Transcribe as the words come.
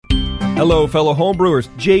Hello, fellow homebrewers.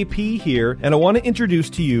 JP here, and I want to introduce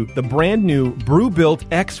to you the brand new Brew-Built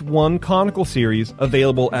X1 Conical Series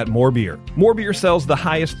available at More Beer. More Beer sells the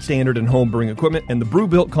highest standard in homebrewing equipment, and the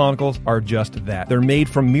Brew-Built Conicals are just that. They're made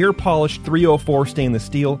from mirror-polished 304 stainless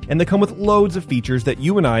steel, and they come with loads of features that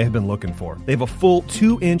you and I have been looking for. They have a full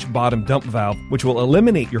 2-inch bottom dump valve, which will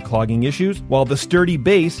eliminate your clogging issues, while the sturdy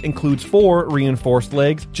base includes 4 reinforced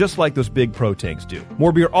legs, just like those big Pro tanks do.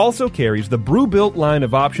 More Beer also carries the Brew-Built line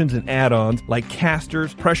of options and add-ons like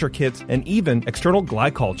casters, pressure kits, and even external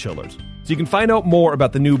glycol chillers. So you can find out more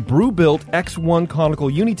about the new Brew-Built X1 Conical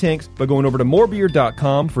Unitanks by going over to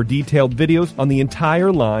morebeer.com for detailed videos on the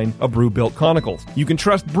entire line of Brew-Built Conicals. You can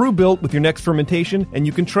trust Brew-Built with your next fermentation, and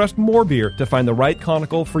you can trust More Beer to find the right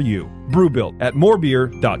conical for you. Brew-Built at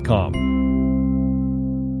morebeer.com.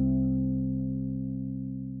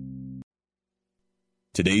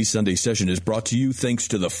 Today's Sunday session is brought to you thanks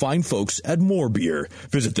to the fine folks at More Beer.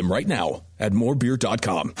 Visit them right now at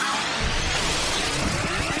morebeer.com.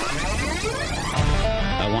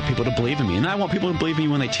 I want people to believe in me, and I want people to believe in me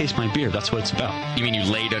when they taste my beer. That's what it's about. You mean you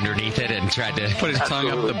laid underneath it and tried to put his tongue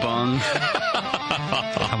up the bung?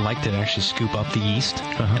 I like to actually scoop up the yeast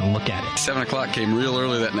and look at it. 7 o'clock came real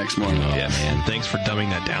early that next morning. Yeah, man. Thanks for dumbing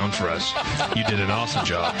that down for us. You did an awesome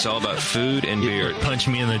job. It's all about food and beer. Punch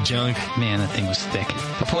me in the junk. Man, that thing was thick.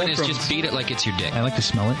 The point is just beat it like it's your dick. I like to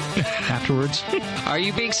smell it afterwards. Are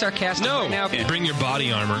you being sarcastic right now? Yeah. Bring your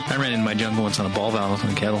body armor. I ran into my junk once on a ball valve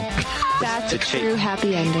in a kettle. That's a true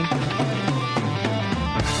happy ending.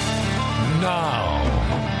 Now,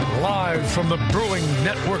 live from the Brewing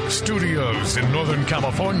Network studios in Northern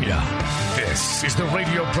California, this is the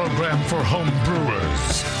radio program for home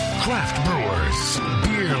brewers, craft brewers,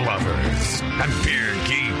 beer lovers, and beer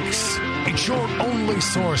geeks. It's your only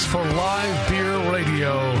source for live beer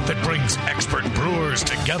radio that brings expert brewers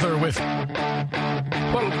together with,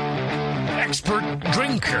 well, expert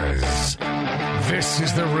drinkers. This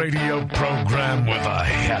is the radio program with a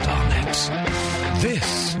head on it.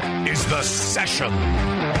 This is The Session.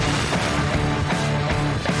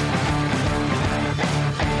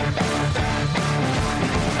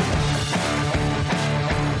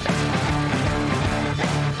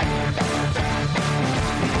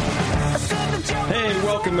 Hey,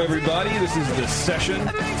 welcome everybody. This is The Session.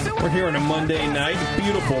 We're here on a Monday night,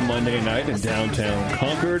 beautiful Monday night in downtown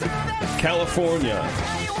Concord, California.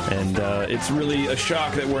 And it's really a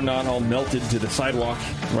shock that we're not all melted to the sidewalk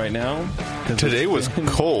right now. Today was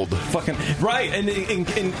cold. Fucking right, and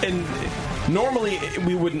normally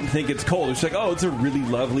we wouldn't think it's cold. It's like, oh, it's a really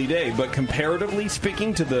lovely day. But comparatively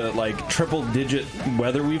speaking to the like triple-digit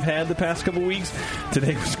weather we've had the past couple weeks,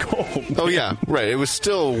 today was cold. Oh yeah, right. It was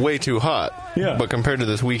still way too hot. Yeah, but compared to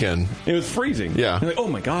this weekend, it was freezing. Yeah. Like, oh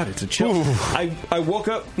my god, it's a chill. I woke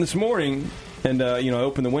up this morning and I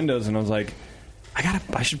opened the windows and I was like,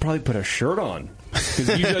 I should probably put a shirt on, because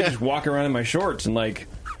usually I just walk around in my shorts and like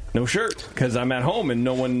no shirt because I'm at home and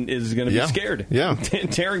no one is going to be scared. Yeah.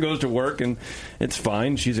 Taryn goes to work and it's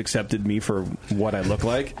fine. She's accepted me for what I look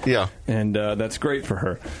like. Yeah. And that's great for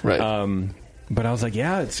her. Right. But I was like,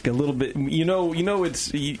 yeah, it's a little bit.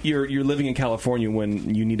 It's you're living in California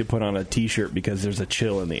when you need to put on a T-shirt because there's a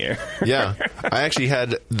chill in the air. Yeah, I actually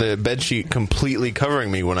had the bedsheet completely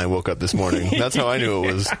covering me when I woke up this morning. That's how I knew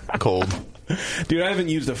it was cold. Dude, I haven't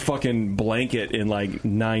used a fucking blanket in like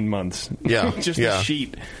 9 months. Yeah, just a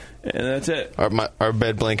sheet, and that's it. Our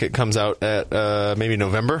bed blanket comes out at maybe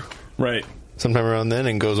November, right? Sometime around then,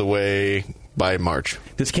 and goes away by March.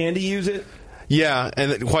 Does Candy use it? Yeah,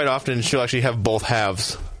 and quite often she'll actually have both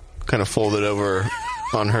halves kind of folded over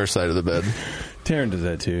on her side of the bed. Taryn does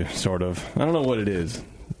that too, sort of. I don't know what it is.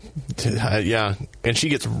 Yeah, and she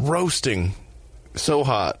gets roasting so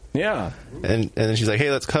hot. Yeah. And then she's like, hey,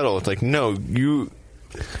 let's cuddle. It's like, no, you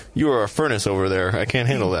are a furnace over there. I can't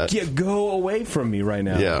handle that. Yeah, go away from me right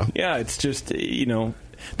now. Yeah. Yeah, it's just, the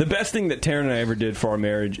best thing that Taryn and I ever did for our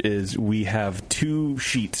marriage is we have 2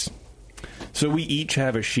 sheets. So we each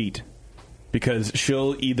have a sheet. Because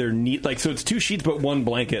she'll either need, so it's 2 sheets but 1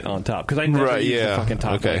 blanket on top. Because I never use the fucking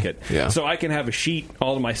top blanket. Yeah. So I can have a sheet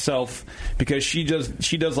all to myself because she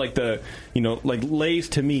does like the, lays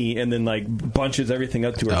to me and then like bunches everything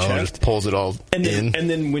up to her chest. Just pulls it all in. And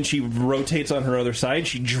then when she rotates on her other side,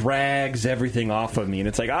 she drags everything off of me. And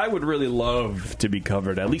it's like, I would really love to be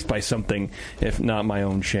covered, at least by something, if not my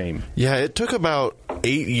own shame. Yeah, it took about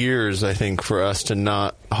 8 years, I think, for us to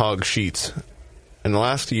not hog sheets. In the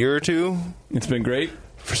last year or 2... It's been great.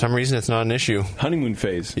 For some reason, it's not an issue. Honeymoon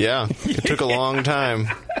phase. Yeah. It took a long time.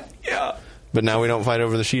 Yeah. But now we don't fight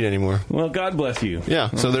over the sheet anymore. Well, God bless you. Yeah,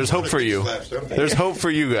 so there's hope for you. There's hope for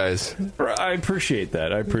you guys. I appreciate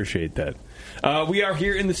that. We are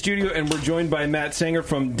here in the studio, and we're joined by Matt Sanger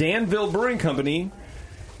from Danville Brewing Company.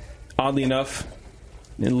 Oddly enough,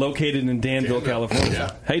 located in Danville, California.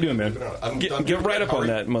 Yeah. How you doing, man? Get right up on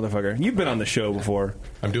that, motherfucker. You've been on the show before.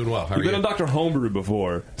 I'm doing well. How are you? You've been on Dr. Homebrew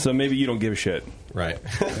before, so maybe you don't give a shit. Right.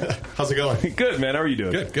 How's it going? Good, man. How are you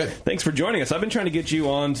doing? Good. Thanks for joining us. I've been trying to get you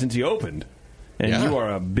on since you opened. And you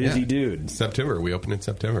are a busy dude. September. We opened in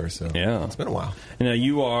September, so it's been a while. Now,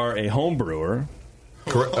 you are a home brewer.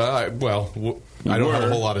 Correct. I don't have a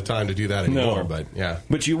whole lot of time to do that anymore, but yeah.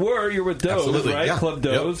 But you're with Doe's, Absolutely, right? yeah. Club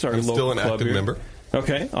Doe's, our I'm local still an club active here. member.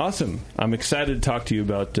 Okay, awesome. I'm excited to talk to you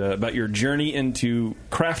about your journey into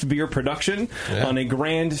craft beer production on a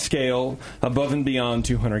grand scale, above and beyond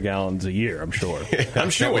 200 gallons a year, I'm sure. I'm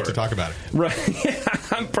sure. Can't wait to talk about it. Right.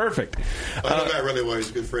 I'm perfect. I know Matt really well. He's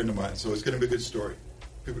a good friend of mine, so it's going to be a good story.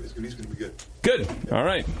 He's going to be good. Good. All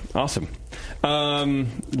right. Awesome.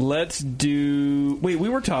 Let's do... Wait, we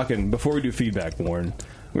were talking, before we do feedback, Warren,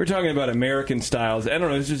 we were talking about American styles. I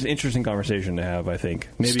don't know. It's just an interesting conversation to have, I think.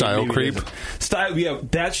 Style creep?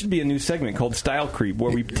 That should be a new segment called Style Creep,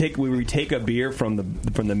 where we take a beer from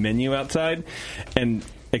the menu outside and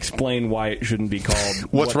explain why it shouldn't be called...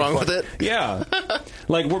 What's wrong with it? Yeah.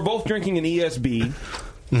 Like, we're both drinking an ESB...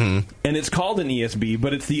 Mm-hmm. And it's called an ESB,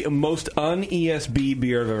 but it's the most un-ESB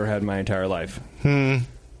beer I've ever had in my entire life. I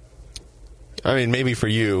mean, maybe for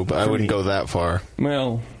you, but I wouldn't go that far.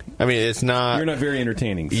 Well, I mean, it's not... You're not very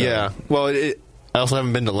entertaining. So. Yeah. Well, I also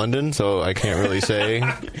haven't been to London, so I can't really say.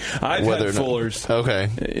 I've had Fuller's. Okay.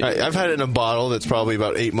 I've had it in a bottle that's probably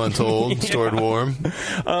about 8 months old, stored warm.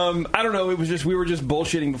 I don't know. It was just we were just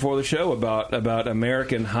bullshitting before the show about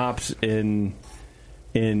American hops in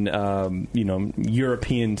European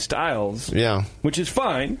styles, which is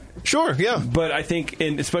fine, sure, yeah. But I think,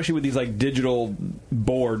 and especially with these like digital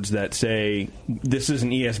boards that say this is an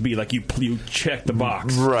ESB, like you check the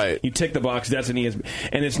box, right? You tick the box, that's an ESB,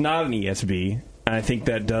 and it's not an ESB. And I think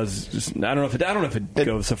that does. I don't know if it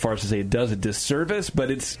goes so far as to say it does a disservice, but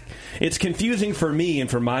it's confusing for me and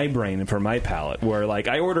for my brain and for my palate. Where like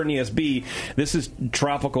I order an ESB, this is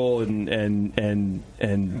tropical and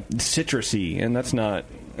citrusy, and that's not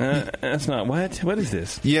what is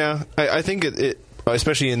this? Yeah, I think it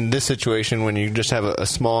especially in this situation when you just have a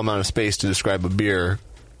small amount of space to describe a beer.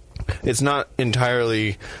 It's not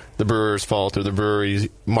entirely the brewer's fault or the brewery's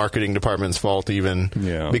marketing department's fault even,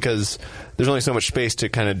 because there's only so much space to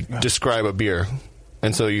kind of describe a beer.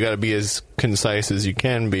 And so you got to be as concise as you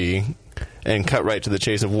can be and cut right to the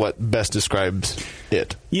chase of what best describes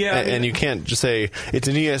it. Yeah, and you can't just say, it's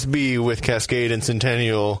an ESB with Cascade and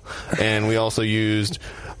Centennial, and we also used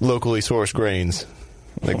locally sourced grains.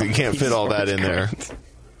 Like, you can't fit all that in there.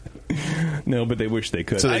 No, but they wish they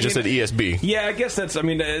could. So they just said ESB. Yeah, I guess that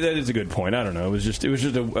is a good point. I don't know. It was just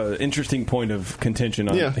an interesting point of contention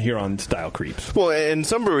here on Style Creeps. Well, and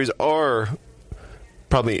some breweries are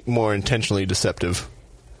probably more intentionally deceptive.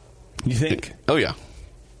 You think? Oh, yeah.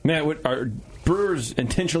 Matt, are brewers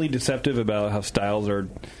intentionally deceptive about how styles are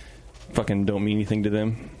fucking don't mean anything to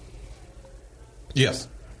them? Yes.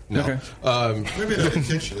 No. Okay. Maybe not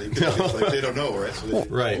intentionally, because it's like they don't know, right? So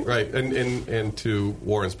right. And to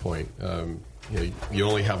Warren's point, you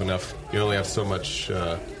only have so much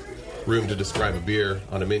room to describe a beer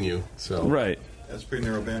on a menu. So right. That's pretty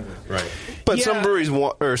narrow bandwidth. Right. But some breweries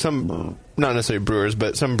not necessarily brewers,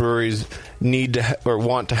 but some breweries need to or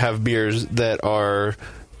want to have beers that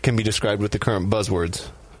can be described with the current buzzwords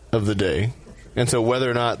of the day. And so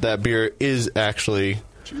whether or not that beer is actually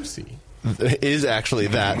juicy,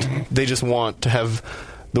 that, they just want to have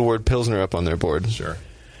the word Pilsner up on their board. Sure.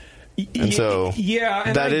 And so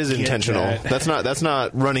that is intentional. That. That's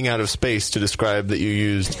not running out of space to describe that you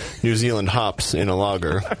used New Zealand hops in a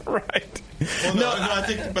lager. Right. Well, no, I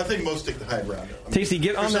think most take the high ground. Tasty,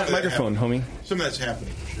 get on that microphone, homie. Some of that's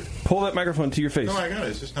happening for sure. Pull that microphone to your face. No, I got it.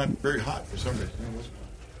 It's just not very hot for some reason.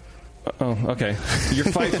 Oh, okay. You're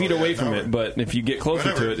 5 feet away from it, but if you get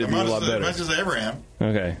closer to it, it'd be a lot better. As much as I ever am.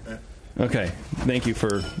 Okay. Okay. Thank you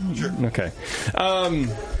for... Sure. Okay.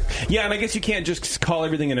 Yeah, and I guess you can't just call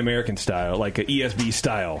everything an American style, like an ESB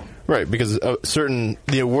style. Right, because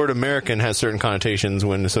the word American has certain connotations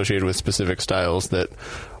when associated with specific styles that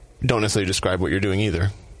don't necessarily describe what you're doing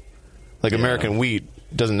either. Like American wheat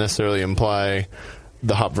doesn't necessarily imply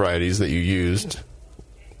the hop varieties that you used.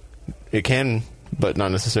 It can, but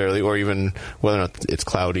not necessarily, or even whether or not it's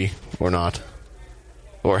cloudy or not.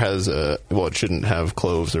 Or has, it shouldn't have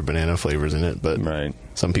cloves or banana flavors in it, but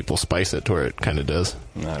some people spice it to where it kind of does.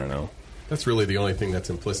 I don't know. That's really the only thing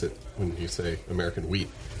that's implicit when you say American wheat.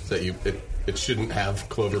 That it shouldn't have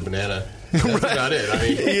clove or banana. That's about it. I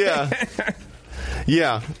mean,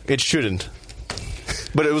 yeah, it shouldn't.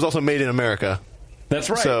 But it was also made in America. That's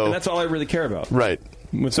right. So, and that's all I really care about. Right.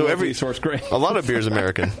 With so every source grain. A lot of beer is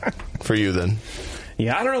American for you then.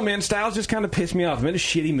 Yeah, I don't know, man. Styles just kind of piss me off. I'm in a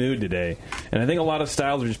shitty mood today. And I think a lot of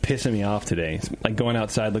styles are just pissing me off today. It's like going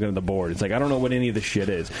outside looking at the board. It's like, I don't know what any of this shit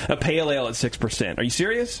is. A pale ale at 6%. Are you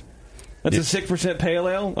serious? That's a 6% pale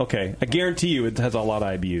ale? Okay. I guarantee you it has a lot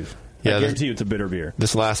of IBUs. Yeah, I guarantee you it's a bitter beer.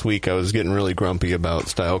 This last week I was getting really grumpy about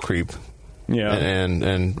style creep. Yeah.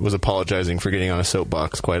 And was apologizing for getting on a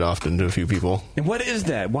soapbox quite often to a few people. And what is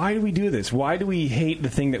that? Why do we do this? Why do we hate the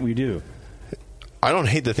thing that we do? I don't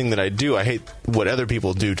hate the thing that I do. I hate what other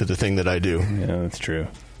people do to the thing that I do. Yeah, that's true.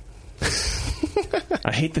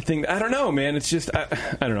 I hate the thing. I don't know, man. It's just I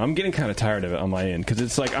don't know. I'm getting kind of tired of it on my end because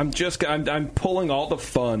it's like I'm pulling all the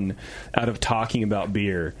fun out of talking about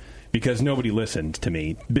beer because nobody listened to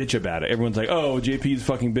me bitch about it. Everyone's like, "Oh, JP's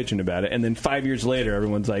fucking bitching about it," and then 5 years later,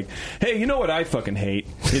 everyone's like, "Hey, you know what I fucking hate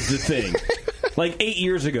is the thing." Like 8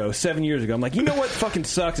 years ago, 7 years ago, I'm like, you know what fucking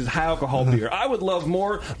sucks is high alcohol beer. I would love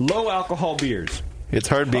more low alcohol beers. It's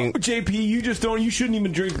hard being... Oh, JP, you shouldn't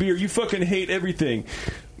even drink beer. You fucking hate everything.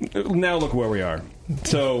 Now look where we are.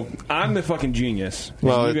 So, I'm the fucking genius.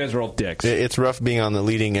 Well, you guys are all dicks. It's rough being on the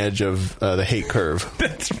leading edge of the hate curve.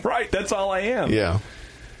 That's right. That's all I am. Yeah.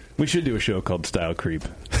 We should do a show called Style Creep.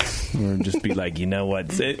 Or just be like, you know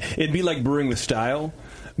what? It'd be like Brewing with Style.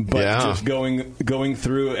 But just going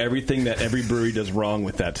through everything that every brewery does wrong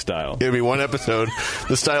with that style. It'll be one episode.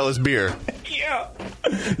 The style is beer. Yeah.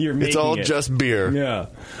 It's all just beer. Yeah.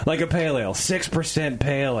 Like a pale ale. 6%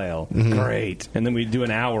 pale ale. Mm-hmm. Great. And then we do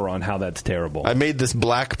an hour on how that's terrible. I made this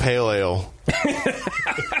black pale ale.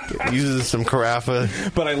 It uses some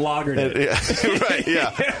Carafa. But I lagered it. Yeah. Right,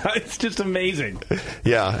 yeah. It's just amazing.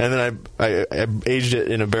 Yeah. And then I aged it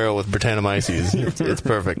in a barrel with Brettanomyces. It's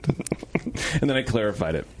perfect. And then I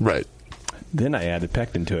clarified it. Right. Then I added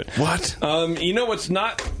pectin to it. What? You know what's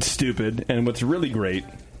not stupid and what's really great,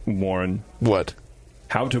 Warren? What?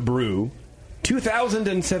 How to Brew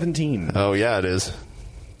 2017. Oh, yeah, it is.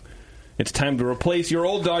 It's time to replace your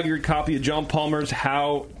old dog-eared copy of John Palmer's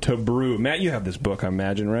How to Brew. Matt, you have this book, I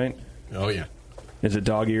imagine, right? Oh, yeah. Is it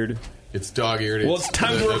dog-eared? It's dog-eared. Well, it's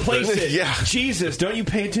time to replace it. Yeah. Jesus, don't you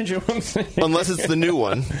pay attention to what I'm saying? Unless it's the new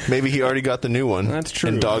one. Maybe he already got the new one. That's true.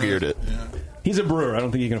 And dog-eared it. Yeah. He's a brewer. I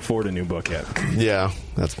don't think he can afford a new book yet. Yeah,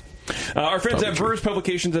 that's... Our friends at Brewers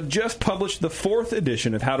Publications have just published the 4th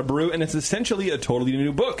edition of How to Brew, and it's essentially a totally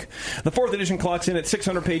new book. The 4th edition clocks in at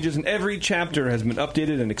 600 pages, and every chapter has been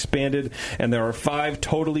updated and expanded, and there are 5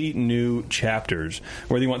 totally new chapters.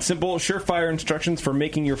 Whether you want simple, surefire instructions for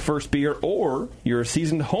making your first beer, or you're a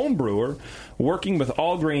seasoned home brewer working with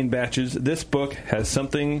all-grain batches, this book has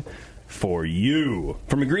something for you.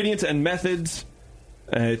 From ingredients and methods...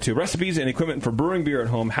 to recipes and equipment for brewing beer at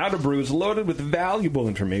home, How to Brew is loaded with valuable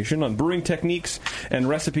information on brewing techniques and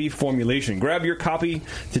recipe formulation. Grab your copy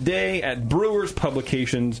today at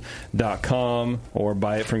brewerspublications.com or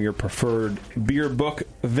buy it from your preferred beer book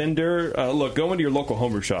vendor. Look, go into your local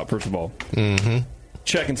homebrew shop, first of all. Mm-hmm.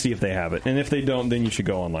 Check and see if they have it. And if they don't, then you should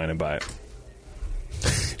go online and buy it.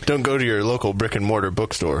 Don't go to your local brick-and-mortar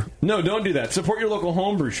bookstore. No, don't do that. Support your local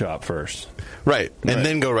homebrew shop first. Right. And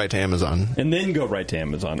then go right to Amazon. And then go right to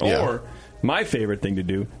Amazon. Yeah. Or, my favorite thing to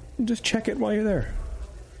do, just check it while you're there.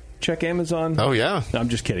 Check Amazon. Oh, yeah. No, I'm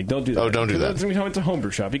just kidding. Don't do that. Oh, don't do that. It's a homebrew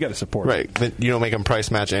shop. You got to support right. it. But you don't make them price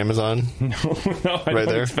match Amazon? No, I right don't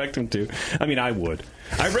there? expect them to. I mean, I would.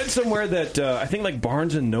 I read somewhere that I think like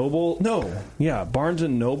Barnes & Noble... No. Yeah, Barnes &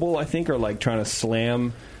 Noble, I think, are like trying to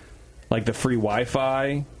slam... like the free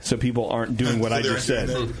Wi-Fi, so people aren't doing what I just said.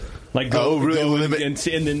 Like and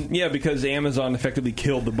then because Amazon effectively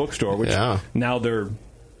killed the bookstore, which now they're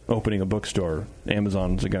opening a bookstore.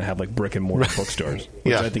 Amazon's going to have like brick and mortar bookstores.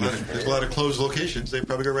 Which I think there's a lot of closed locations. They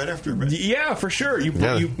probably go right after them. Right? Yeah, for sure. You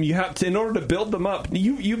have to, in order to build them up.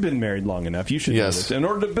 You've been married long enough. You should know this. In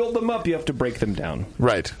order to build them up, you have to break them down.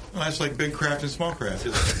 Right. Well, that's like big craft and small craft.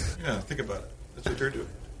 Yeah, think about it. That's what they're doing.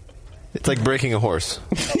 It's like breaking a horse.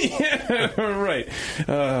 Yeah, right.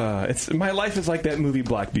 My life is like that movie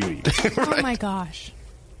Black Beauty. Right. Oh my gosh.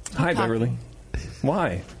 Hi, Beverly.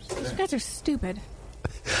 Why? You guys are stupid.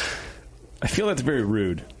 I feel that's very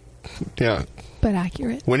rude. Yeah. But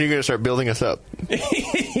accurate. When are you going to start building us up?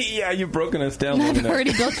 Yeah, you've broken us down. I've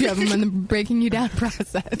already built you up. I'm in the breaking you down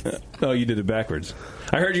process. Oh, you did it backwards.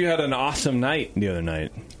 I heard you had an awesome night the other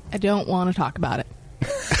night. I don't want to talk about it.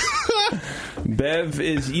 Bev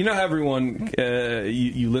is, you know how everyone,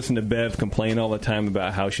 you listen to Bev complain all the time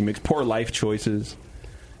about how she makes poor life choices,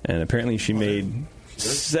 and apparently she made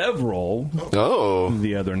several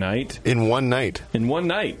the other night. In one night? In one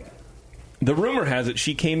night. The rumor has it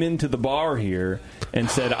she came into the bar here and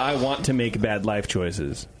said, I want to make bad life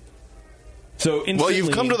choices. So well,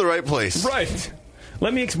 you've come to the right place. Right.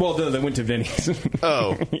 Let me well, they went to Vinny's.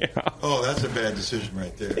 Oh. Yeah. Oh, that's a bad decision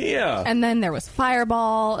right there. Yeah. And then there was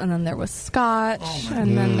Fireball, and then there was Scotch,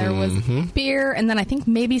 and then there was beer, and then I think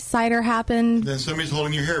maybe cider happened. Then somebody's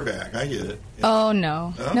holding your hair back. I get it. Yeah. Oh,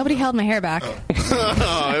 no. Nobody held my hair back.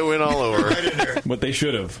 Oh, it went all over. Right in there. But they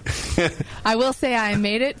should have. I will say I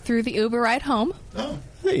made it through the Uber ride home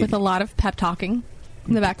with a lot of pep talking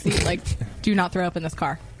in the backseat, like, do not throw up in this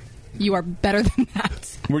car. You are better than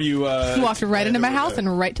that. Were you... walked right into my house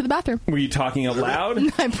and right to the bathroom. Were you talking out loud?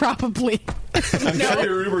 I probably. I'm sure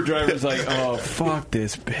your Uber driver's like, oh, fuck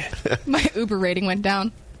this bitch. My Uber rating went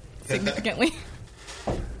down significantly.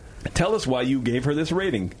 Tell us why you gave her this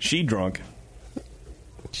rating. She drunk.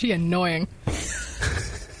 She annoying.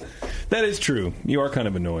 That is true. You are kind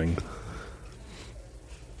of annoying.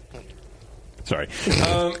 Sorry.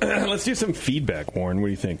 Let's do some feedback, Warren. What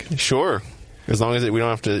do you think? Sure. As long as we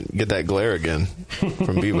don't have to get that glare again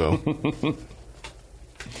from Bevo.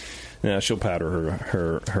 Yeah, she'll powder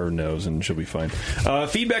her nose and she'll be fine.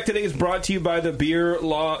 Feedback today is brought to you by the Beer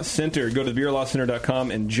Law Center. Go to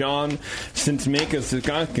beerlawcenter.com and John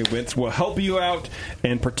Sintsmakis will help you out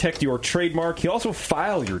and protect your trademark. He'll also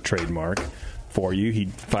file your trademark for you. He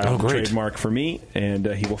filed a trademark for me, and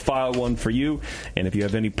he will file one for you. And if you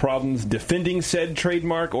have any problems defending said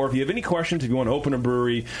trademark, or if you have any questions, if you want to open a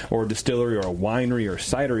brewery or a distillery or a winery or a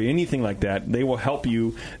cidery, anything like that, they will help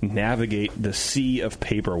you navigate the sea of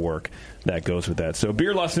paperwork that goes with that. So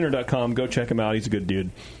beerlawcenter.com, go check him out. He's a good dude.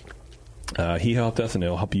 He helped us, and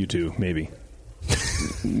he'll help you too, maybe.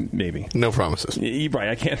 Maybe. No promises. Right.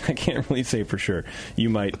 I can't really say for sure. You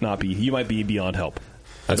might be beyond help.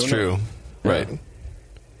 That's true. Right.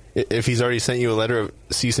 If he's already sent you a letter of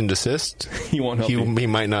cease and desist, he won't help you. He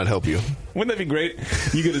might not help you. Wouldn't that be great?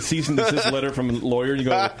 You get a cease and desist letter from a lawyer, and you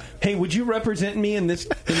go, hey, would you represent me in this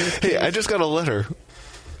case? Hey, I just got a letter.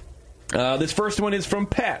 This first one is from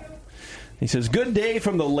Pat. He says, good day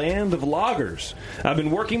from the land of loggers. I've been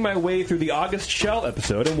working my way through the August Shell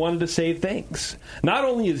episode and wanted to say thanks. Not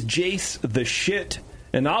only is Jace the shit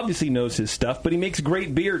and obviously knows his stuff, but he makes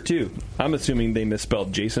great beer, too. I'm assuming they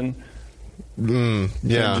misspelled Jason. Yeah.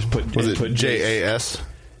 Was it put J-A-S?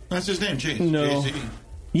 That's his name, Jace. No. J-C-E.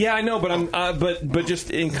 Yeah, I know, but I'm but just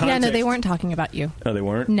in context. Yeah, no, they weren't talking about you. Oh, they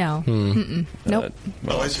weren't? No. Nope.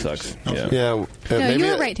 Well, that sucks. Yeah. No, maybe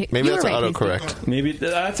you were right. Maybe you that's were right, autocorrect. Maybe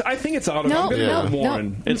I think it's auto. No, I'm going to go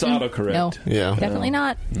Warren. It's autocorrect. No, yeah, definitely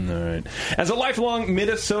not. All right. As a lifelong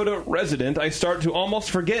Minnesota resident, I start to almost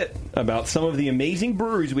forget about some of the amazing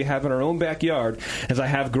breweries we have in our own backyard, as I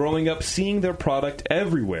have growing up seeing their product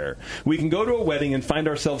everywhere. We can go to a wedding and find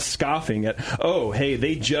ourselves scoffing at, oh, hey,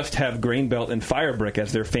 they just have Grain Belt and Firebrick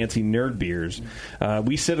as their fancy nerd beers.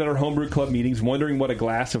 We sit at our homebrew club meetings wondering what a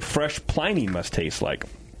glass of fresh Pliny must taste like.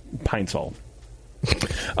 Pine Sol.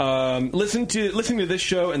 Listening to this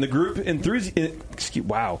show and the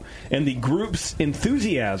group's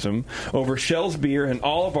enthusiasm over Shell's beer and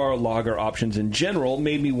all of our lager options in general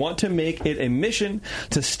made me want to make it a mission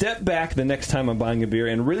to step back the next time I'm buying a beer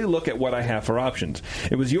and really look at what I have for options.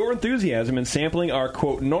 It was your enthusiasm in sampling our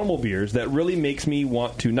quote normal beers that really makes me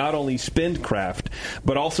want to not only spend craft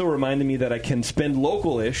but also reminded me that I can spend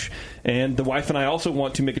local-ish, and the wife and I also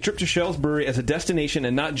want to make a trip to Shell's brewery as a destination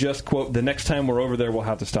and not just quote the next time we're over there we'll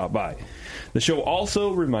have to stop by. The show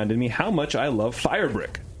also reminded me how much I love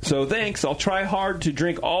Firebrick. So thanks. I'll try hard to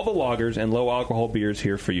drink all the lagers and low alcohol beers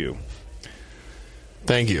here for you.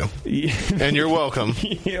 Thank you. And you're welcome.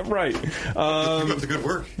 Yeah, right. Keep up the good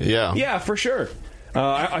work. Yeah. Yeah, for sure.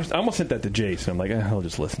 I almost sent that to Jace. I'm like, I'll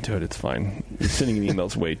just listen to it. It's fine. Sending an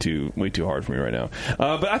email's way too hard for me right now.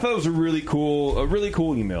 But I thought it was a really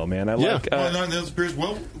cool email, man. Those beers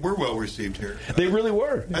were well received here. They really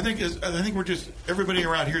were. I think we're just everybody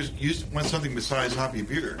around here wants something besides hoppy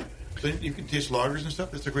beer. So you can taste lagers and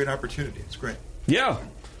stuff. That's a great opportunity. It's great. Yeah.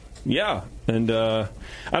 Yeah, and I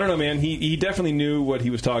don't know, man. He definitely knew what he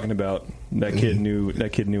was talking about. That kid knew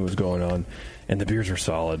what was going on, and the beers are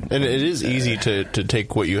solid. And it is easy to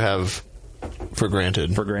take what you have for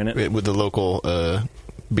granted. With the local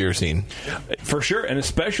beer scene, for sure, and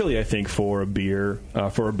especially I think for a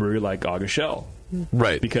brewery like August Shell.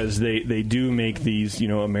 Right. Because they do make these,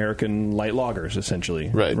 American light lagers, essentially.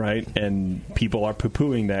 Right. And people are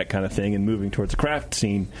poo-pooing that kind of thing and moving towards the craft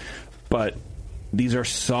scene. But these are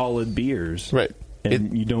solid beers. Right.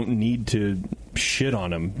 And you don't need to shit on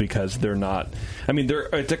them because they're not... I mean,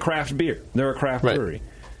 it's a craft beer. They're a craft brewery.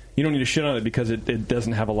 You don't need to shit on it because it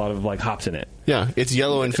doesn't have a lot of, hops in it. Yeah. It's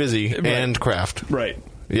yellow and fizzy and craft. Right.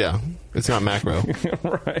 Yeah. It's not macro.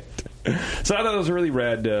 Right. So I thought it was a really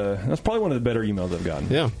rad. That's probably one of the better emails I've gotten.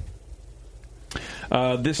 Yeah.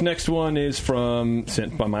 This next one is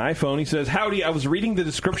sent by my iPhone. He says, "Howdy, I was reading the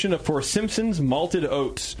description for Simpson's malted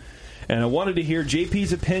oats, and I wanted to hear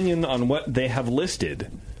JP's opinion on what they have listed."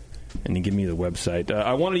 And he gave me the website.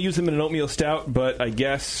 I want to use them in an oatmeal stout, but I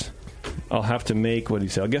guess I'll have to make, what did he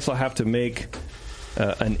say? I guess I'll have to make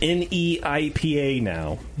an NEIPA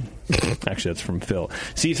now. Actually, that's from Phil.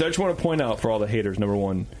 See, so I just want to point out for all the haters, number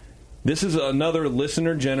one, this is another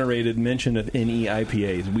listener-generated mention of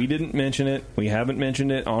NEIPAs. We didn't mention it. We haven't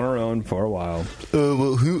mentioned it on our own for a while.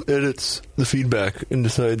 Well, who edits the feedback and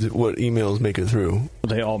decides what emails make it through?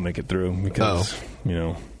 They all make it through because,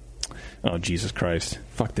 oh, Jesus Christ.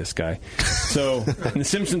 Fuck this guy. So, in the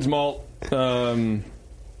Simpsons malt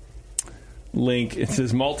link, it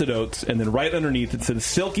says malted oats, and then right underneath it says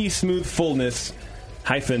silky smooth fullness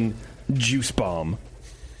 - juice bomb.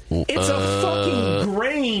 It's a fucking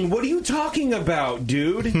grain. What are you talking about,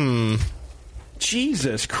 dude?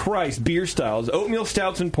 Jesus Christ. Beer styles: oatmeal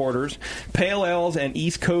stouts and porters, pale ales and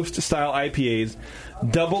East Coast style IPAs,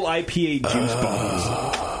 double IPA juice bombs.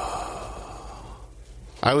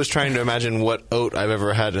 I was trying to imagine what oat I've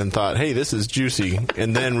ever had and thought, hey, this is juicy,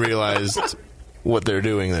 and then realized what they're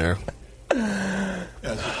doing there. Yeah,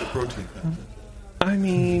 it's just the protein. I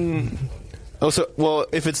mean... Oh, so, well,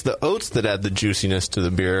 if it's the oats that add the juiciness to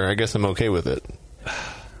the beer, I guess I'm okay with it.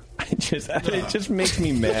 It just makes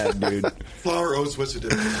me mad, dude. Flour, oats, what's the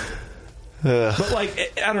difference? But,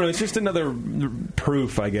 like, I don't know, it's just another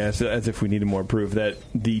proof, I guess, as if we needed more proof, that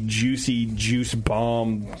the juicy juice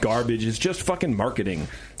bomb garbage is just fucking marketing.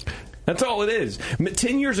 That's all it is.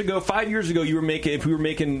 10 years ago, 5 years ago, if we were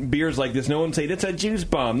making beers like this, no one would say, "It's a juice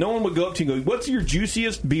bomb." No one would go up to you and go, "What's your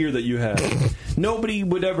juiciest beer that you have?" Nobody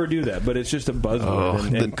would ever do that, but it's just a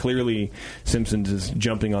buzzword, and clearly Simpsons is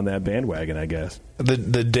jumping on that bandwagon, I guess.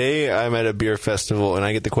 The day I'm at a beer festival and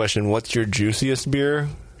I get the question, "What's your juiciest beer?"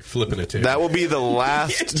 Flipping it. That will be the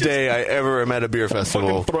last day I ever am at a beer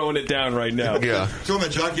festival. I'm throwing it down right now. Yeah. Throw in the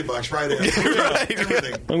jockey box right in. Right.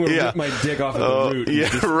 Everything. I'm going to rip my dick off of the root.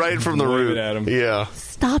 Yeah, right from the root. At him. Yeah.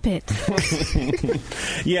 Stop it.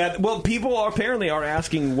 Yeah, well, people apparently are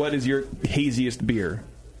asking, what is your haziest beer?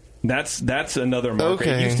 That's another marker.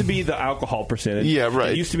 Okay. It used to be the alcohol percentage. Yeah, right.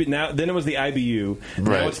 It used to be then it was the IBU.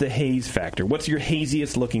 Now it's the haze factor. What's your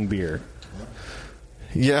haziest looking beer?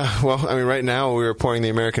 Yeah, well, I mean, right now we were pouring the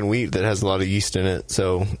American wheat that has a lot of yeast in it,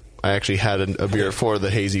 so I actually had a beer for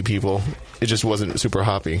the hazy people. It just wasn't super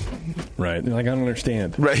hoppy. Right. They're like, I don't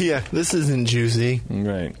understand. Right, yeah. This isn't juicy.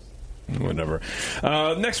 Right. Whatever.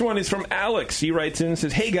 Next one is from Alex. He writes in and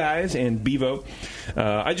says, "Hey guys and Bevo,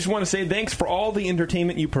 I just want to say thanks for all the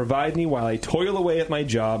entertainment you provide me while I toil away at my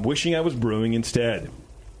job, wishing I was brewing instead.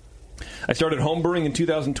 I started homebrewing in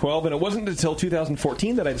 2012, and it wasn't until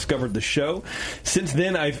 2014 that I discovered the show. Since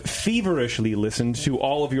then, I've feverishly listened to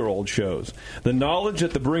all of your old shows. The knowledge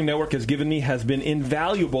that the Brewing Network has given me has been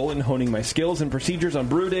invaluable in honing my skills and procedures on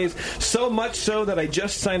brew days, so much so that I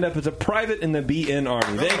just signed up as a private in the BN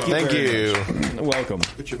Army. Thank you. Thank you. Welcome.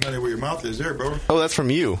 Put your money where your mouth is there, bro. Oh, that's from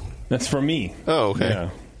you. That's from me. Oh, okay. Yeah.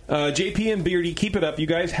 JP and Beardy, keep it up. You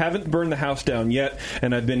guys haven't burned the house down yet,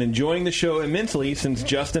 and I've been enjoying the show immensely since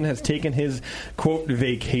Justin has taken his, quote,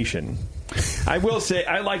 vacation. I will say,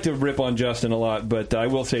 I like to rip on Justin a lot, but I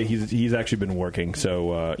will say he's actually been working,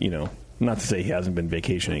 so, not to say he hasn't been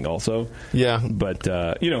vacationing also. Yeah. But,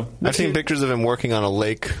 I've seen pictures of him working on a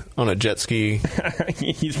lake on a jet ski.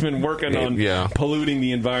 He's been working on polluting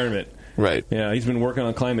the environment. Right. Yeah, he's been working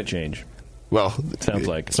on climate change. Well, sounds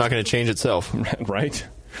like it's not going to change itself. Right.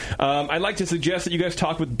 I'd like to suggest that you guys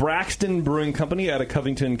talk with Braxton Brewing Company out of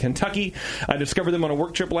Covington, Kentucky. I discovered them on a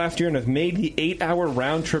work trip last year and have made the 8-hour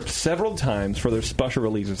round trip several times for their special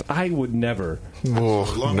releases. I would never.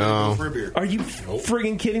 Oh, no. Are you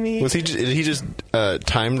friggin' kidding me? Did he just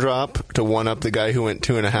time drop to one up the guy who went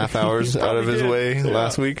 2.5 hours out of his way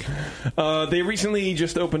last week? They recently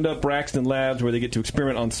just opened up Braxton Labs where they get to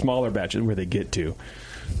experiment on smaller batches.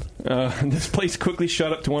 This place quickly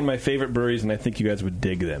shot up to one of my favorite breweries, and I think you guys would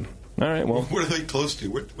dig them. All right, well. What are they close to?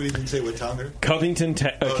 What did you say, what town they're? Covington,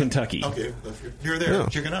 Kentucky. Okay, if you're there,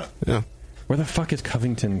 check it out. Yeah. Where the fuck is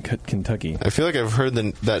Covington, Kentucky? I feel like I've heard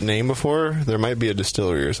that name before. There might be a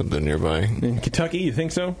distillery or something nearby. In Kentucky, you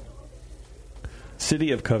think so?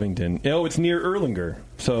 City of Covington. Oh, it's near Erlanger.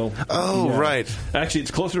 So. Oh, yeah. Right. Actually,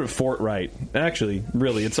 it's closer to Fort Wright. Actually,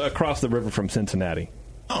 really, it's across the river from Cincinnati.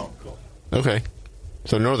 Oh, cool. Okay.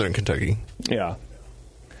 So northern Kentucky. Yeah.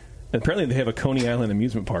 And apparently they have a Coney Island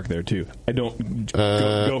amusement park there, too. I don't...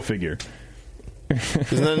 Go figure.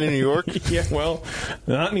 Isn't that in New York? Yeah, well,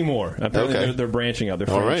 not anymore. Apparently Okay. they're branching out. They're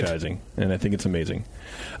All right. franchising, and I think it's amazing.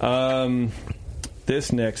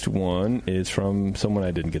 This next one is from someone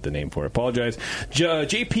I didn't get the name for. I apologize.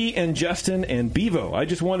 JP and Justin and Bevo. I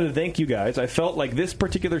just wanted to thank you guys. I felt like this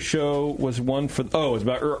particular show was one for... Oh, it was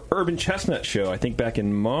about Urban Chestnut show, I think back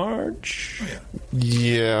in March?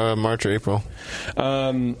 Yeah, March or April.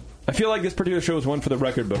 I feel like this particular show was one for the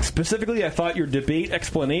record book. Specifically, I thought your debate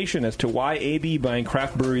explanation as to why AB buying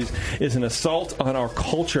craft breweries is an assault on our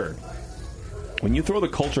culture. When you throw the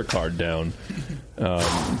culture card down,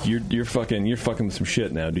 you're fucking with some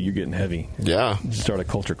shit now, dude. You're getting heavy. Yeah. You start a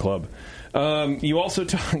culture club. You also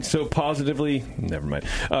talk so positively, never mind,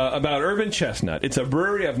 about Urban Chestnut. It's a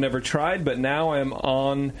brewery I've never tried, but now I'm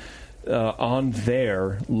on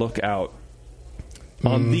their lookout.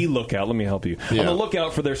 On the lookout, let me help you. Yeah. On the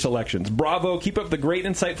lookout for their selections. Bravo, keep up the great,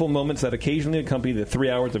 insightful moments that occasionally accompany the 3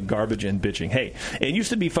 hours of garbage and bitching. Hey, it used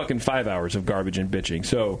to be fucking 5 hours of garbage and bitching,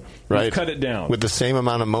 so we've cut it down. With the same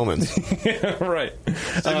amount of moments. Right.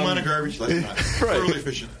 Same amount of garbage, less time. Right. Totally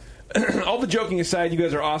efficient. All the joking aside, you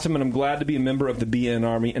guys are awesome, and I'm glad to be a member of the BN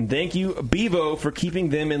Army. And thank you, Bevo, for keeping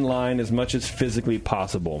them in line as much as physically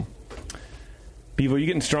possible. Bevo, you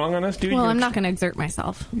getting strong on us, dude? Well, I'm not going to exert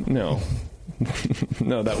myself. No.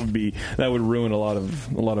 No, that would ruin a lot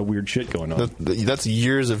of weird shit going on. That's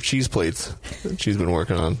years of cheese plates that she's been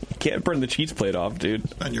working on. You can't burn the cheese plate off, dude.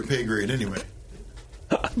 On your pay grade, anyway.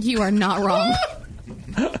 You are not wrong.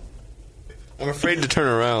 I'm afraid to turn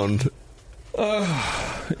around.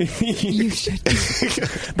 You should.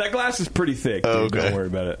 That glass is pretty thick. Dude. Oh, okay. Don't worry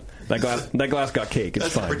about it. That glass got cake. It's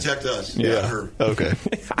That's fine. to protect us. Yeah. Not her. Okay.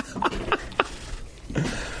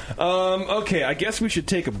 Okay, I guess we should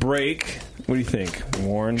take a break. What do you think,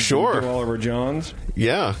 Warren? Sure. Do Oliver Johns?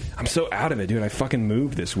 Yeah. I'm so out of it, dude. I fucking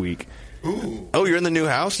moved this week. Ooh. Oh, you're in the new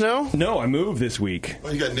house now? No, I moved this week.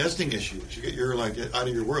 Well, you got nesting issues. You're like out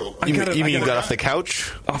of your world. You mean you got off the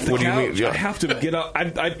couch? Off the What couch? do you mean? Yeah. I have to get up.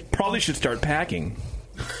 I probably should start packing.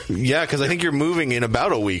 Yeah, because I think you're moving in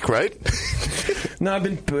about a week, right? No,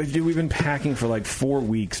 we've been packing for like 4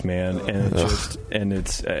 weeks, man, and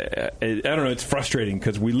it's I don't know, it's frustrating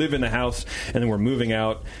because we live in the house and then we're moving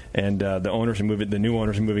out, and the new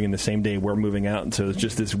owners are moving in the same day we're moving out, and so it's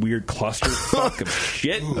just this weird clusterfuck of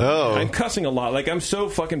shit. Oh. I'm cussing a lot, like I'm so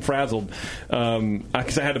fucking frazzled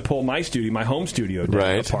because I had to pull my home studio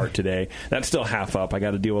down apart today. That's still half up. I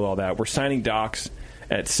got to deal with all that. We're signing docs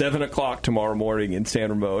at 7 o'clock tomorrow morning in San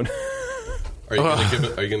Ramon. Are you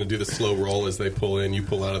going to do the slow roll as they pull in? You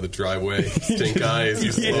pull out of the driveway, stink eyes,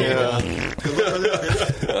 you slow roll.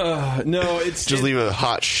 No, it's just leave a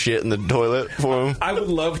hot shit in the toilet for them. I would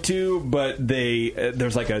love to, but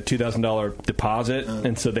there's like a $2,000 deposit,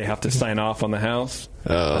 and so they have to sign off on the house.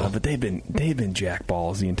 But they've been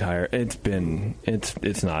jackballs the entire. It's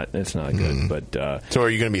not good. But so are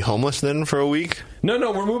you going to be homeless then for a week?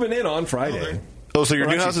 No, we're moving in on Friday. Oh, so your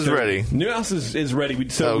new house is ready? New house is ready.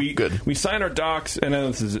 Good. We sign our docs, and I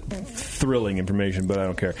know this is thrilling information, but I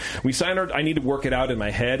don't care. I need to work it out in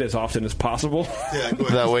my head as often as possible. Yeah, go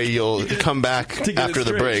ahead. That way you'll come back after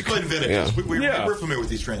the break. Yeah. We're familiar with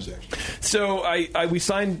these transactions. So we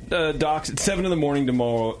signed docs at 7 in the morning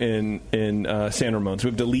tomorrow in San Ramon. So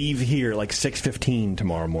we have to leave here like 6:15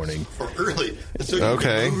 tomorrow morning. For early. So you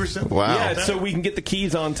okay. can move or something? Wow. Yeah, so we can get the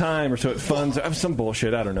keys on time, or so it funds. Some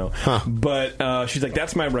bullshit. I don't know. Huh. But she's like,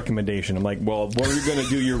 that's my recommendation. I'm like, well, what are you going to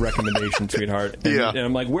do your recommendation, sweetheart? And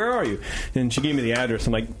I'm like, where are you? And she gave me the address.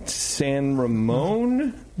 I'm like, San Ramon?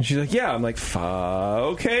 And she's like, yeah. I'm like,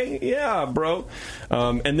 okay, yeah, bro.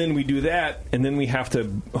 And then we do that, and then we have to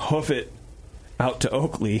hoof it out to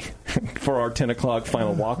Oakley for our 10 o'clock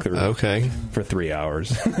final walkthrough. Okay. For 3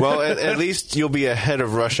 hours. Well, at least you'll be ahead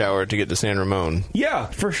of rush hour to get to San Ramon. Yeah,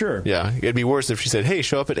 for sure. Yeah. It'd be worse if she said, hey,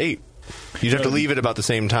 show up at 8. You'd have to leave at about the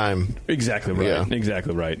same time. Exactly right. Yeah.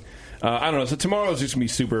 Exactly right. I don't know. So tomorrow's just going to be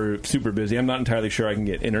super, super busy. I'm not entirely sure I can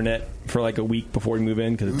get internet for like a week before we move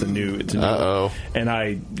in because it's a new. Uh-oh.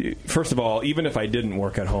 And first of all, even if I didn't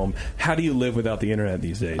work at home, how do you live without the internet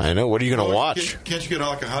these days? I know. What are you going to watch? Can't you get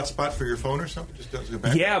like a hotspot for your phone or something? Just go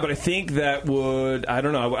back. Yeah, but I think that would. I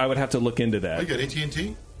don't know. I would have to look into that. You got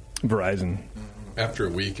AT&T? Verizon. After a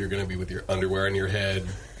week, you're going to be with your underwear on your head.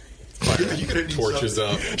 Torches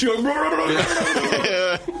up. I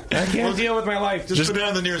can't deal with my life. Just go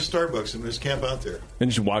down to the nearest Starbucks and just camp out there. And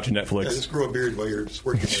just watch Netflix. Yeah, just grow a beard while you're just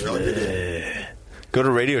working there. Go to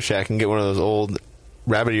Radio Shack and get one of those old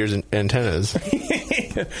rabbit ears and antennas.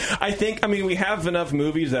 We have enough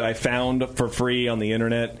movies that I found for free on the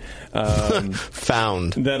internet.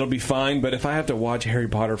 Found. That'll be fine, but if I have to watch Harry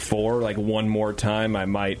Potter 4 like one more time, I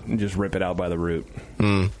might just rip it out by the root.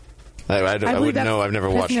 I wouldn't know. I've never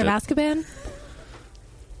watched it. Azkaban?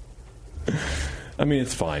 I mean,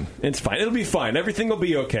 it's fine. It's fine. It'll be fine. Everything will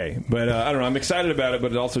be okay. But I don't know. I'm excited about it,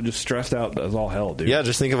 but also just stressed out as all hell, dude. Yeah,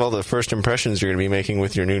 just think of all the first impressions you're going to be making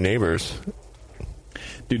with your new neighbors.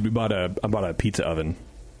 Dude, I bought a pizza oven.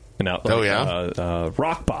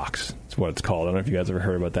 Rock box is what it's called. I don't know if you guys ever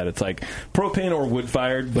heard about that. It's like propane or wood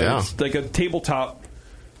fired, but it's like a tabletop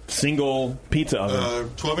single pizza oven.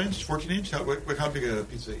 12-inch, 14-inch? How big a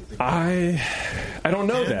pizza do you think? I don't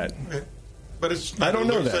know that. Okay. But it's not, I don't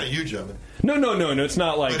know that. It's not a huge oven. No. It's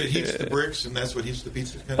not like. But it heats the bricks, and that's what heats the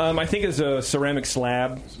pizza. I think it's a ceramic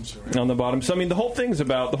slab on the bottom. So I mean, the whole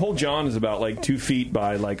John is about like 2 feet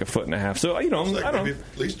by like 1.5 feet. So I don't know,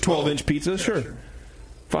 at least 12-inch pizza, sure.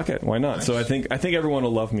 Fuck it, why not? Nice. So I think everyone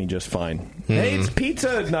will love me just fine. Mm-hmm. Hey, it's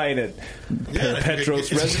pizza night at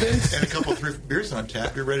Petros residence, and a couple 3 beers on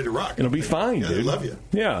tap. You're ready to rock. It'll be fine, dude. They love you.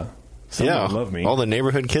 Yeah. Someone will love me. All the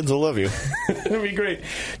neighborhood kids will love you. It'll be great.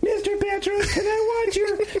 Mr. Petros, can I watch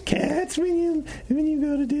your cats when you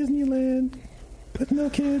go to Disneyland? But no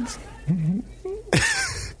kids.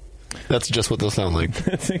 That's just what they'll sound like.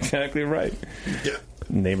 That's exactly right. Yeah.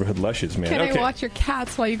 Neighborhood lushes, man. Can I watch your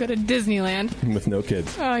cats while you go to Disneyland? With no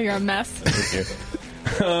kids. Oh, you're a mess. Thank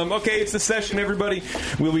you. Okay, it's the session, everybody.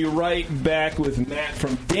 We'll be right back with Matt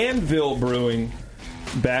from Danville Brewing.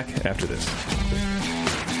 Back after this.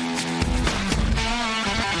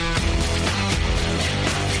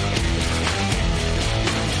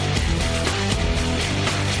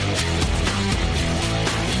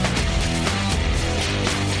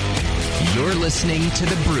 You're listening to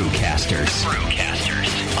the Brewcasters.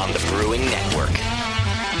 On the Brewing Network.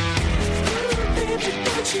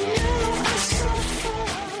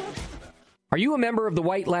 Are you a member of the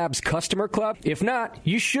White Labs Customer Club? If not,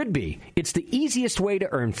 you should be. It's the easiest way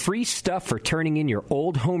to earn free stuff for turning in your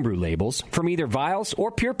old homebrew labels from either Vials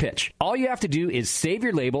or Pure Pitch. All you have to do is save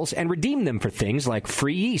your labels and redeem them for things like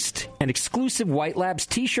free yeast, an exclusive White Labs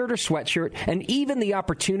t-shirt or sweatshirt, and even the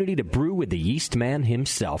opportunity to brew with the yeast man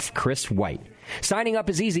himself, Chris White. Signing up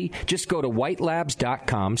is easy. Just go to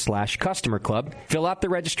whitelabs.com/customer club, fill out the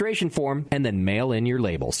registration form, and then mail in your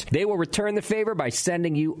labels. They will return the favor by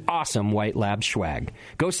sending you awesome White Labs swag.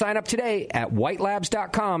 Go sign up today at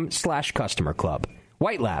whitelabs.com/customer club.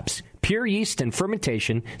 White Labs, pure yeast and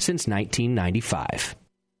fermentation since 1995.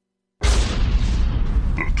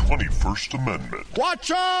 The 21st Amendment.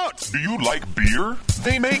 Watch out! Do you like beer?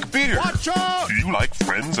 They make beer. Watch out! Do you like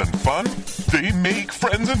friends and fun? They make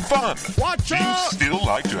friends and fun. Watch out! Do you still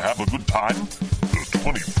like to have a good time? The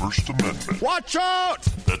 21st Amendment. Watch out!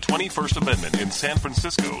 The 21st Amendment in San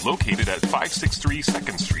Francisco, located at 563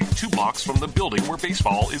 2nd Street, 2 blocks from the building where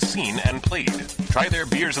baseball is seen and played. Try their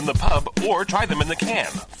beers in the pub or try them in the can,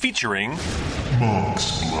 featuring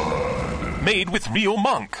Monk's Blood. Made with real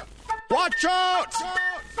monk. Watch out!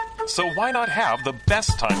 So why not have the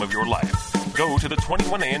best time of your life? Go to the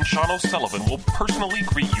 21A and Sean O'Sullivan will personally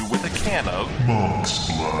greet you with a can of Monk's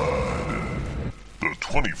Blood. The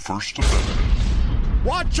 21st Amendment.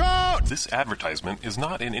 Watch out! This advertisement is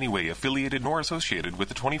not in any way affiliated nor associated with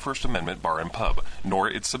the 21st Amendment Bar and Pub, nor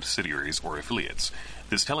its subsidiaries or affiliates.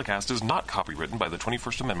 This telecast is not copywritten by the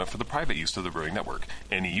 21st Amendment for the private use of the Brewing Network.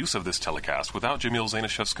 Any use of this telecast without Jamil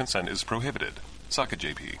Zainashev's consent is prohibited. Suck it,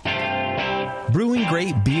 JP. Brewing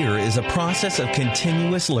great beer is a process of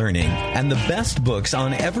continuous learning, and the best books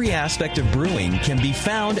on every aspect of brewing can be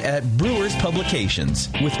found at Brewers Publications,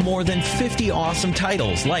 with more than 50 awesome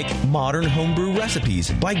titles like Modern Homebrew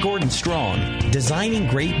Recipes by Gordon Strong, Designing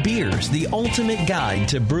Great Beers, the Ultimate Guide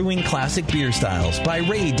to Brewing Classic Beer Styles by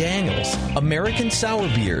Ray Daniels, American Sour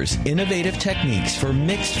Beers, Innovative Techniques for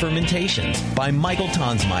Mixed Fermentations by Michael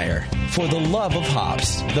Tonsmeyer, For the Love of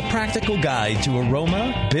Hops, The Practical Guide to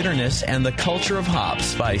Aroma, Bitterness, and the Culture of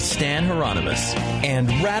Hops by Stan Hieronymus, and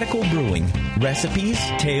Radical Brewing, Recipes,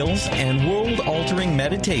 Tales, and World-Altering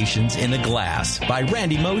Meditations in a Glass by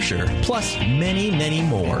Randy Mosher, plus many, many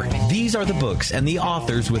more. These are the books and the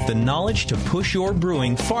authors with the knowledge to push your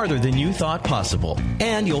brewing farther than you thought possible.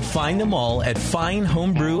 And you'll find them all at fine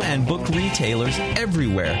homebrew and book retailers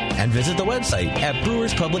everywhere. And visit the website at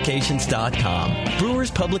brewerspublications.com.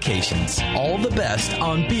 Brewers Publications, all the best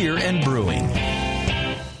on beer and brewing.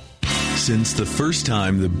 Since the first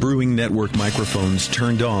time the Brewing Network microphones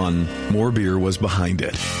turned on, More Beer was behind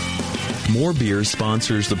it. More Beer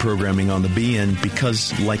sponsors the programming on the BN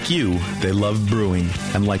because, like you, they love brewing.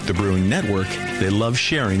 And like the Brewing Network, they love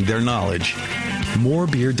sharing their knowledge.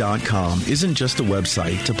 Morebeer.com isn't just a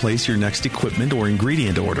website to place your next equipment or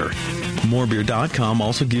ingredient order. Morebeer.com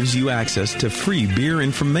also gives you access to free beer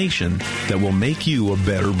information that will make you a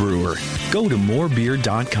better brewer. Go to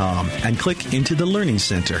morebeer.com and click into the Learning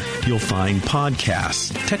Center. You'll find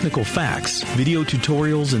podcasts, technical facts, video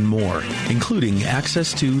tutorials, and more, including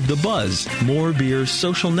access to The Buzz, More Beer's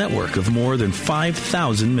social network of more than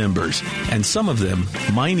 5,000 members. And some of them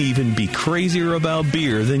might even be crazier about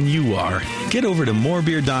beer than you are. Get over to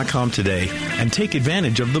morebeer.com today and take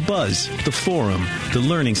advantage of The Buzz, the forum, the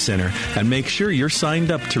Learning Center, and make sure you're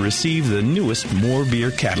signed up to receive the newest More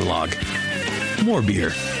Beer catalog. More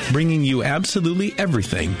Beer, bringing you absolutely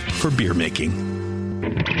everything for beer making.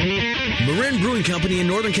 Marin Brewing Company in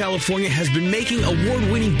Northern California has been making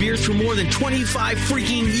award-winning beers for more than 25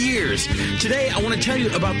 freaking years. Today, I want to tell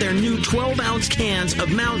you about their new 12-ounce cans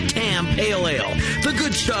of Mount Tam Pale Ale. The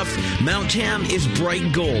good stuff. Mount Tam is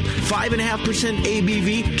bright gold, 5.5%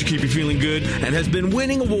 ABV to keep you feeling good, and has been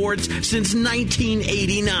winning awards since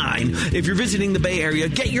 1989. If you're visiting the Bay Area,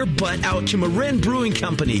 get your butt out to Marin Brewing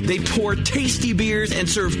Company. They pour tasty beers and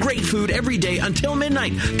serve great food every day until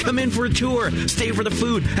midnight. Come in for a tour, stay for the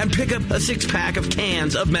food, and pick up a 6-pack of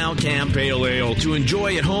cans of Mount Tam Pale Ale to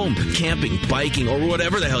enjoy at home, camping, biking, or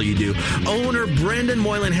whatever the hell you do. Owner Brendan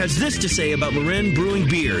Moylan has this to say about Marin Brewing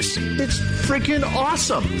beers. It's freaking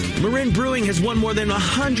awesome. Marin Brewing has won more than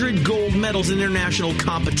 100 gold medals in international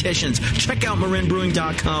competitions. Check out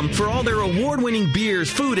marinbrewing.com for all their award-winning beers,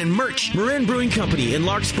 food, and merch. Marin Brewing Company in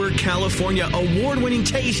Larkspur, California. Award-winning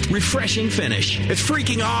taste, refreshing finish. It's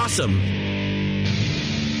freaking awesome.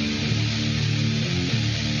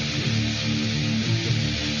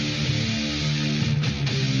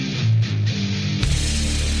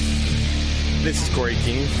 This is Corey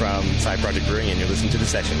King from Side Project Brewing, and you're listening to The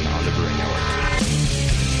Session on the Brewing Network.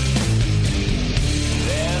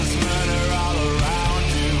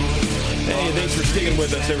 Hey, thanks for sticking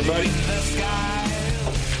with us, everybody.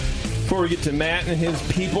 Before we get to Matt and his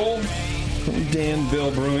people from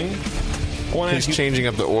Danville Brewing, he's changing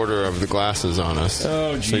up the order of the glasses on us.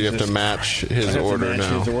 Oh, Jesus. So you have to match his order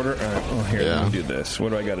now. His order? All right. Oh, here, let me do this. What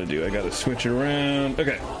do I got to do? I got to switch it around.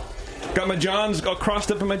 Okay. Got my Johns all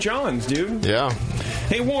crossed up in my Johns, dude. Yeah.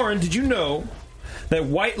 Hey, Warren, did you know that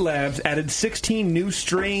White Labs added 16 new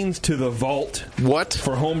strains to the vault? What?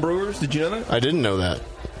 For home brewers? Did you know that? I didn't know that.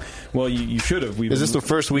 Well, you should have. Is this the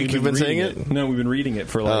first week you've been saying it? No, we've been reading it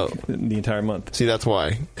for the entire month. See, that's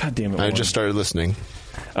why. God damn it, I just started listening.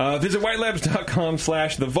 Visit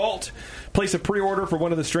whitelabs.com/thevault. Place a pre-order for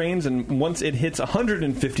one of the strains, and once it hits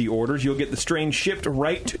 150 orders, you'll get the strain shipped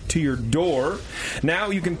right to your door.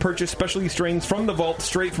 Now you can purchase specialty strains from the vault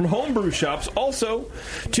straight from homebrew shops. Also,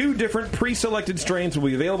 2 different pre-selected strains will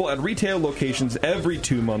be available at retail locations every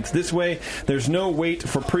 2 months. This way, there's no wait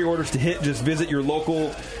for pre-orders to hit. Just visit your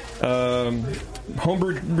local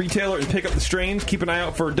homebrew retailer and pick up the strains. Keep an eye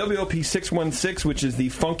out for WLP 616, which is the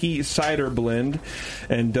Funky Cider Blend,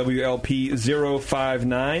 and WLP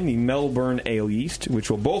 059, the Melbourne Ale Yeast,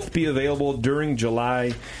 which will both be available during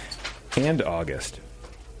July and August.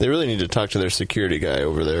 They really need to talk to their security guy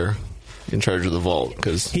over there in charge of the vault,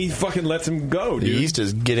 because he fucking lets him go, dude. The yeast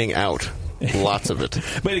is getting out. Lots of it.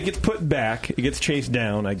 But it gets put back, it gets chased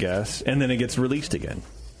down, I guess, and then it gets released again.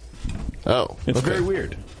 Oh, it's very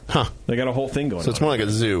weird. Huh. They got a whole thing going on. So it's more like a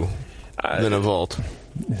zoo than a vault.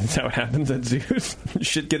 Is that what happens at zoos?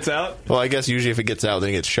 Shit gets out? Well, I guess usually if it gets out, then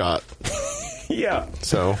it gets shot. Yeah.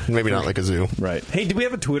 So maybe not like a zoo. Right. Hey, do we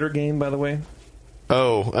have a Twitter game, by the way?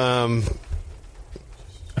 Oh,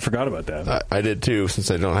 I forgot about that. I did too,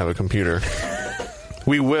 since I don't have a computer.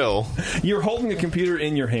 We will. You're holding a computer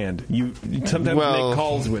in your hand. You sometimes make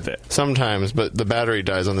calls with it. Sometimes, but the battery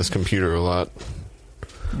dies on this computer a lot.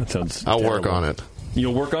 That sounds I'll terrible. work on it.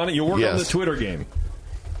 You'll work on it? You'll work on the Twitter game.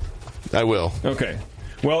 I will. Okay.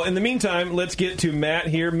 Well, in the meantime, let's get to Matt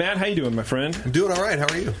here. Matt, how you doing, my friend? I'm doing all right. How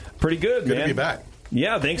are you? Pretty good, man. Good to be back.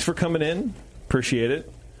 Yeah, thanks for coming in. Appreciate it.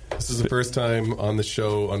 This is the first time on the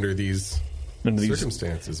show under these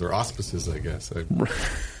circumstances, or auspices, I guess. I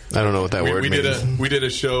don't know what that word means. We did a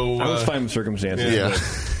show. I was fine with circumstances. Yeah.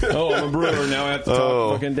 Oh, I'm a brewer. Now I have to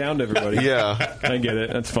talk fucking down to everybody. Yeah. I get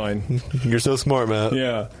it. That's fine. You're so smart, Matt.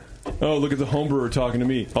 Yeah. Oh, look at the homebrewer talking to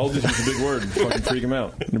me. I'll just use a big word and fucking freak him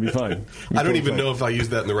out. It'll be fine. I don't even know if I use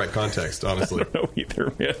that in the right context, honestly. I don't know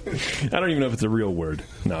either, man. I don't even know if it's a real word.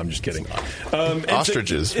 No, I'm just kidding.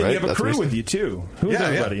 Ostriches, and right? you have a crew with you, too. Who's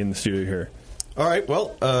everybody in the studio here? All right.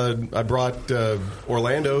 Well, I brought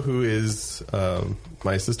Orlando, who is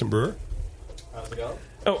my assistant brewer. How's it going?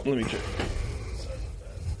 Oh, let me check.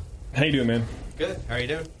 How you doing, man? Good. How are you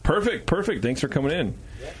doing? Perfect. Thanks for coming in.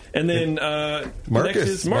 And then next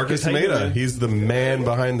is Marcus How you Meda. doing? He's the man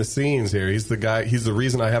behind the scenes here. He's the guy. He's the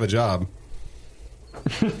reason I have a job.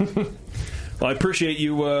 Well, I appreciate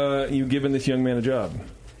you giving this young man a job.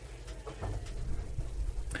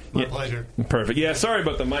 My pleasure. Perfect. Yeah, sorry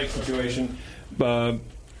about the mic situation. I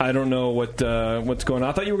don't know what's going on.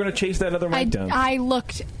 I thought you were going to chase that other mic down. I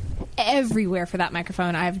looked everywhere for that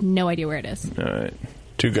microphone. I have no idea where it is. All right.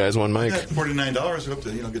 2 guys, 1 mic. $49. Hope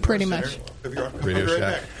to get Pretty the much. Radio right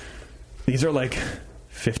Shack. back. These are like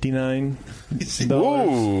 $59.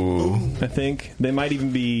 Ooh. I think they might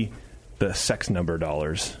even be the sex number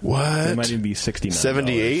dollars. What? They might even be $69.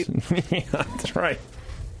 78? Yeah, that's right.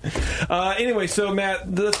 Anyway, so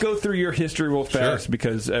Matt, let's go through your history real fast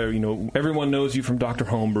because everyone knows you from Dr.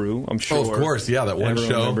 Homebrew. I'm sure. Oh, of course, yeah, that one Everyone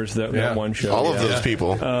show. remembers that one show. All of those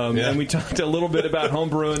people. And we talked a little bit about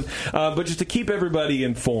homebrewing, but just to keep everybody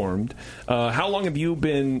informed, how long were you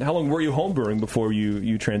homebrewing before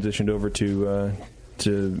you transitioned over to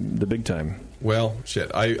the big time? Well, shit.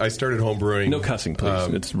 I started homebrewing. No cussing, please.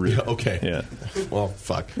 It's rude. Yeah, okay. Yeah. Well,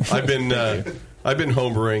 fuck. I've been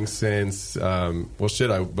homebrewing since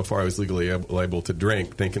before I was legally able to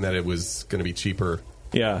drink, thinking that it was going to be cheaper.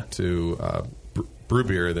 Yeah. To brew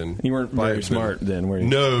beer than you weren't very smart then, were you?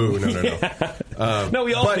 No. No,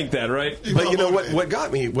 we all think that, right? But you know what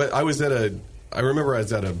got me? I remember I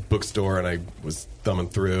was at a bookstore and I was thumbing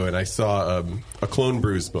through and I saw a Clone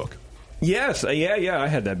Brews book. Yes, yeah, I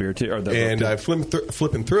had that beer too. And I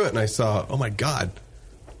flipping through it, and I saw, oh my god,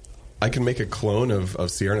 I can make a clone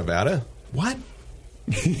of Sierra Nevada. What?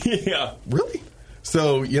 Yeah, really?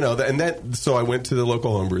 So so I went to the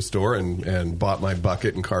local homebrew store and bought my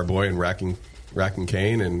bucket and carboy and rack and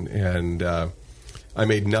cane, and I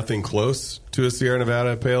made nothing close to a Sierra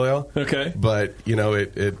Nevada pale ale. Okay, but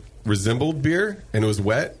it resembled beer and it was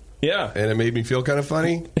wet. Yeah. And it made me feel kind of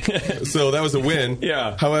funny. So that was a win.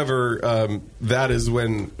 Yeah. However, that is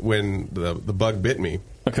when the bug bit me.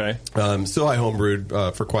 Okay. So I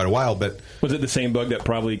homebrewed for quite a while. But was it the same bug that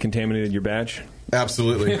probably contaminated your batch?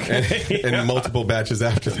 Absolutely. Okay. And multiple batches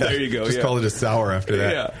after that. There you go. Just call it a sour after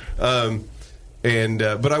that. Yeah.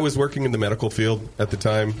 But I was working in the medical field at the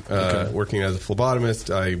time, working as a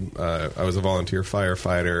phlebotomist. I was a volunteer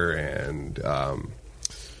firefighter and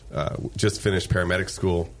just finished paramedic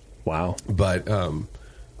school. Wow. But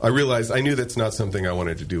I realized I knew that's not something I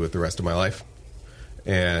wanted to do with the rest of my life.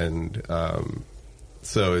 And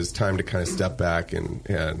so it was time to kind of step back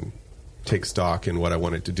and take stock in what I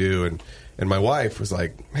wanted to do. And my wife was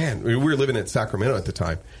like, man, we were living in Sacramento at the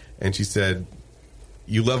time. And she said,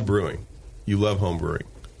 you love brewing. You love home brewing.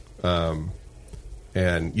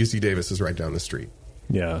 And UC Davis is right down the street.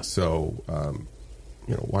 Yeah. So,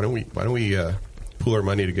 why don't we pool our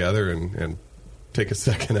money together and take a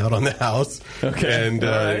second out on the house and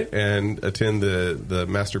attend the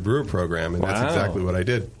Master Brewer program, and that's exactly what I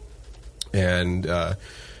did. And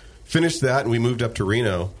finished that, and we moved up to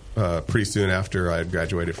Reno pretty soon after I had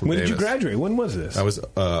graduated from Davis. When did you graduate? When was this? I was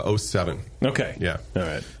 07. Okay. Yeah. All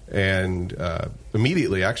right. And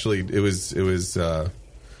immediately, actually, it was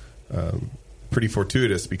pretty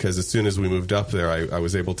fortuitous because as soon as we moved up there, I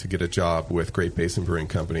was able to get a job with Great Basin Brewing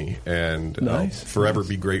Company, and nice. I'll forever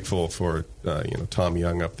be grateful for Tom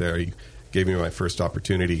Young up there. He gave me my first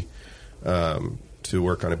opportunity to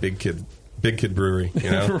work on a big kid brewery.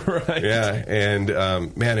 Right. Yeah, and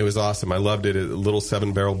man, it was awesome. I loved it. A little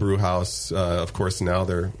 7-barrel brew house. Of course, now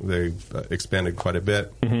they've expanded quite a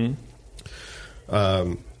bit.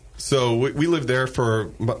 Mm-hmm. So we lived there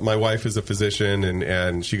for, my wife is a physician,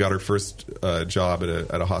 and she got her first job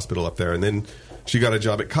at a hospital up there. And then she got a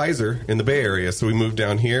job at Kaiser in the Bay Area. So we moved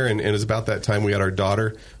down here, and it was about that time we had our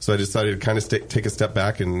daughter. So I decided to kind of take a step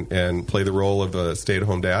back and play the role of a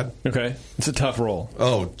stay-at-home dad. Okay. It's a tough role.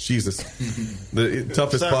 Oh, Jesus. The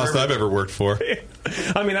toughest boss I've ever worked for.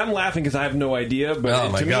 I mean, I'm laughing because I have no idea,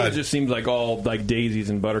 but to me it just seems like all like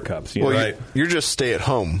daisies and buttercups. Well, right. You're just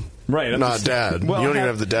stay-at-home. Right, not dad. Well, you don't even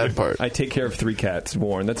have the dad part. I take care of 3 cats,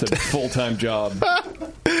 Warren. That's a full-time job.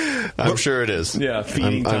 I'm sure it is. Yeah,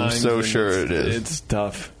 feeding I'm times. so sure it is. It's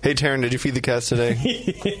tough. Hey, Taryn, did you feed the cats today?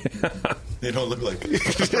 They don't look like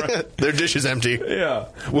it. Their dish is empty. Yeah.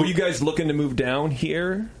 Were you guys looking to move down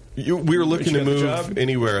here? We were looking to move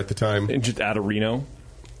anywhere at the time. And just out of Reno?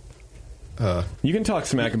 You can talk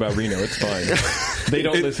smack about Reno. It's fine. They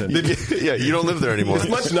don't listen. Yeah, you don't live there anymore. It's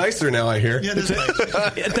much nicer now, I hear. Yeah, nice.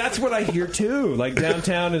 That's what I hear, too. Like,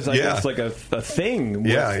 downtown is, I guess, like a thing.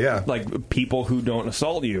 With, like, people who don't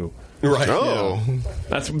assault you. Right. Oh.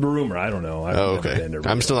 That's the rumor. I don't know. Okay.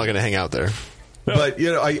 I'm still not going to hang out there. But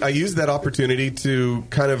I used that opportunity to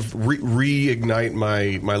kind of reignite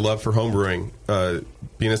my love for homebrewing.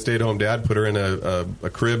 Being a stay-at-home dad, put her in a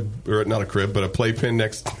crib, or not a crib, but a playpen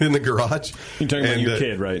next in the garage. You're talking about your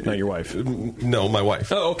kid, right? Not your wife. No, my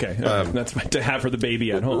wife. Oh, okay. That's to have her the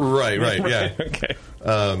baby at home. Right. Yeah. Okay.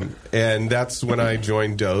 And that's when I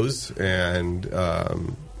joined Doze and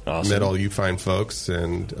awesome. met all you fine folks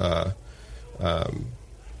and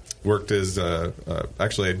worked as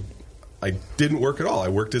actually. I didn't work at all. I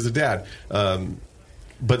worked as a dad.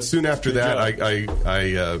 But soon after that,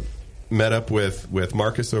 I met up with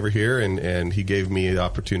Marcus over here, and he gave me the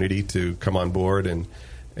opportunity to come on board and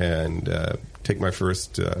take my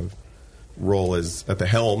first role as at the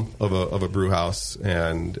helm of a brew house.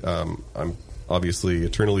 And I'm obviously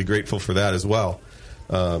eternally grateful for that as well.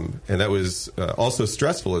 And that was also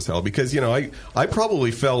stressful as hell because, I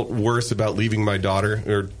probably felt worse about leaving my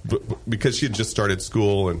daughter because she had just started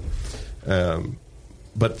school and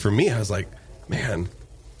but for me, I was like, man,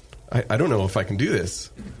 I don't know if I can do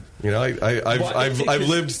this. I've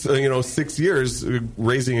lived 6 years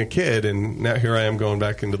raising a kid, and now here I am going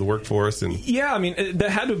back into the workforce. And yeah, I mean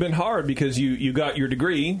that had to have been hard because you got your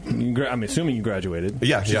degree. I'm assuming you graduated.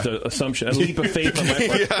 Yeah, just an assumption, a leap of faith on my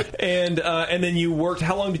part. Yeah. And then you worked.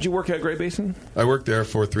 How long did you work at Great Basin? I worked there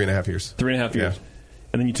for 3.5 years. 3.5 years. Yeah.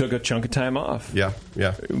 And then you took a chunk of time off. Yeah.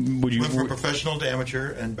 Went from professional to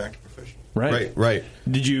amateur and back to professional. Right.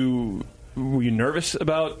 Were you nervous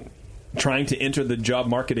about trying to enter the job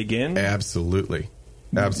market again? Absolutely.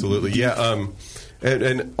 Yeah.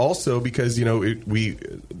 And also because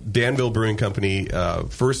Danville Brewing Company,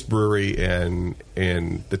 first brewery in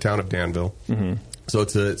the town of Danville. Mm-hmm. So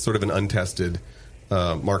it's a sort of an untested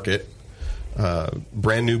market,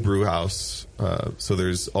 brand new brew house. So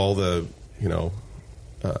there's all the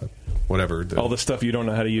whatever. All the stuff you don't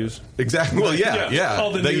know how to use? Exactly. Well, yeah.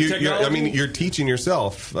 All the new technology? You're teaching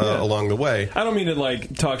yourself along the way. I don't mean to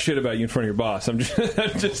talk shit about you in front of your boss. I'm just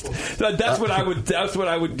that's what I would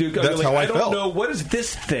do. That's how I don't felt. know. What is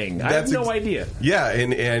this thing? I have no idea. Yeah,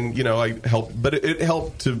 and I helped, but it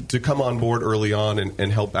helped to come on board early on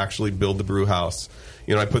and help actually build the brew house.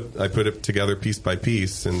 I put it together piece by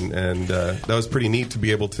piece, and that was pretty neat to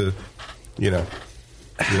be able to, do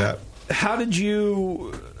that. How did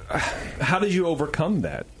you overcome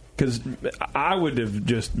that? Because I would have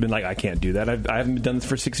just been like, I can't do that. I haven't done this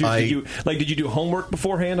for 6 years. Did you do homework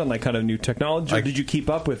beforehand on kind of new technology, or did you keep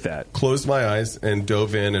up with that? Closed my eyes and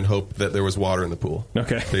dove in and hoped that there was water in the pool.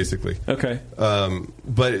 Okay, basically. Okay,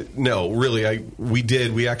 but no, really,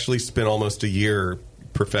 we actually spent almost a year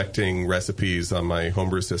perfecting recipes on my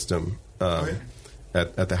homebrew system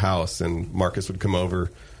at the house, and Marcus would come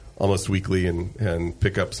over almost weekly and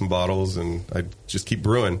pick up some bottles, and I'd just keep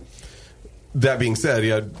brewing. That being said,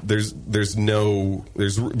 there's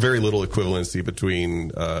very little equivalency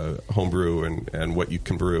between homebrew and what you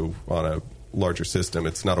can brew on a larger system.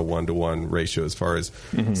 It's not a 1-to-1 ratio as far as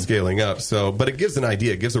scaling up. So, but it gives an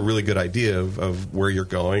idea. It gives a really good idea of where you're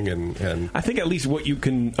going, and I think at least what you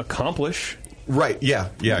can accomplish. Right. Yeah.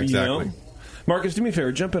 Exactly. Marcus, do me a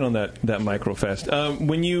favor. Jump in on that microfest.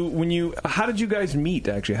 When you, how did you guys meet?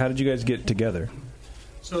 Actually, how did you guys get together?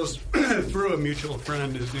 So through a mutual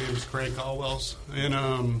friend. His name is Craig Hallwells,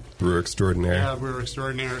 and brewer extraordinaire. Yeah, brewer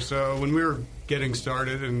extraordinaire. So when we were getting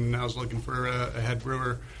started, and I was looking for a head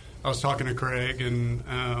brewer, I was talking to Craig, and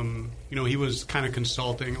he was kind of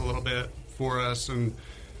consulting a little bit for us, and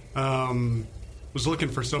was looking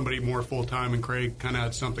for somebody more full time. And Craig kind of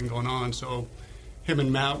had something going on, so him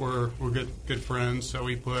and Matt were good friends, so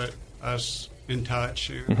he put us in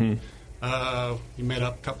touch. And, he met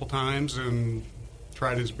up a couple times and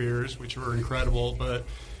tried his beers, which were incredible, but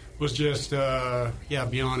was just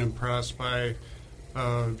beyond impressed by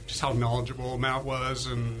just how knowledgeable Matt was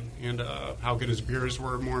and how good his beers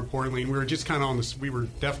were. More importantly, and we were just kind of we were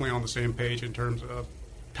definitely on the same page in terms of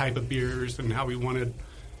type of beers and how we wanted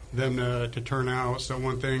them to turn out. So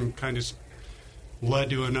one thing kind of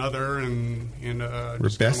led to another, and we're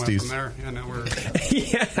just besties went from there. And now we're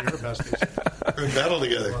besties. We're in battle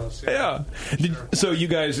together. Yeah. So you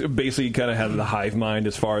guys basically kind of had the hive mind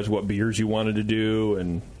as far as what beers you wanted to do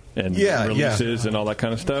and releases and all that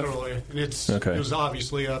kind of stuff. Totally. And it was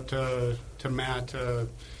obviously up to Matt to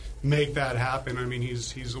make that happen. I mean,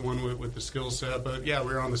 he's the one with the skill set, but yeah,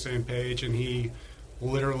 we were on the same page, and he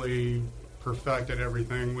literally perfected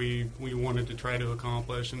everything we wanted to try to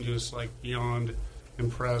accomplish, and just beyond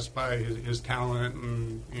impressed by his talent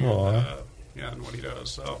and what he does.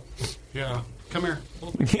 So yeah, come here.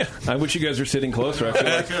 Yeah, I wish you guys were sitting closer. I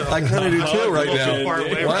feel like I kind of do too right now. Far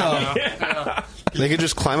away Wow. Yeah. They could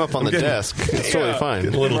just climb up on the desk. It's totally fine.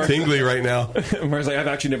 Getting a little tingly right now. Mark's like, I've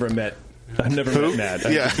actually never met I've never met Matt.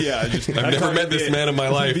 I've never met this man in my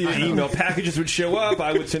life. Via email, packages would show up.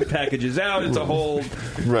 I would send packages out. It's a whole,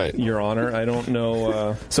 right, Your Honor. I don't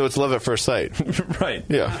know. So it's love at first sight, right?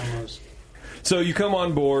 Yeah. So you come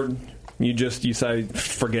on board. You say,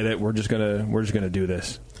 forget it. We're just gonna do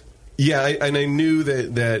this. Yeah, and I knew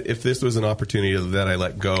that if this was an opportunity that I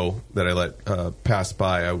let go, that I let pass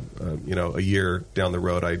by, a year down the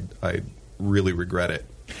road, I'd really regret it.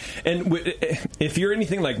 And if you're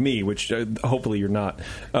anything like me, which hopefully you're not,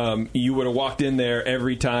 you would have walked in there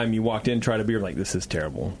every time you walked in, tried a beer, like, this is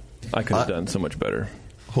terrible. I could have done so much better.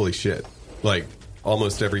 Holy shit. Like,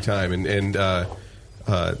 almost every time. And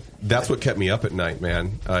that's what kept me up at night,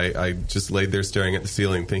 man. I just laid there staring at the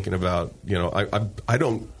ceiling thinking about,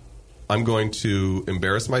 I'm going to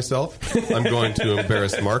embarrass myself. I'm going to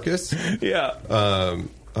embarrass Marcus. Yeah.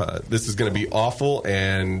 This is going to be awful,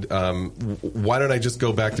 and why don't I just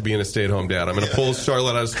go back to being a stay-at-home dad? I'm going to pull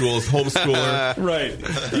Charlotte out of school as homeschooler. Right.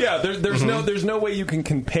 Yeah, there's no way you can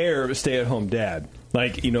compare a stay-at-home dad.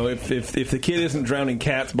 Like, if the kid isn't drowning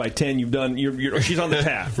cats by 10, she's on the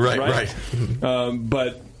path. right.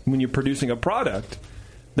 But when you're producing a product,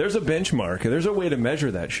 there's a benchmark. There's a way to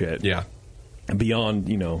measure that shit. Yeah. Beyond,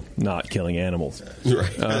 not killing animals. Right.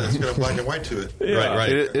 It's got a black and white to it. Yeah. Right.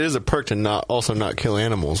 It is a perk to not kill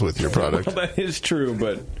animals with your product. Well, that is true,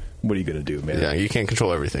 but what are you going to do, man? Yeah, you can't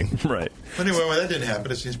control everything. Right. Anyway, when that didn't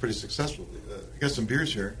happen, it seems pretty successful. You got some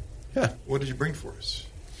beers here. Yeah. What did you bring for us?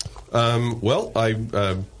 Well, I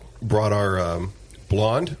brought our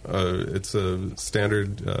blonde. It's a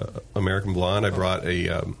standard American blonde. I brought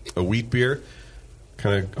a wheat beer.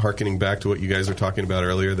 Kind of harkening back to what you guys were talking about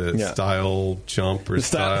earlier, the style chump or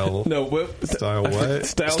style what?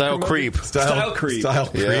 Style creep. Style creep.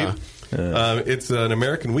 Yeah. It's an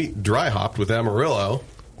American wheat, dry hopped with Amarillo.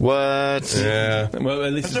 What? Yeah. Well,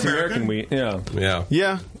 at least it's American wheat. Yeah.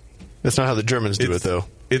 Yeah. That's not how the Germans do it, though.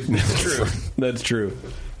 It's true. That's true.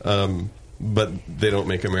 But they don't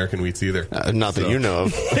make American wheats either. Not that you know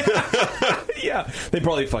of. Yeah. They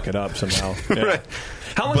probably fuck it up somehow. Yeah. Right.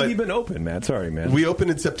 How long have you been open, Matt? Sorry, man. We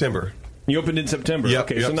opened in September. You opened in September?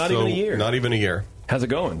 Yep, okay, so not even a year. Not even a year. How's it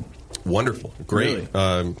going? Wonderful. Great.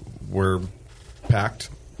 Really? We're packed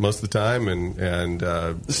most of the time, and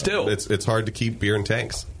still, it's hard to keep beer in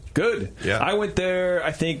tanks. Good. Yeah. I went there,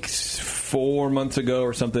 I think, 4 months ago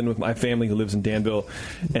or something with my family who lives in Danville,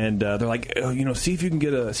 and they're like, see if you can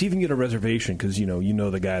get a reservation because you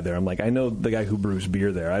know the guy there. I'm like, I know the guy who brews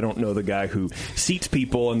beer there. I don't know the guy who seats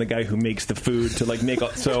people and the guy who makes the food to like make.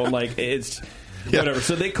 So I'm like, it's. Yeah. Whatever.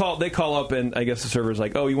 So they call up, and I guess the server's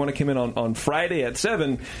like, "Oh, you want to come in on Friday at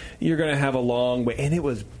 7? You're going to have a long wait." And it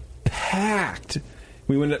was packed.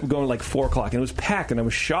 We went up going like 4 o'clock, and it was packed, and I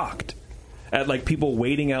was shocked at like people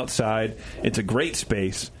waiting outside. It's a great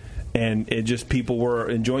space, and it just people were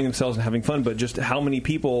enjoying themselves and having fun. But just how many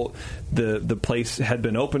people the place had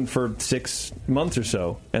been open for 6 months or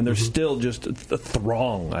so, and there's still just a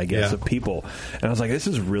throng, I guess, of people. And I was like, "This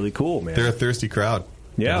is really cool, man." They're a thirsty crowd.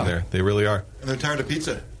 Yeah, there they really are. And they're tired of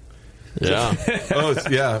pizza. Yeah.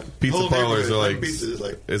 Pizza parlors are like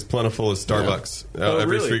as plentiful as Starbucks.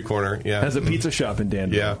 Every street corner. Yeah, has a pizza shop in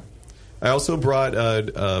Danville. Yeah. I also brought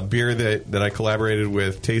a beer that I collaborated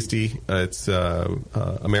with Tasty. It's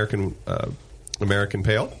American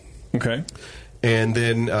Pale. Okay. And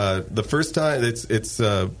then the first time it's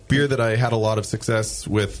a beer that I had a lot of success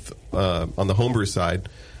with on the homebrew side.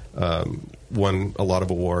 Won a lot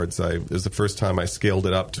of awards. It was the first time I scaled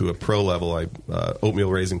it up to a pro level.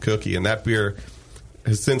 Oatmeal Raisin Cookie, and that beer,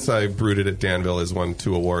 since I brewed it at Danville, has won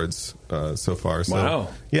 2 awards so far. So, wow!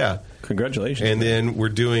 Yeah, congratulations! And then we're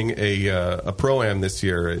doing a pro-am this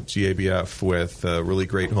year at GABF with a really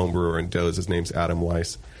great homebrewer in Doze. His name's Adam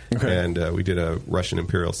Weiss. Okay. And we did a Russian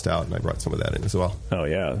Imperial Stout, and I brought some of that in as well. Oh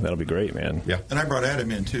yeah, that'll be great, man. Yeah, and I brought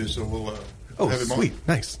Adam in too, so we'll have him sweet,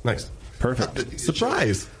 on. Nice. Perfect.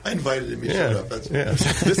 Surprise. I invited him. He showed up. That's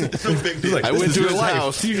This is no big deal. I went to his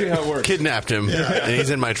house. That's usually how it works. Kidnapped him, and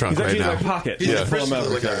he's in my trunk right now. He's in my pocket. He's a frisky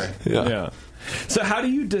little guy. Yeah. So how do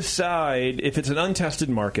you decide if it's an untested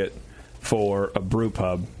market for a brew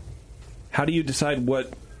pub? How do you decide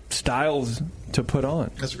what styles to put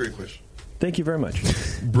on? That's a great question. Thank you very much.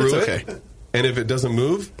 Brew it, and if it doesn't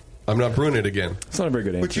move, I'm not brewing it again. It's not a very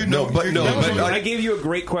good answer. But I gave you a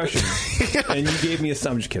great question, and you gave me a.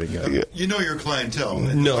 I'm just kidding. You know your clientele. For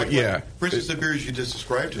instance, the beers you just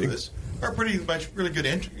described to us are pretty much really good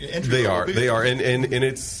entry. They are, and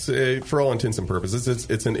it's for all intents and purposes,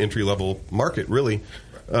 it's an entry level market. Really,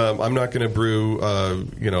 I'm not going to brew,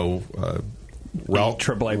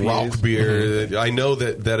 Rauch beer. I know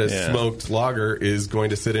that a smoked lager is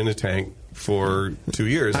going to sit in a tank for 2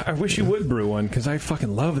 years. I wish you would brew one because I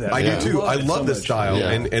fucking love that. I do too. I love this style,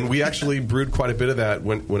 Yeah. and we actually brewed quite a bit of that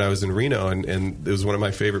when I was in Reno, and it was one of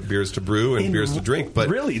my favorite beers to brew and beers to drink. But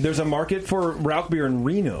really, there's a market for Rauch beer in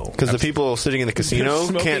Reno because the people sitting in the casino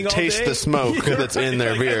can't taste the smoke that's in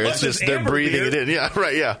their beer. It's just they're breathing it in. Yeah,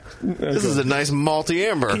 right. Yeah, this is a nice malty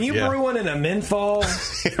amber. Can you brew one in a menthol?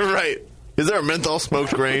 Right. Is there a menthol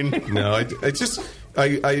smoked grain? No,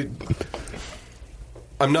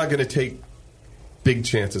 I'm not going to take big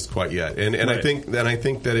chances quite yet, and Right. I think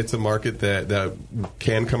that it's a market that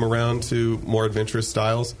can come around to more adventurous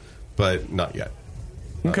styles, but not yet.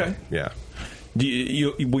 Okay. Yeah.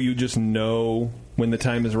 Will you just know when the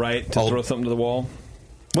time is right to throw something to the wall?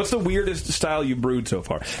 What's the weirdest style you brewed so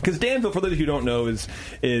far? Because Danville, for those who don't know,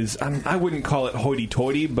 is I wouldn't call it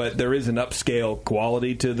hoity-toity, but there is an upscale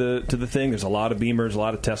quality to the thing. There's a lot of Beamers, a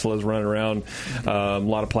lot of Teslas running around, a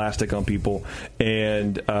lot of plastic on people,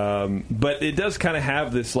 and but it does kind of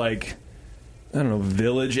have this like, I don't know,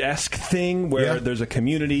 village-esque thing where there's a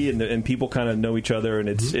community and people kind of know each other, and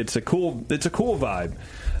it's a cool vibe.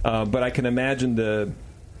 But I can imagine the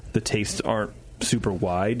tastes aren't super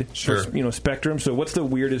wide, spectrum. So what's the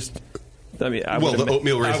weirdest? I mean, the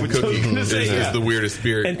oatmeal raisin cookie is the weirdest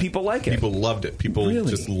beer, and people like it. People loved it. People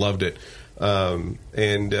just loved it. At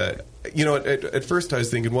first I was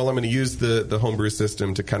thinking, well, I'm going to use the homebrew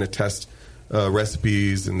system to kind of test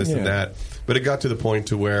recipes and this and that. But it got to the point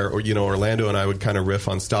to where, Orlando and I would kind of riff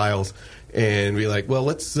on styles and be like, well,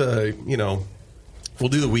 let's, we'll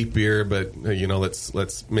do the wheat beer, but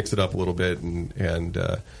let's mix it up a little bit and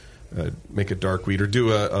make it dark wheat, or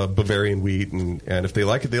do a Bavarian wheat, and if they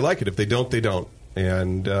like it, they like it. If they don't, they don't.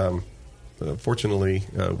 And fortunately,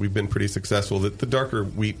 we've been pretty successful. The darker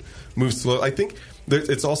wheat moves slow. I think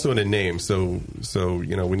it's also in a name. So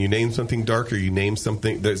when you name something darker, you name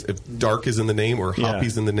something. If dark is in the name or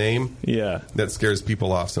hoppy's in the name, that scares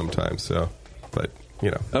people off sometimes. So, but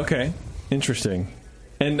okay, interesting.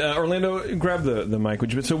 And Orlando, grab the mic.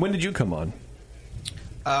 So when did you come on?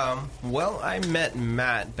 Well, I met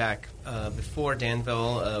Matt back before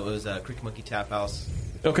Danville. It was Creek Monkey Tap House.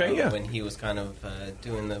 Okay, when he was kind of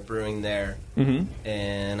doing the brewing there,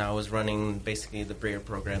 and I was running basically the beer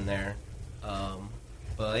program there.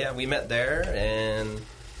 But yeah, we met there, and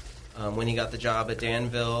when he got the job at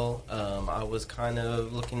Danville, I was kind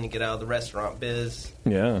of looking to get out of the restaurant biz.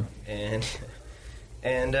 Yeah, and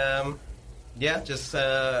just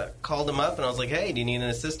called him up, and I was like, "Hey, do you need an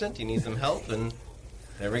assistant? Do you need some help?" And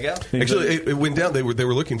there we go. Actually, it went down. They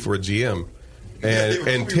were looking for a GM,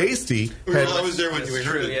 and Tasty. I was there when you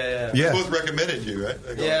heard it. Yeah. We both recommended you, right?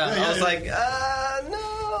 I was like,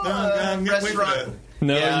 no, restaurant.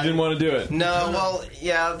 No, you didn't want to do it. No, well,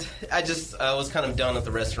 yeah, I was kind of done with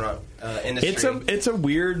the restaurant industry. It's a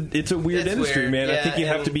weird industry, weird, man. yeah, I think you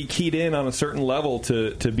have to be keyed in on a certain level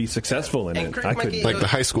to be successful in it. I couldn't, like the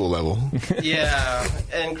high school level. Yeah,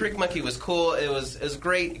 and Creek Monkey was cool. It was a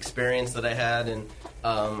great experience that I had, and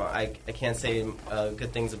I can't say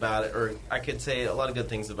good things about it, or I could say a lot of good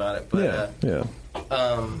things about it, but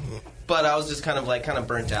but I was just kind of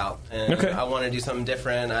burnt out, and I wanted to do something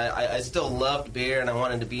different. I still loved beer, and I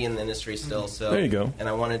wanted to be in the industry still. So there you go. And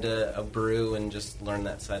I wanted to brew and just learn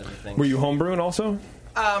that side of the thing. Were you homebrewing also?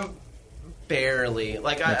 Barely.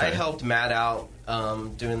 I helped Matt out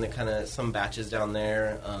doing the kind of some batches down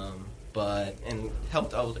there. And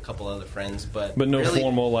helped out with a couple other friends, but no really,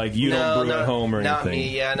 formal don't brew at home or not anything.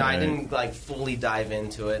 Me, yeah, no, right. I didn't fully dive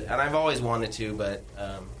into it, and I've always wanted to, but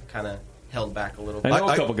kind of held back a little bit. I know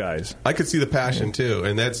a couple guys. I could see the passion too,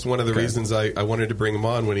 and that's one of the reasons I wanted to bring him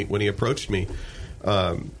on when he approached me.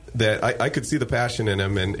 That I could see the passion in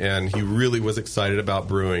him, and he really was excited about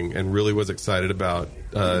brewing, and really was excited about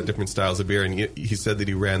different styles of beer. And he said that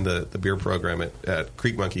he ran the beer program at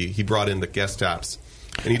Creek Monkey. He brought in the guest taps.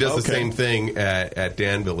 And he does the same thing at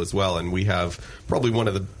Danville as well. And we have probably one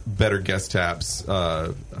of the better guest taps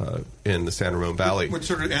in the San Ramon Valley. Which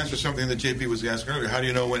sort of answers something that JP was asking earlier. How do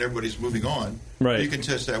you know when everybody's moving on? Right. You can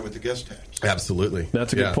test that with the guest taps. Absolutely.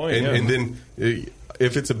 That's a good point. And then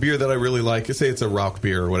if it's a beer that I really like, say it's a Rauch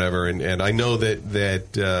beer or whatever, and I know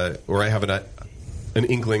that or I have an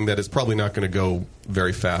inkling that it's probably not going to go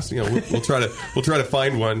very fast. We'll try to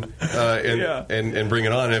find one and bring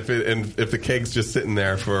it on. If the keg's just sitting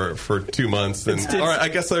there for 2 months, then all right. I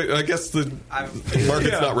guess the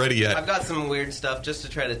market's not ready yet. I've got some weird stuff just to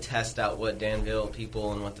try to test out what Danville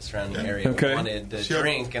people and what the surrounding area wanted to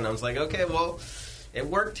drink, and I was like, okay, well, it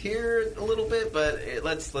worked here a little bit, but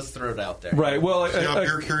let's throw it out there. Right. Well, see how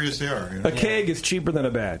beer curious they are. A keg is cheaper than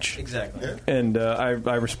a batch. Exactly. Yeah. And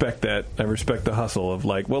I respect that. I respect the hustle of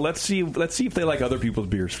like, well, let's see if they like other people's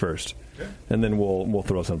beers first, and then we'll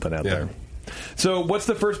throw something out there. So, what's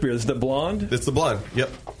the first beer? Is it the blonde? It's the blonde. Yep.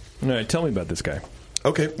 All right. Tell me about this guy.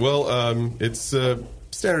 Okay. Well, it's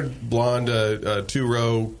standard blonde,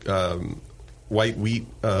 2-row white wheat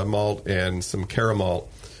malt and some caramel.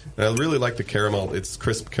 And I really like the caramel. It's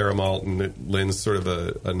crisp caramel, and it lends sort of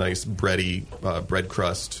a nice bready bread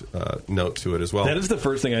crust note to it as well. That is the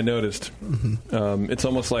first thing I noticed. Mm-hmm. It's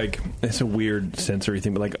almost like it's a weird sensory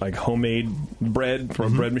thing, but like homemade bread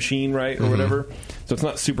from a bread machine, right, or whatever. So it's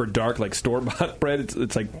not super dark like store bought bread.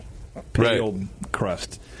 It's like pale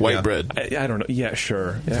crust, white bread. I don't know. Yeah,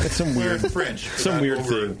 sure. Yeah, it's some weird French, some weird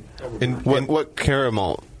thing. And what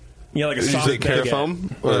caramel? Yeah, like a soft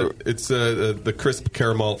carafoam? It's the crisp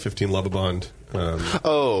caramel 15 Lovabond.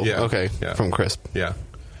 Okay. Yeah. From Crisp. Yeah.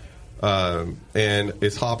 And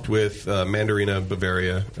it's hopped with Mandarina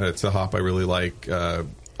Bavaria. It's a hop I really like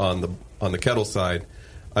on the kettle side.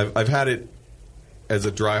 I've had it as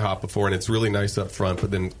a dry hop before, and it's really nice up front, but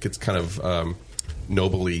then it gets kind of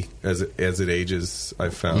nobly as it ages,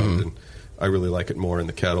 I've found. And I really like it more in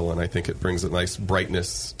the kettle, and I think it brings a nice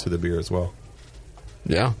brightness to the beer as well.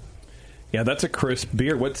 Yeah. Yeah, that's a crisp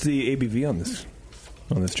beer. What's the ABV on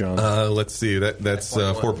this, John? Let's see. That's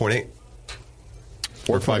 4.8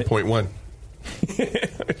 or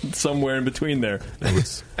 5.1. Somewhere in between there.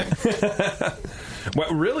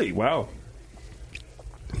 Well, really? Wow.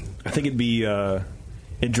 I think it'd be.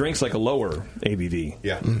 It drinks like a lower ABV.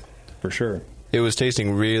 Yeah, for sure. It was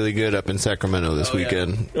tasting really good up in Sacramento this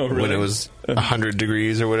weekend when it was 100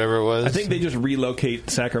 degrees or whatever it was. I think they just relocate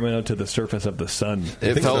Sacramento to the surface of the sun.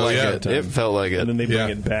 It felt like it. It felt like it. And then they bring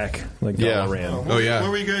it back like Dalaran. What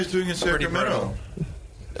were you guys doing in Sacramento?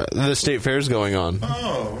 The state fair's going on.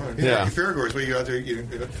 Oh, yeah. Fairgoers, where you go out there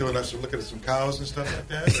filling up, looking at some cows and stuff like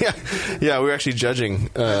that? Yeah, we were actually judging.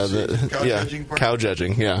 Cow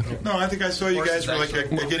judging, yeah. No, I think I saw you guys were like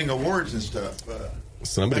getting awards and stuff.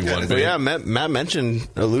 Somebody won. But yeah, Matt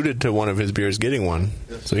alluded to one of his beers getting one,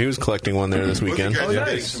 so he was collecting one there this weekend. You guys are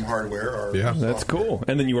getting some hardware. Yeah, that's cool.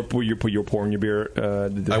 And then you were pouring your beer.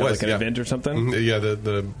 Did they have like an event or something? Mm-hmm. Yeah,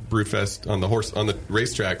 the Brewfest on the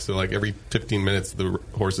racetrack. So like every 15 minutes, the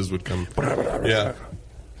horses would come. Yeah.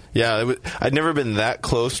 I'd never been that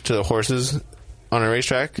close to the horses on a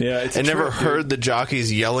racetrack. Yeah, I never heard the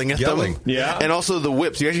jockeys yelling at them. Yeah, and also the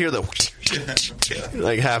whips. You actually hear the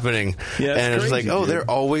like happening. Yeah, and it's like, they're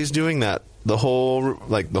always doing that. The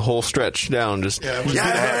whole stretch down, just and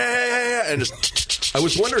just. I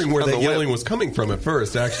was wondering where the yelling was coming from at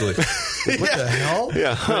first. Actually, what the hell?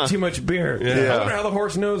 Yeah, too much beer. Yeah. I wonder how the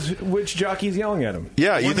horse knows which jockey's yelling at him.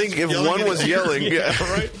 Yeah, you think if one was yelling,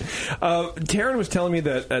 right? Taryn was telling me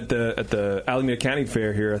that at the Alameda County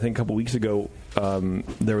Fair here, I think a couple weeks ago,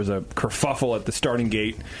 there was a kerfuffle at the starting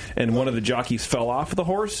gate, and one of the jockeys fell off the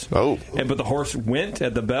horse. Oh, but the horse went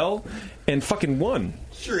at the bell and fucking won.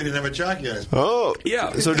 Sure, he didn't have a jockey on his back. Oh,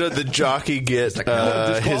 yeah. So did the jockey get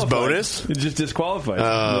his bonus? It's just disqualified.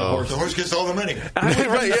 The horse gets all the money. I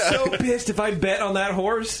would be so pissed if I bet on that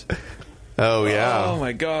horse. Oh, yeah. Oh,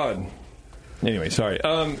 my God. Anyway, sorry.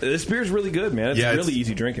 This beer's really good, man. It's really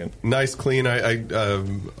easy drinking. Nice, clean. I a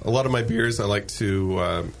lot of my beers I like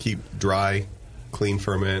to keep dry, clean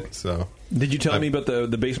ferment. So, did you tell me about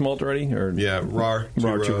the base malt already? Or RAR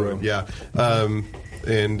 2-row. Yeah,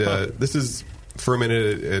 this is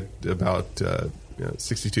fermented at about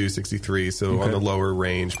 62, 63. So on the lower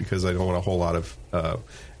range because I don't want a whole lot of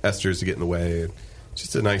esters to get in the way.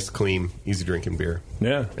 Just a nice, clean, easy drinking beer.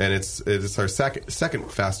 Yeah, and it's our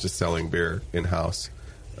second fastest selling beer in house,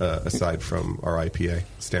 aside from our IPA,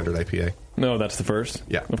 standard IPA. No, that's the first.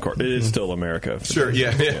 Yeah, of course, it is still America. Sure,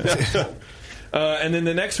 yeah. And then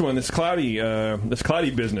the next one, this cloudy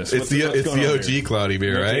business. It's the OG cloudy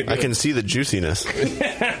beer, right? I can see the juiciness.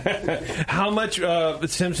 How much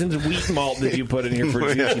Simpson's wheat malt did you put in here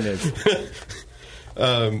for juiciness?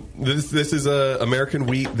 This is American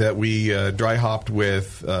wheat that we dry hopped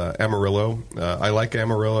with Amarillo. I like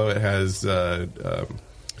Amarillo. It has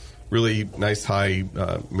really nice high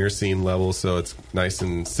myrcene levels, so it's nice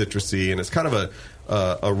and citrusy, and it's kind of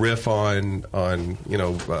a riff on an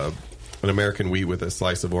American wheat with a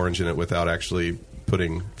slice of orange in it without actually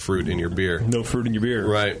putting fruit in your beer. No fruit in your beer,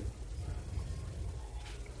 right?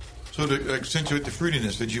 So to accentuate the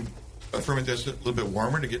fruitiness, did you ferment this a little bit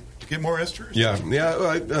warmer to get more esters? Yeah.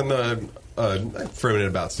 I fermented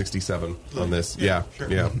about 67 on this. Yeah.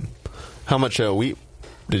 How much wheat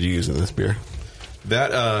did you use in this beer?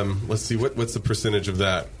 That let's see, what's the percentage of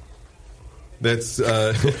that? That's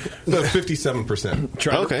 57%.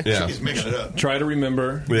 Okay. Yeah. He's making it up. Try to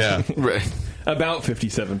remember. Yeah. Right. About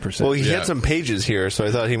 57%. Well, he had some pages here, so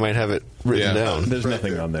I thought he might have it written down. There's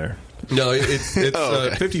nothing on there. No, it's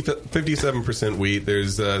 57% wheat.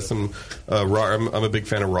 There's some raw. I'm a big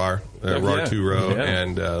fan of raw, raw 2-row,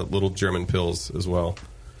 and little German pills as well.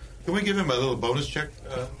 Can we give him a little bonus check?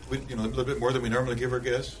 A little bit more than we normally give our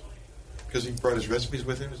guests, because he brought his recipes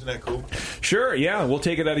with him. Isn't that cool? Sure. Yeah, we'll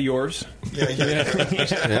take it out of yours.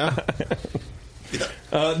 Yeah.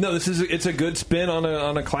 No, it's a good spin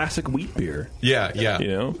on a classic wheat beer. Yeah.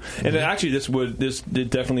 And actually, this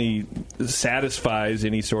definitely satisfies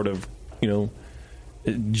any sort of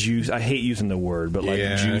juice. I hate using the word, but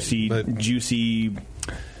juicy.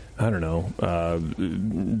 I don't know,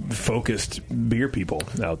 focused beer people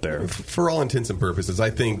out there. For all intents and purposes,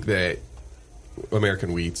 I think that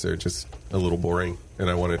American wheats are just a little boring, and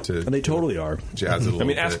I wanted to. And they totally are. Jazz it a little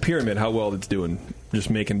bit. Ask Pyramid how well it's doing.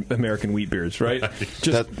 Just making American wheat beers, right?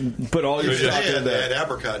 Just put all your stock in that.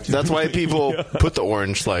 Apricot. That's why people put the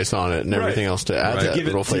orange slice on it and everything else to add that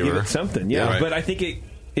little flavor. To give it something, But I think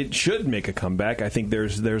it should make a comeback. I think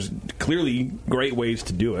there's clearly great ways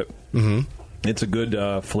to do it. Mm-hmm. It's a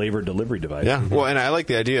good flavor delivery device. Yeah, well, and I like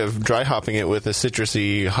the idea of dry hopping it with a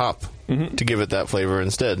citrusy hop to give it that flavor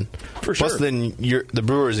instead. For sure. Plus, then the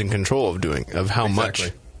brewer is in control of how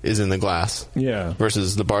much is in the glass. Yeah.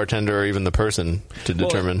 Versus the bartender or even the person to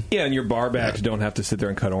determine. Yeah, and your bar backs don't have to sit there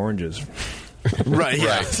and cut oranges. Right.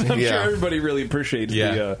 Yeah. I'm sure everybody really appreciates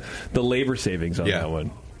the labor savings on that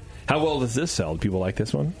one. How well does this sell? Do people like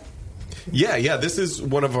this one? Yeah. This is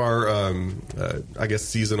one of our, I guess,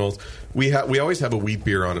 seasonals. We always have a wheat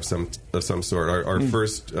beer on of some sort. Our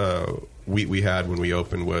first wheat we had when we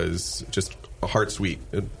opened was just a Hearts wheat,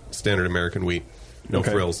 a standard American wheat, no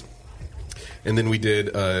frills. And then we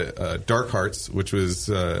did Dark Hearts, which was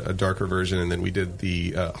a darker version, and then we did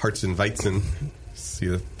the Hearts and Weizen. See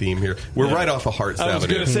the theme here. We're right off of Hearts Avenue. I was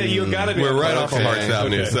going to say you got to be. We're right off of Hearts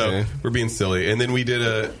Avenue, so we're being silly. And then we did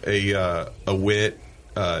a wit.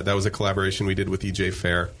 That was a collaboration we did with EJ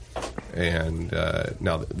Fair, and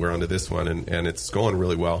now we're onto this one, and it's going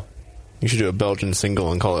really well. You should do a Belgian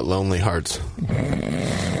single and call it Lonely Hearts.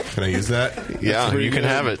 Can I use that? Yeah, you can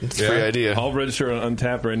have it. It's a free idea. I'll register on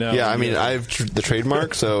Untappd right now. Yeah, I mean, I have the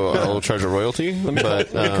trademark, so I'll charge a royalty. Let me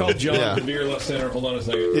call John to Beer Left Center. Hold on a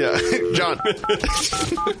second. Yeah, John.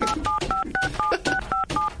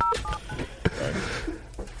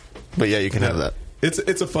 But yeah, you can have that.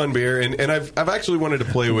 It's a fun beer, and I've actually wanted to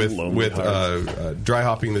play with dry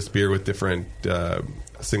hopping this beer with different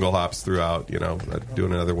single hops throughout.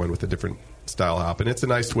 Doing another one with a different style hop, and it's a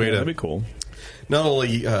nice way to. That'd be cool. Not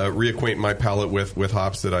only reacquaint my palate with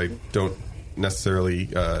hops that I don't necessarily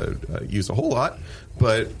use a whole lot,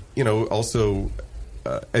 but also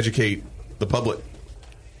educate the public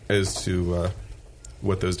as to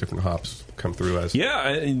what those different hops come through as.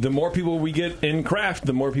 Yeah, the more people we get in craft,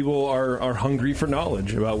 the more people are hungry for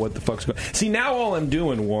knowledge about what the fuck's going on. See, now all I'm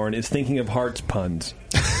doing, Warren, is thinking of Hearts puns.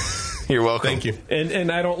 You're welcome. Thank you.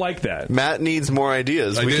 And I don't like that. Matt needs more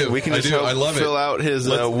ideas. We can just help fill out his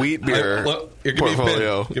wheat beer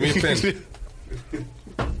portfolio. Give me a pen.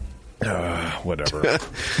 Whatever.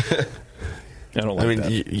 I don't like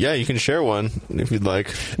that. Yeah, you can share one if you'd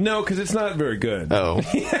like. No, because it's not very good. Oh.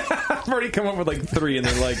 I've already come up with like 3, and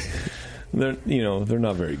they're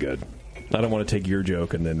not very good. I don't want to take your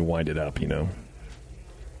joke and then wind it up,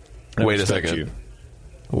 Wait a second.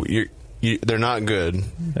 They're not good,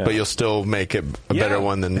 but you'll still make it a better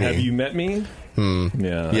one than me. Have you met me?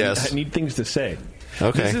 Yeah. Yes. I need things to say.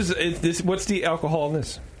 Okay. What's the alcohol in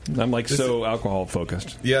this? I'm alcohol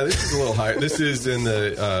focused. Yeah, this is a little higher. This is in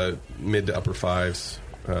the mid to upper 5s.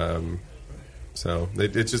 So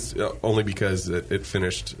it's just only because it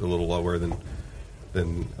finished a little lower than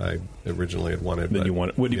I originally had wanted.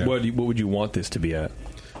 What would you want this to be at?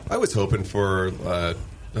 I was hoping for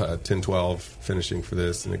 10-12 finishing for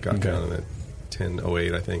this, and it got down at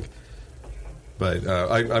 10-08, I think. But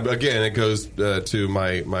again, it goes to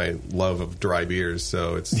my love of dry beers,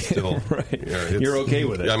 so it's still right. You're okay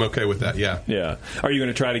with it. Yeah, I'm okay with that. Yeah. Yeah. Are you going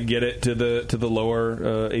to try to get it to the lower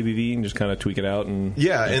ABV and just kind of tweak it out? And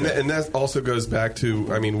and that also goes back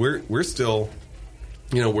to, I mean, we're still,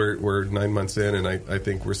 we're 9 months in, and I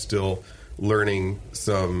think we're still learning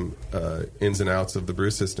some ins and outs of the brew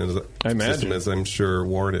system. As I'm sure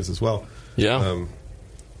Warren is as well. Yeah.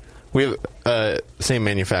 We have same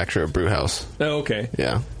manufacturer of brew house. Oh, okay.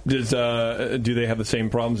 Yeah. Do they have the same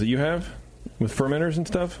problems that you have with fermenters and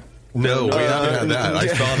stuff? No, we haven't had that. I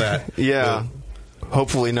saw that. Yeah.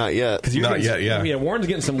 Hopefully not yet. Not yet, yeah. Yeah, Warren's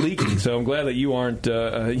getting some leaking, so I'm glad that you aren't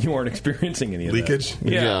experiencing any of leakage.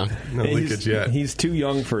 That. Yeah. No leakage yet. He's too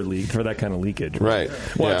young for that kind of leakage. Right.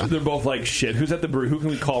 Well, they're both like, shit, who's at the brew? Who can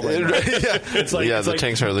we call right now? It's like, the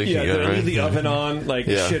tanks are leaking. Yeah, again, did I right? leave the oven on? Like,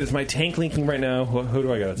 shit, is my tank leaking right now? Who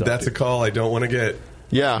do I got to talk That's to? a call I don't want to get.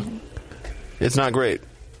 Yeah. It's not great.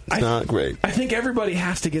 It's not great. I think everybody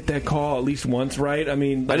has to get that call at least once, right? I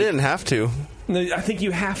mean, I didn't have to. I think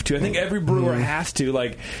you have to. I think every brewer has to.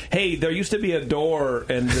 Like, hey, there used to be a door,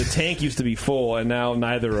 and the tank used to be full, and now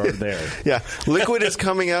neither are there. Yeah, liquid is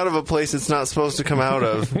coming out of a place it's not supposed to come out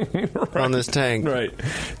of on this tank. Right,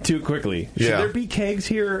 too quickly. Should there be kegs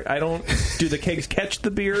here? Do the kegs catch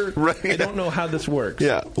the beer? Right. I don't know how this works.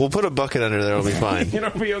 Yeah, we'll put a bucket under there. It'll be fine.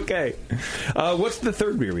 It'll be okay. What's the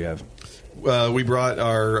third beer we have? We brought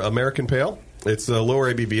our American Pale. It's a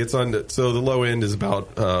lower ABV. It's so the low end is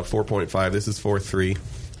about 4.5. This is 4.3.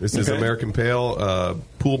 This is American Pale,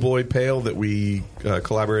 Pool Boy Pale that we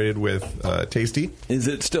collaborated with Tasty. Is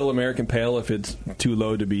it still American Pale if it's too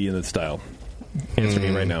low to be in the style? Answer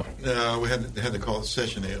me right now. No, we had to call it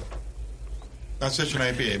Session Ale. Not Session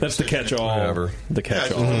IPA. That's the catch-all. Whatever. The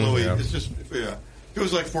catch-all. Yeah, it's just, If it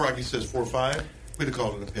was like 4, like he says, 4.5, we'd have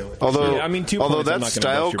called it a Pale Ale. Although that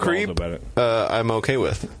style creep, I'm okay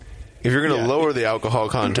with. If you're going to lower the alcohol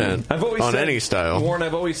content on any style. Warren,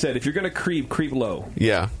 I've always said, if you're going to creep low.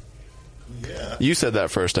 Yeah. You said that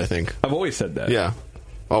first, I think. I've always said that. Yeah.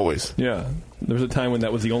 Always. Yeah. There was a time when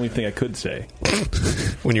that was the only thing I could say.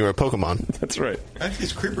 When you were a Pokemon. That's right. I think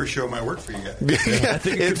this Creeper show might work for you guys. I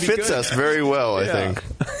think it fits us very well, I think.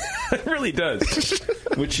 It really does.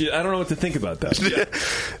 Which, I don't know what to think about that.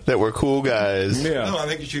 That we're cool guys. Yeah. No, I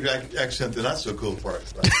think you should accent the not so cool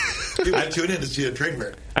parts. People tune in to see a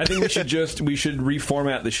trademark. I think we should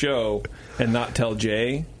reformat the show and not tell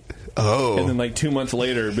Jay. Oh. And then like 2 months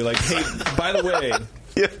later be like, hey, by the way,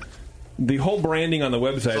 the whole branding on the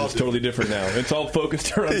website is totally different now. It's all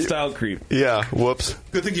focused around style creep. Yeah, whoops.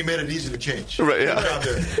 Good thing you made it easy to change. Right, yeah.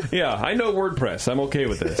 Yeah, I know WordPress. I'm okay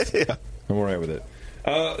with this. Yeah. I'm all right with it.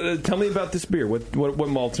 Tell me about this beer. What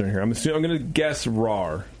malts are in here? I'm going to guess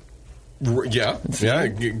RAR. Yeah,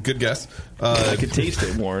 good guess. I could taste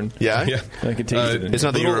it, Warren. Yeah? I could taste it. It's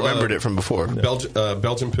not that you remembered it from before.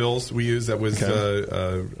 Belgian pills we use. That was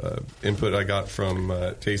input I got from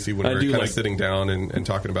Tasty when we were kind of sitting down and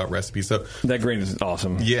talking about recipes. So that grain is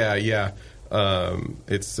awesome. Yeah.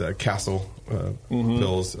 It's Castle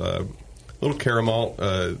pills. Little caramel,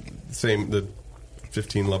 the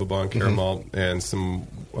 15 Lovabond caramel, and some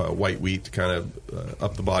white wheat to kind of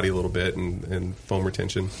up the body a little bit and foam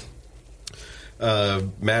retention.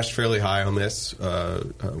 Mashed fairly high on this.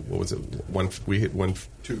 What was it? We hit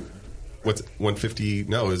 1.2. What's 150?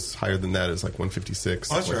 No, it was higher than that. It was like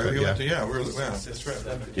 156. Oh, that's right. That's right.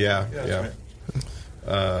 Yeah.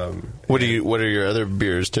 What are your other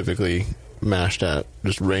beers typically mashed at?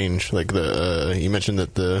 Just range, like you mentioned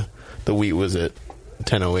that the wheat was at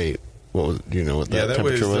 1008. Do you know what that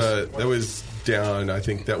temperature was? That was down. I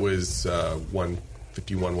think that was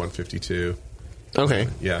 151, 152. Okay.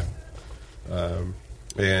 Yeah.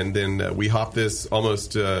 And then we hop this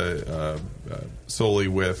almost solely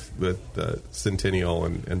with Centennial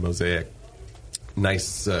and Mosaic.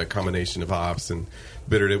 Nice combination of hops, and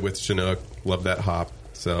bittered it with Chinook. Love that hop.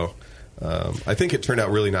 So I think it turned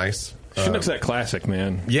out really nice. Chinook's that classic,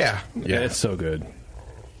 man. Yeah. It's so good.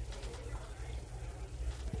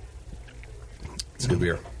 It's good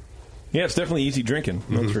beer. Yeah, it's definitely easy drinking.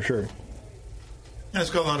 That's for sure. And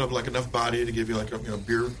it's got a lot of enough body to give you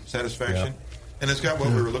beer satisfaction, and it's got what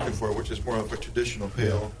we were looking for, which is more of a traditional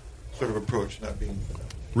pale sort of approach, not being.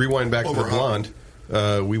 Rewind back to the blonde.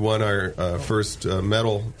 We won our first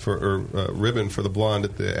medal ribbon for the blonde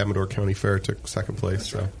at the Amador County Fair. Took second place.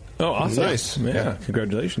 So. Oh, awesome! Nice. Yeah,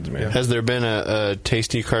 congratulations, man. Has there been a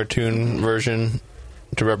Tasty cartoon version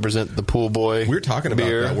to represent the pool boy? We were talking about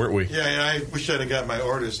that, weren't we? Yeah, I wish I'd have got my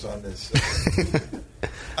artist on this.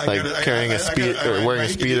 Carrying wearing a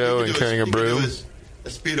Speedo and carrying a broom. A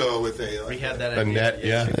Speedo with we had that a net,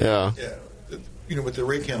 yeah. With the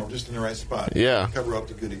rake handle just in the right spot. Yeah. Cover up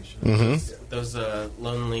the goodies. Mm-hmm. Those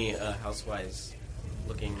lonely housewives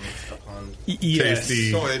looking upon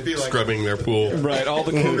Tasty, it'd be like scrubbing their pool. Right, all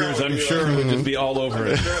the cougars, I'm sure, would just be all over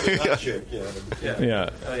it. Yeah.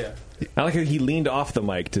 Oh, yeah. I like how he leaned off the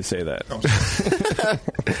mic to say that.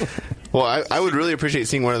 Well, I would really appreciate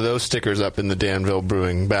seeing one of those stickers up in the Danville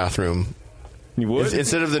Brewing bathroom. You would?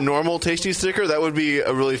 Instead of the normal tasty sticker, that would be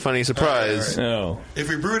a really funny surprise. All right. Oh. If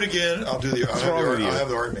we brew it again, I'll do the. I'll have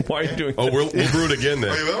the art made. Why are you doing? Oh, we'll brew it again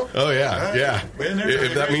then. Oh, you will? Oh yeah, Right. yeah.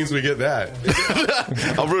 If that means we get that,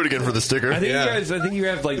 I'll brew it again for the sticker. I think I think you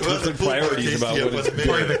have like different priorities about what it's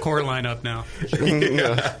part of the core lineup now.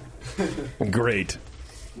 Great.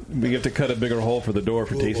 We have to cut a bigger hole for the door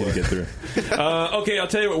for Tasty to get through. Okay, I'll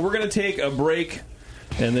tell you what. We're going to take a break,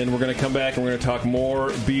 and then we're going to come back and we're going to talk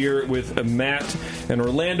more beer with Matt and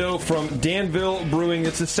Orlando from Danville Brewing.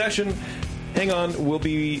 It's a session. Hang on. We'll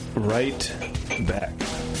be right back.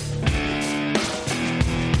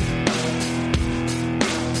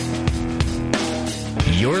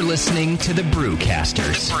 You're listening to the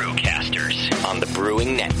Brewcasters. Brewcasters on the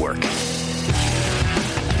Brewing Network.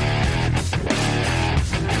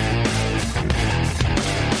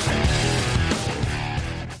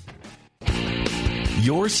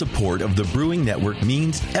 Your support of the Brewing Network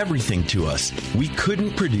means everything to us. We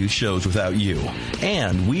couldn't produce shows without you.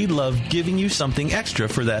 And we love giving you something extra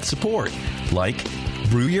for that support, like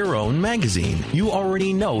Brew Your Own magazine. You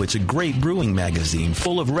already know it's a great brewing magazine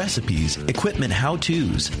full of recipes, equipment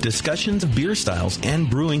how-tos, discussions of beer styles, and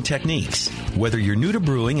brewing techniques. Whether you're new to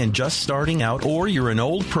brewing and just starting out or you're an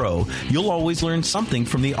old pro, you'll always learn something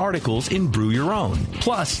from the articles in Brew Your Own.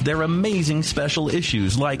 Plus, they're amazing special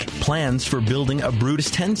issues like plans for building a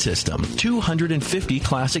Brutus 10 system, 250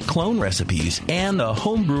 classic clone recipes, and the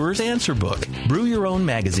Homebrewer's Answer Book. Brew Your Own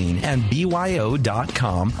magazine and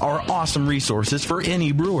BYO.com are awesome resources for any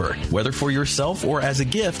brewer, whether for yourself or as a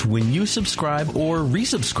gift. When you subscribe or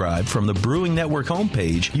resubscribe from the Brewing Network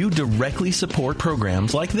homepage, you directly support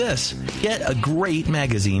programs like this. Get a great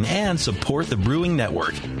magazine and support the Brewing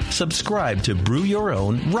Network. Subscribe to Brew Your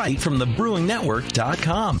Own right from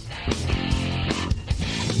thebrewingnetwork.com.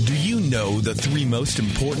 Do you know the three most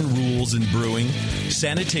important rules in brewing?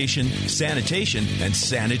 Sanitation, sanitation, and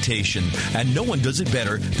sanitation. And no one does it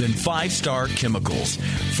better than 5-Star Chemicals.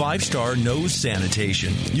 5-Star knows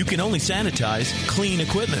sanitation. You can only sanitize clean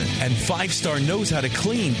equipment. And 5-Star knows how to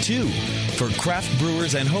clean, too. For craft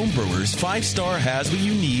brewers and home brewers, 5-Star has what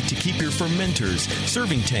you need to keep your fermenters,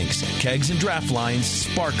 serving tanks, kegs, and draft lines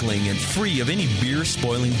sparkling and free of any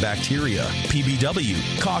beer-spoiling bacteria.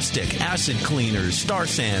 PBW, caustic, acid cleaners, Star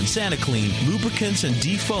Sand, SaniClean, lubricants and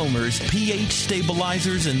defoamers, pH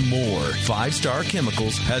stabilizers, and more. 5-Star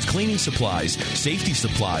Chemicals has cleaning supplies, safety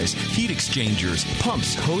supplies, heat exchangers,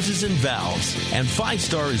 pumps, hoses, and valves. And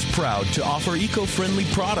 5-Star is proud to offer eco-friendly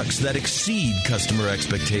products that exceed customer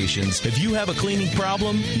expectations. If you have a cleaning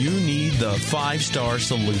problem, you need the 5-Star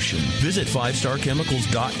solution. Visit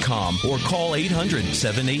 5starchemicals.com or call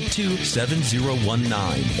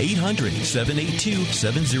 800-782-7019.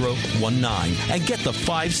 800-782-7019 and get the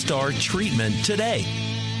 5-Star treatment today.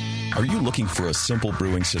 Are you looking for a simple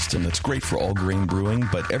brewing system that's great for all-grain brewing,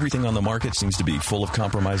 but everything on the market seems to be full of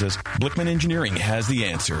compromises? Blickman Engineering has the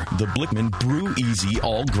answer. The Blickman Brew Easy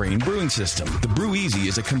all-grain brewing system. The Brew Easy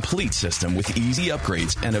is a complete system with easy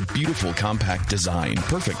upgrades and a beautiful compact design,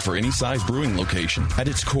 perfect for any size brewing location. At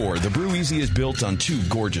its core, the Brew Easy is built on two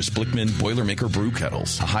gorgeous Blickman Boilermaker brew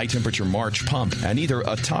kettles, a high-temperature March pump, and either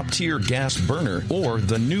a top-tier gas burner or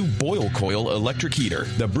the new Boil Coil electric heater.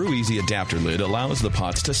 The Brew Easy adapter lid allows the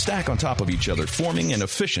pots to stack on top of each other, forming an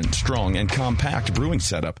efficient, strong, and compact brewing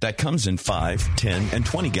setup that comes in 5, 10, and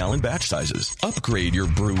 20-gallon batch sizes. Upgrade your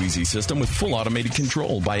Brew Easy system with full automated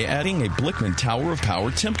control by adding a Blickman Tower of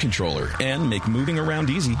Power temp controller and make moving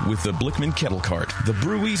around easy with the Blickman Kettle Cart. The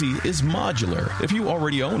Brew Easy is modular. If you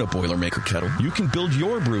already own a Boilermaker kettle, you can build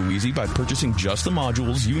your Brew Easy by purchasing just the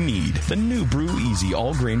modules you need. The new Brew Easy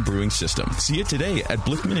all-grain brewing system. See it today at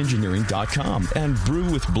BlickmanEngineering.com and brew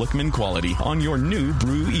with Blickman quality on your new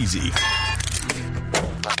Brew Easy.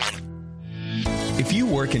 If you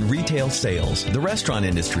work in retail sales, the restaurant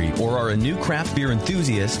industry, or are a new craft beer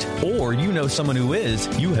enthusiast, or you know someone who is,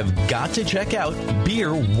 you have got to check out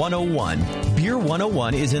Beer 101. Beer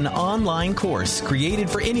 101 is an online course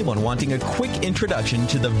created for anyone wanting a quick introduction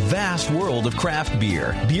to the vast world of craft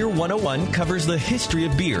beer. Beer 101 covers the history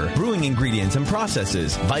of beer, brewing ingredients and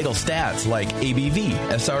processes, vital stats like ABV,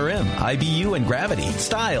 SRM, IBU, and gravity,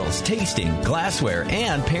 styles, tasting, glassware,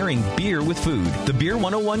 and pairing beer with food. The Beer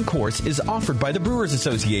 101 course is offered by the Brewers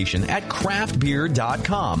Association at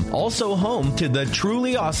craftbeer.com. Also home to the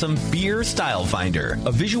truly awesome Beer Style Finder,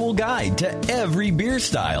 a visual guide to every beer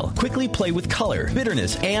style. Quickly play with color,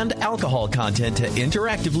 bitterness, and alcohol content to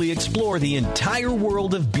interactively explore the entire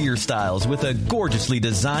world of beer styles with a gorgeously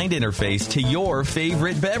designed interface to your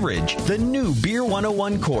favorite beverage. The new Beer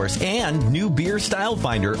 101 course and new Beer Style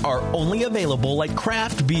Finder are only available at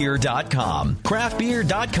craftbeer.com.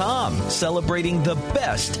 Craftbeer.com, celebrating the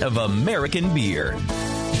best of American beer.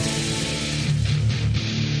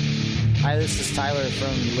 Hi, this is Tyler from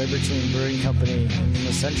Libertine Brewing Company on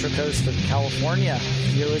the Central Coast of California.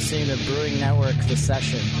 You're listening to Brewing Network, The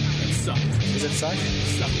Session. It sucks. Does it suck? It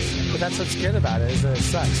sucks. But that's what's good about it, is that it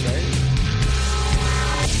sucks, right?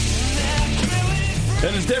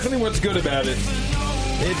 That is definitely what's good about it.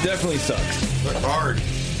 It definitely sucks. But hard.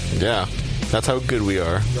 Yeah. That's how good we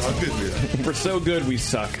are. How good we are. We're so good we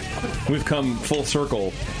suck. We've come full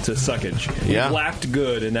circle to suckage. Yeah. We've laughed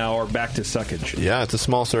good and now are back to suckage. Yeah, it's a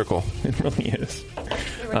small circle. It really is.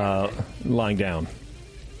 Lying down.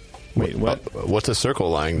 Wait, what? What's a circle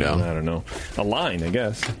lying down? I don't know. A line, I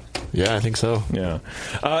guess. Yeah, I think so. Yeah.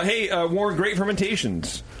 Hey, Warren, Great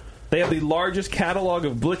Fermentations. They have the largest catalog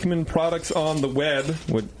of Blickman products on the web.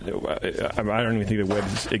 I don't even think the web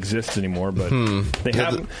exists anymore, but they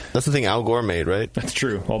have. That's the thing Al Gore made, right? That's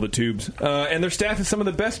true. All the tubes. And their staff is some of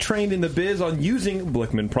the best trained in the biz on using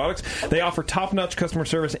Blickman products. They offer top-notch customer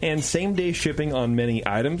service and same-day shipping on many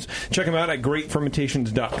items. Check them out at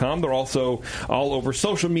greatfermentations.com. They're also all over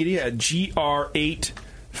social media at GR8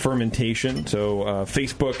 Fermentation. So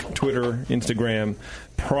Facebook, Twitter, Instagram.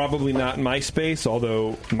 Probably not MySpace,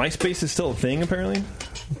 although MySpace is still a thing, apparently.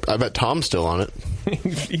 I bet Tom's still on it.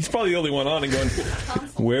 He's probably the only one on it going,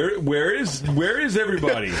 where is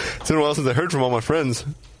everybody? It's been a while since I heard from all my friends.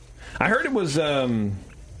 I heard it was,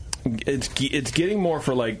 it's getting more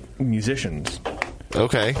for, like, musicians.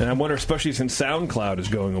 Okay. And I wonder, especially since SoundCloud is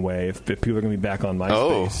going away, if people are going to be back on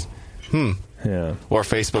MySpace. Oh. Yeah. Or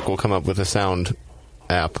Facebook will come up with a sound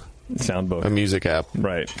app. Soundbook. A music app.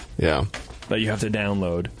 Right. Yeah. That you have to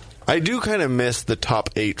download. I do kind of miss the top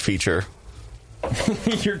 8 feature.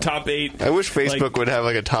 Your top 8. I wish Facebook would have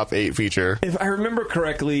like a top 8 feature. If I remember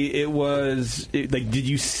correctly, it was like, did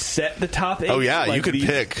you set the top 8? Oh yeah, like you could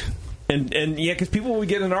pick. And yeah, because people would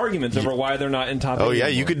get in arguments over why they're not in top 8. Oh yeah,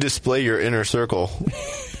 anymore. you could display your inner circle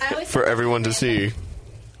for everyone to see.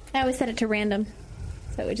 I always set it to random.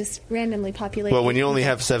 So it would just randomly populate. Well, when you only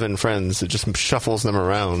have 7 friends, it just shuffles them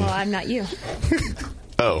around. Well, I'm not you.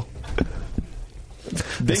 Oh.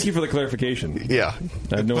 Thank you for the clarification. Yeah.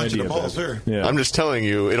 I have no Bunch idea. of balls, sir. Yeah. I'm just telling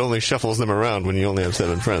you, it only shuffles them around when you only have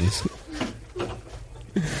 7 friends.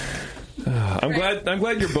 I'm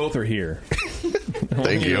glad you both are here.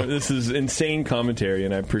 Thank you. This is insane commentary,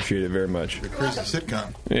 and I appreciate it very much. The crazy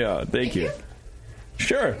sitcom. Yeah, thank you.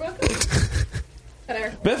 Sure.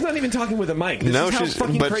 Beth's not even talking with a mic. This is how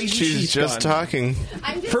fucking crazy she's just talking.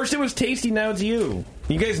 First it was Tasty, now it's you.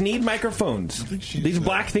 You guys need microphones. These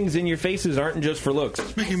black things in your faces aren't just for looks.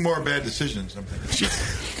 She's making more bad decisions. I'm thinking.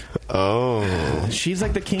 Oh. She's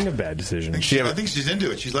like the king of bad decisions. I think she's into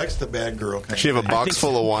it. She likes the bad girl kind She have a box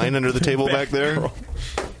full of wine under the table back there?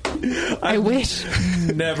 I wish.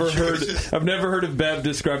 I've never heard of Bev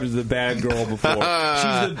described as the bad girl before. She's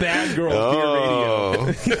the bad girl of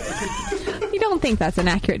Beer Radio. You don't think that's an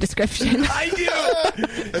accurate description? I do.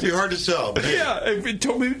 That'd be hard to sell. But hey, yeah, it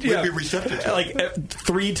told me. Yeah, we'd be receptive to like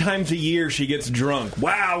 3 times a year, she gets drunk.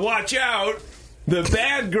 Wow, watch out! The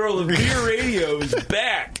bad girl of Beer Radio is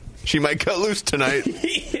back. She might cut loose tonight.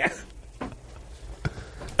 Yeah.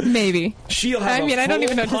 Maybe. She'll have I don't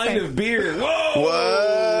even know what to say. of beer. Whoa!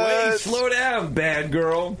 What? Wait, slow down, bad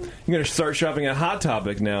girl. You're going to start shopping at Hot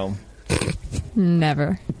Topic now.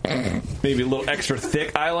 Never. Maybe a little extra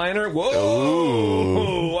thick eyeliner.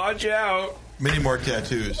 Whoa! Ooh. Watch out. Many more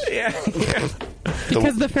tattoos. Yeah.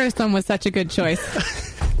 Because the first one was such a good choice.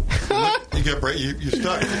 You're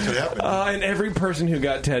stuck. That's what happened. And every person who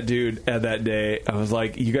got tattooed at that day, I was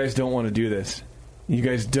like, you guys don't want to do this. You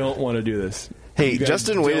guys don't want to do this. Hey,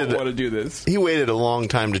 Justin waited. Want to do this. He waited a long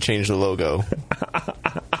time to change the logo.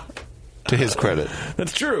 To his credit.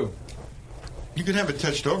 That's true. You can have it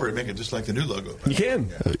touched over and make it just like the new logo. You can.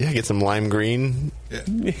 Yeah, get some lime green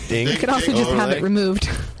ink. You could also just have it removed.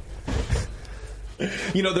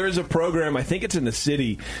 You know, there is a program, I think it's in the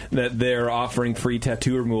city, that they're offering free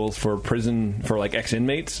tattoo removals for prison, for like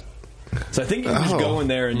ex-inmates. So I think you can just go in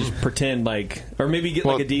there and just pretend like, or maybe get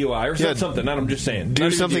like a DUI or something. I'm just saying.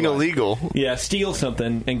 Do something illegal. Yeah, steal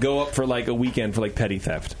something and go up for like a weekend for like petty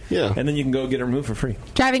theft. Yeah. And then you can go get it removed for free.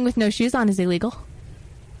 Driving with no shoes on is illegal.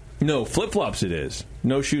 No, flip-flops it is.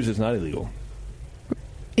 No shoes is not illegal.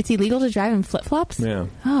 It's illegal to drive in flip-flops? Yeah.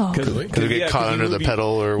 Oh. Because you get caught under the pedal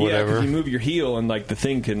or whatever. Yeah, because you move your heel and the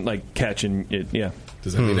thing can catch and it. Yeah.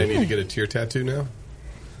 Does that mean I need to get a tear tattoo now?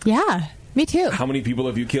 Yeah. Me too. How many people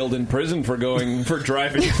have you killed in prison for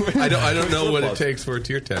driving? I don't know what it takes for a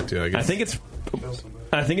tear tattoo. I guess.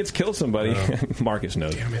 I think it's kill somebody. Marcus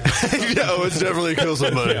knows. It's definitely kill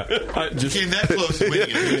somebody. Just came that close to winning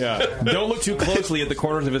it. Yeah. Don't look too closely at the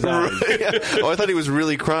corners of his eyes. Oh, I thought he was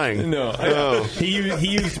really crying. No. He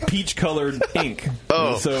used peach-colored ink.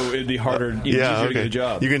 Oh. So it'd be harder, easier to get a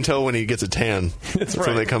job. You can tell when he gets a tan. That's right.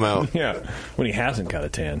 when they come out. Yeah. When he hasn't got a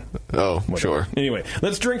tan. Oh, Whatever. Sure. Anyway,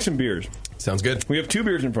 let's drink some beers. Sounds good. We have 2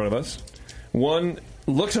 beers in front of us. One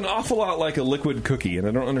looks an awful lot like a liquid cookie, and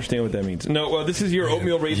I don't understand what that means. No, this is your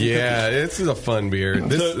oatmeal raisin cookie. Yeah, this is a fun beer.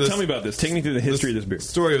 Tell me about this. Take me through the history of this beer.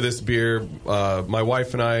 Story of this beer, my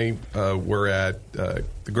wife and I were at the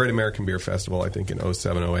Great American Beer Festival, I think, in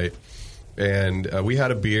 07, 08. And we had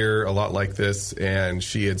a beer a lot like this, and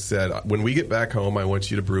she had said, when we get back home, I want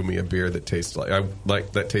you to brew me a beer that tastes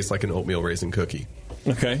like an oatmeal raisin cookie.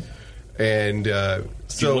 Okay. And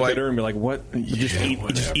so you look at her and be like, "What? You just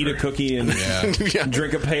eat a cookie and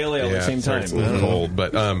drink a pale ale at the same time." It's a little cold,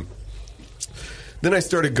 but then I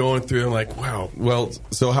started going through and like, wow. Well,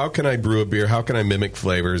 so how can I brew a beer? How can I mimic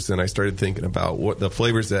flavors? And I started thinking about what the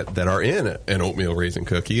flavors that are in an oatmeal raisin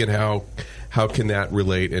cookie and how can that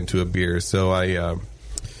relate into a beer. So I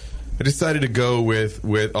decided to go with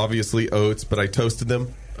obviously oats, but I toasted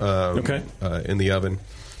them in the oven.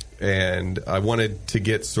 And I wanted to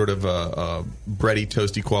get sort of a bready,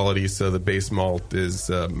 toasty quality, so the base malt is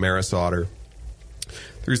Maris Otter.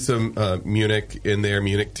 There's some Munich in there,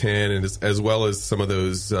 Munich 10, and as well as some of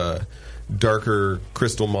those darker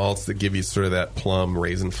crystal malts that give you sort of that plum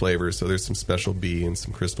raisin flavor. So there's some Special B and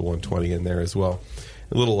some Crystal 120 in there as well.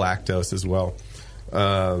 A little lactose as well.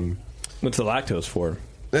 What's the lactose for?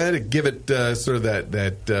 To give it sort of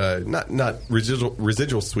that not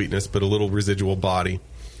residual sweetness, but a little residual body.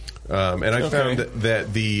 And I found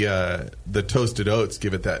that the toasted oats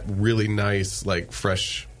give it that really nice, like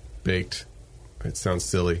fresh baked. It sounds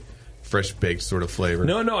silly, fresh baked sort of flavor.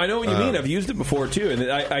 No, I know what you mean. I've used it before too, and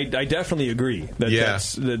I definitely agree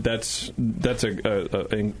that's a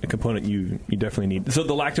component you definitely need. So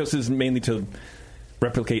the lactose is mainly to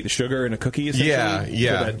replicate the sugar in a cookie, essentially?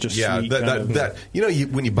 Yeah. That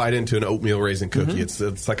when you bite into an oatmeal raisin cookie,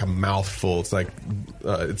 it's like a mouthful. It's like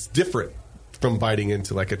it's different from biting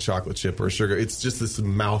into like a chocolate chip or a sugar. It's just this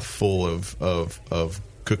mouthful of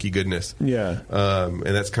cookie goodness. Yeah. And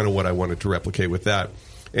that's kind of what I wanted to replicate with that.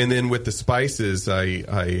 And then with the spices,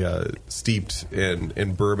 I steeped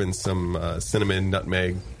in bourbon some cinnamon,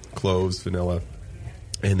 nutmeg, cloves, vanilla,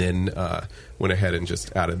 and then went ahead and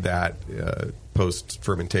just added that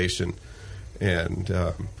post-fermentation. And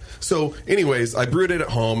so anyways, I brewed it at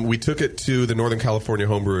home. We took it to the Northern California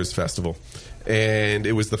Homebrewers Festival. And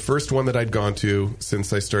it was the first one that I'd gone to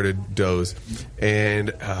since I started Doze.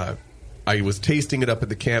 And I was tasting it up at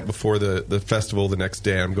the camp before the festival the next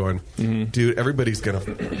day. I'm going, dude, everybody's going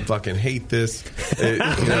to fucking hate this.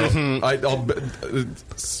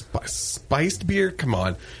 Spiced beer? Come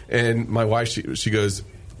on. And my wife, she goes,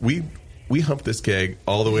 we humped this keg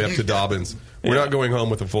all the way up to Dobbins. We're not going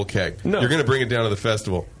home with a full keg. No. You're going to bring it down to the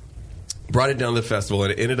festival. Brought it down to the festival,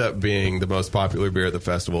 and it ended up being the most popular beer at the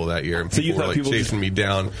festival that year. And people were like chasing me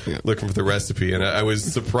down, looking for the recipe, and I was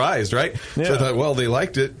surprised, right? Yeah. So I thought, well, they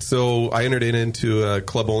liked it, so I entered it into a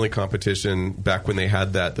club-only competition back when they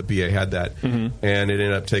had that. The BA had that, and it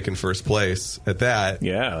ended up taking first place at that.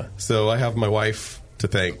 Yeah. So I have my wife to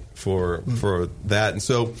thank for that. And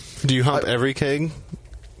so, do you hump every keg?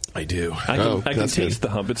 I do. I can taste the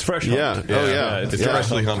hump. It's fresh humped. It's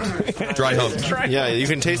freshly humped. Dry humped. Yeah, you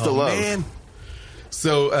can taste the love. Man.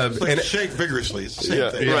 So, it's like shake vigorously. It's the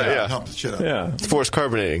same thing. Right, yeah. Hump the shit up. Yeah. It's forced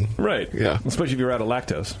carbonating. Right. Yeah. Especially if you're out of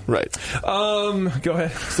lactose. Right. Go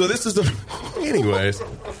ahead. So this is anyways,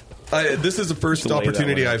 this is the first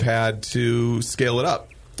opportunity I've had to scale it up.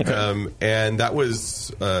 Okay. And that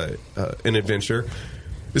was an adventure.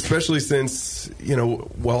 Especially since,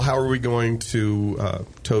 how are we going to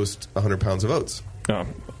toast 100 pounds of oats?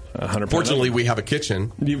 100 Fortunately, we have a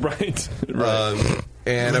kitchen. Right.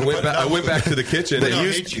 And I went back to the kitchen.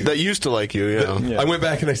 That used to like you, yeah. I went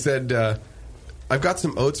back and I said, I've got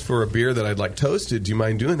some oats for a beer that I'd like toasted. Do you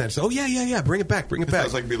mind doing that? She said, oh, yeah. Bring it back.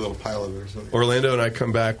 Sounds like be a little pilot or something. Orlando and I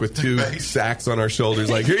come back with 2 sacks on our shoulders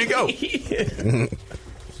like, here you go.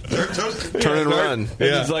 Turn and run.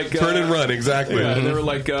 Yeah, it's like, turn and run, exactly. Yeah, and they were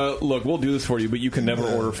like, look, we'll do this for you, but you can never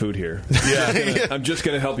order food here. Yeah. I'm just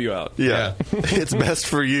going to help you out. Yeah. It's best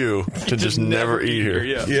for you to just never eat here.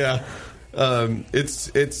 Yeah.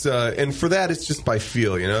 And for that, it's just by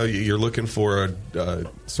feel. You're looking for a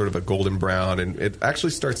sort of a golden brown, and it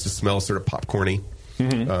actually starts to smell sort of popcorny.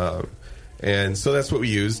 Mm-hmm. And so that's what we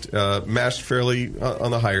used. Mashed fairly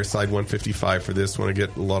on the higher side, 155 for this. Want to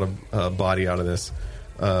get a lot of body out of this.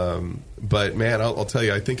 But man, I'll tell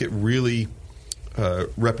you, I think it really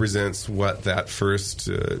represents what that first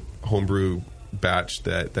homebrew batch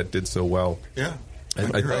that did so well. Yeah.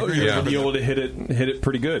 You'll be able to hit it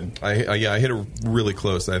pretty good. I hit it really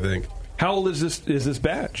close, I think. How old is this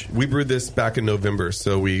batch? We brewed this back in November,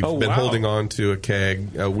 so we've been holding on to a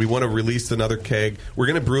keg. We want to release another keg. We're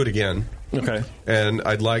going to brew it again. Okay. And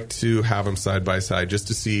I'd like to have them side by side just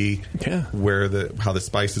to see how the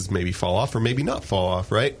spices maybe fall off or maybe not fall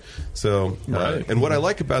off, right? So, and what I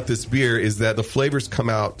like about this beer is that the flavors come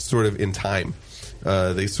out sort of in time.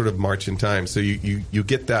 They sort of march in time. So you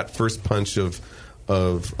get that first punch of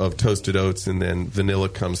toasted oats, and then vanilla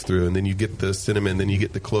comes through, and then you get the cinnamon, then you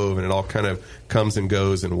get the clove, and it all kind of comes and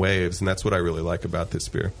goes in waves, and that's what I really like about this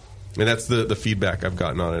beer. And that's the feedback I've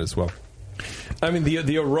gotten on it as well. I mean,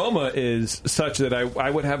 the aroma is such that I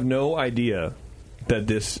would have no idea that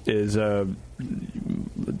this is a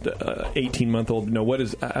 18-month-old. No, what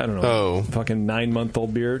is, I don't know, fucking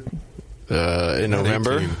 9-month-old beer? In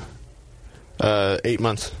November? 8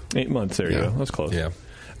 months. 8 months, there you go. That's close. Yeah.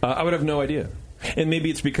 I would have no idea. And maybe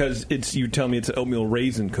it's because you tell me it's an oatmeal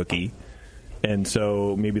raisin cookie, and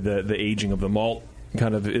so maybe the aging of the malt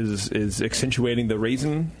kind of is accentuating the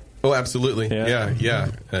raisin. Oh, absolutely. Yeah.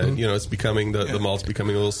 It's becoming the malt's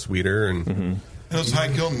becoming a little sweeter, and and those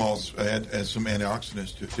high kiln malts add some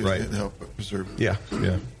antioxidants to help preserve it.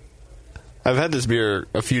 Yeah. I've had this beer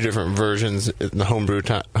a few different versions, the homebrew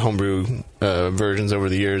versions over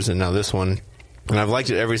the years, and now this one, and I've liked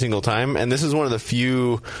it every single time. And this is one of the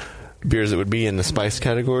few beers that would be in the spice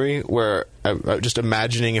category, where I just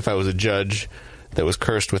imagining if I was a judge that was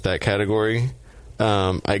cursed with that category,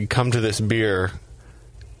 I'd come to this beer,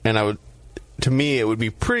 and to me, it would be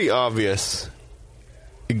pretty obvious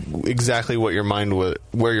exactly what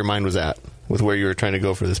where your mind was at with where you were trying to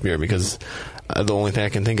go for this beer, because the only thing I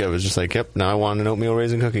can think of is just like, yep, now I want an oatmeal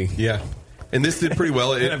raisin cookie. Yeah. And this did pretty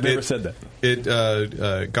well. I've never said that.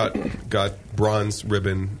 It got bronze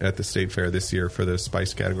ribbon at the state fair this year for the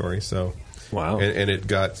spice category. So, wow! And it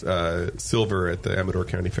got silver at the Amador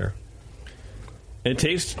County Fair. It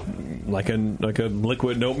tastes like a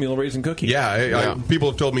liquid oatmeal raisin cookie. Yeah, people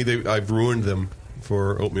have told me I've ruined them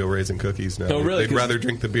for oatmeal raisin cookies now. Oh, really? They'd rather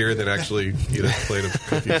drink the beer than actually eat a plate of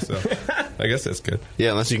cookies. So, I guess that's good.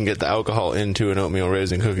 Yeah, unless you can get the alcohol into an oatmeal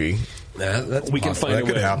raisin cookie. We can find a way. That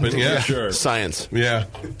could happen. Yeah, for sure. Science. Yeah,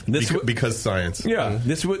 because science. Yeah,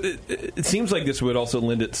 this would. It seems like this would also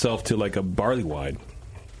lend itself to like a barley wine.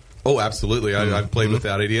 Oh, absolutely. I've played with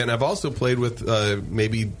that idea, and I've also played with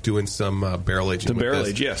maybe doing some barrel aging. Barrel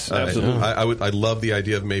age, yes, absolutely. I love the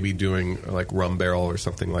idea of maybe doing like rum barrel or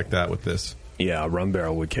something like that with this. Yeah, a rum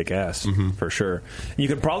barrel would kick ass for sure. You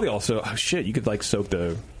could probably also you could like soak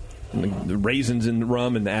the raisins in the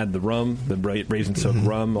rum and add the rum, the raisin soaked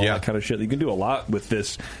rum, all that kind of shit. You can do a lot with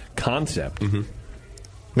this concept.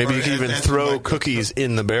 Maybe you can even throw cookies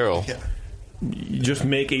in the barrel. Yeah. You just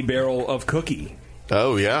make a barrel of cookie.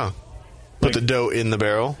 Oh, yeah. Put the dough in the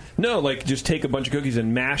barrel? No, like just take a bunch of cookies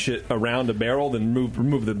and mash it around a barrel, then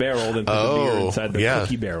remove the barrel, then put the beer inside the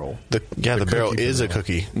cookie barrel. The barrel is a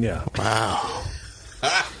cookie. Yeah. Wow.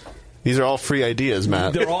 These are all free ideas,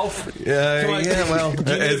 Matt. They're all free. Well,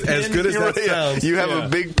 as good as that sounds. You have a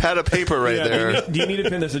big pad of paper there. Do you need a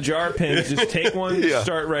pen? There's a jar of pens. Just take one,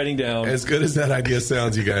 start writing down. As good as that idea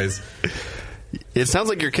sounds, you guys. It sounds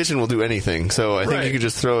like your kitchen will do anything, so I think you could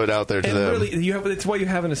just throw it out there to them. Really, it's why you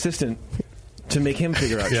have an assistant to make him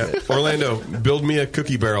figure out shit. Orlando, build me a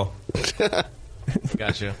cookie barrel.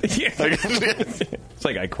 Gotcha. It's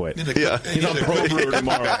like I quit. Yeah. He's on Pro Brewer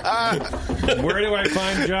tomorrow. Where do I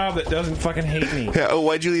find a job that doesn't fucking hate me? Yeah. Oh,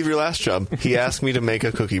 why'd you leave your last job? He asked me to make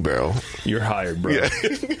a cookie barrel. You're hired, bro. Yeah.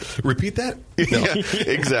 Repeat that? No. Yeah,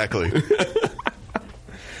 exactly.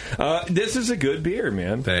 This is a good beer,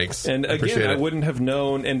 man. Thanks. And again, I wouldn't have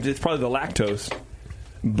known, and it's probably the lactose,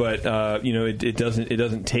 but it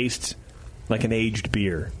doesn't taste like an aged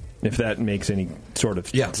beer, if that makes any sort of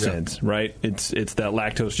sense, right? It's that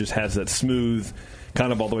lactose just has that smooth,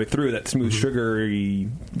 kind of all the way through, that smooth sugary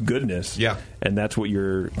goodness. Yeah. And that's what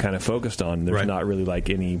you're kind of focused on. There's not really like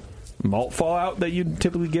any malt fallout that you'd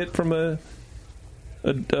typically get from a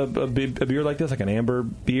beer like this, like an amber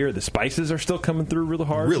beer. The spices are still coming through really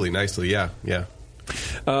hard. Really nicely, yeah.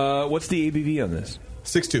 What's the ABV on this?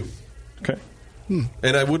 6.2. Okay.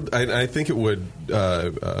 And I think it would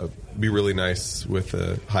be really nice with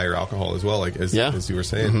higher alcohol as well, like as you were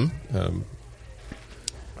saying.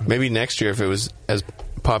 Maybe next year, if it was as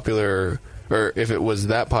popular, or if it was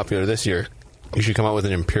that popular this year, you should come out with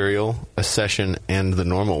an Imperial, a Session, and the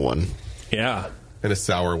normal one. Yeah. And a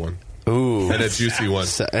sour one. Ooh. And a juicy one.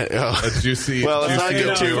 A juicy. Well, let's not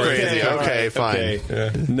get too crazy. crazy. Okay, fine. Okay. Yeah.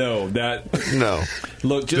 No.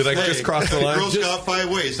 Look, did I just cross the line? Girl Scout 5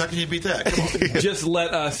 ways. How can you beat that? Come on. Just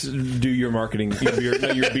let us do your marketing,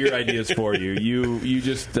 your beer ideas for you. You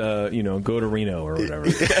just go to Reno or whatever.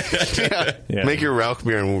 Yeah. Make your Rauch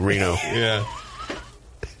beer in Reno. Yeah.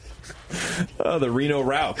 Oh, the Reno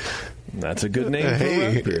Rauch. That's a good name for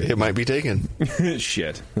a Rauch beer. It might be taken.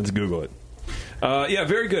 Shit. Let's Google it. Yeah,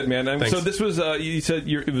 very good, man. So this was, you said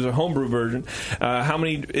it was a homebrew version. How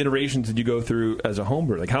many iterations did you go through as a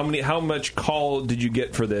homebrew? Like how much call did you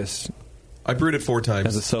get for this? I brewed it 4 times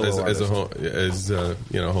as a solo as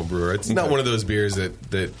home brewer. It's not one of those beers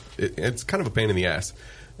that it's kind of a pain in the ass.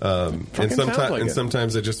 And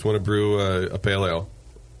sometimes I just want to brew a pale ale.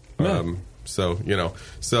 Yeah. So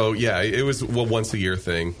it was once a year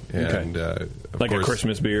thing, and like a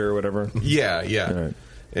Christmas beer or whatever. Yeah. Right.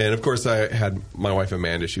 And of course, I had my wife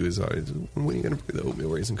Amanda. She was always, when are you going to brew the oatmeal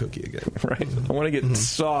raisin cookie again? Right. I want to get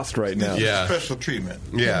sauced right now. Yeah. Special treatment.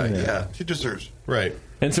 Yeah. She deserves. Right.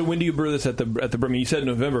 And so when do you brew this at the I mean, you said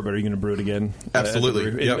November, but are you going to brew it again?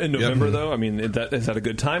 Absolutely. In November, though? I mean, is that a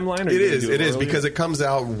good timeline? Or it is because it comes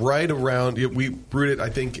out right around, we brewed it,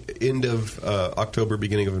 I think, end of October,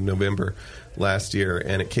 beginning of November last year,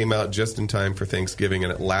 and it came out just in time for Thanksgiving,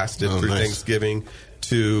 and it lasted through Thanksgiving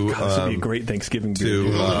to... God, this would be a great Thanksgiving beer.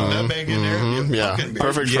 Nutmeg in there. Yeah,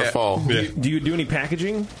 perfect for fall. Yeah. Do you do any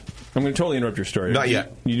packaging? I'm going to totally interrupt your story. Not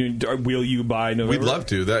yet. Will you by November? We'd love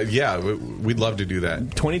to. We'd love to do that.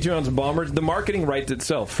 22-ounce bombers. The marketing writes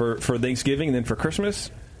itself for Thanksgiving and then for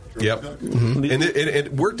Christmas. Yep. Mm-hmm. And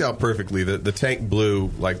it worked out perfectly. The tank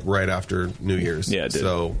blew like right after New Year's. Yeah, it did.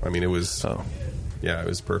 So, I mean, it was... Yeah, it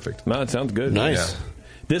was perfect. No, it sounds good. Nice. Yeah.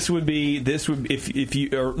 This would if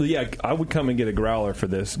you I would come and get a growler for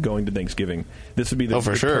this going to Thanksgiving. This would be the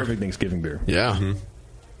perfect Thanksgiving beer. Yeah. Mm-hmm. And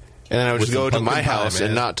then I would just go to my house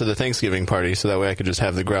and not to the Thanksgiving party, so that way I could just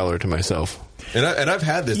have the growler to myself. And I've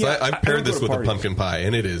had this. Yeah, I've paired this with a pumpkin pie,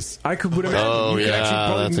 and it is. I would imagine. Oh, you could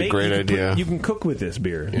actually that's a great idea. You can cook with this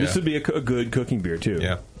beer. Yeah. This would be a good cooking beer too.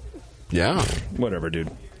 Yeah. Yeah. Whatever,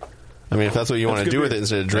 dude. I mean, if that's what you want to do with it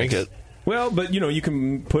instead of drink it. Well, but you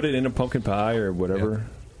can put it in a pumpkin pie or whatever. Yeah.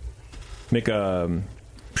 Make the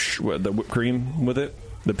whipped cream with it.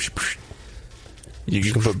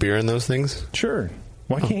 You can put beer in those things? Sure.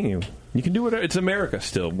 Why can't you? You can do whatever. It's America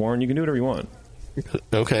still, Warren. You can do whatever you want.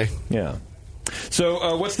 Okay. Yeah.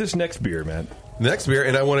 So, what's this next beer, Matt? The next beer,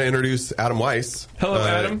 and I want to introduce Adam Weiss. Hello,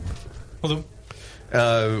 Adam. Hello.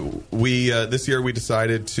 This year we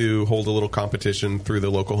decided to hold a little competition through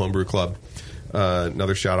the local homebrew club.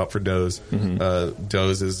 Another shout out for Doze. Mm-hmm.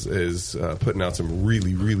 Doze is putting out some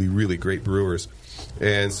really, really, really great brewers.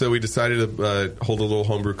 And so we decided to hold a little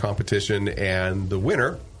homebrew competition, and the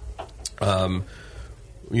winner came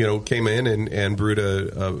in and brewed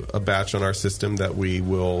a batch on our system that we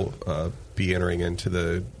will be entering into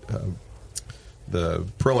the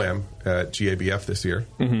Pro-Am at GABF this year.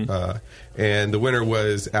 Mm-hmm. And the winner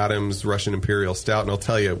was Adam's Russian Imperial Stout. And I'll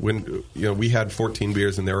tell you, when we had 14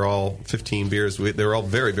 beers and they were all 15 beers. They were all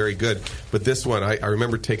very, very good. But this one, I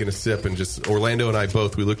remember taking a sip and just Orlando and I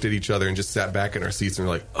both, we looked at each other and just sat back in our seats and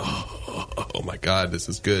were like, oh my God, this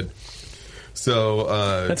is good. So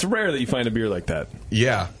that's rare that you find a beer like that.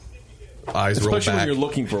 Yeah, eyes roll back. Especially when you're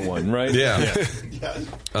looking for one, right? Yeah.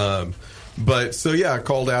 But so I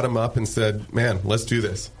called Adam up and said, "Man, let's do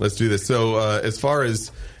this. Let's do this." So as far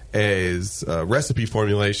as recipe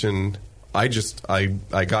formulation, I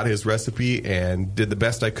got his recipe and did the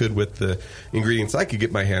best I could with the ingredients I could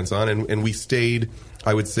get my hands on, and we stayed,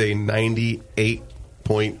 I would say,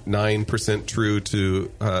 98.9% true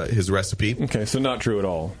to his recipe. Okay, so not true at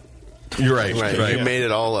all. You're right. You made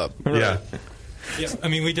it all up. Right. Yeah. Yeah, I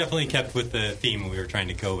mean, we definitely kept with the theme we were trying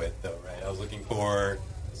to go with, though, right? I was looking for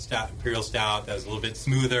Imperial Stout that was a little bit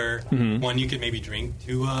smoother. Mm-hmm. One you could maybe drink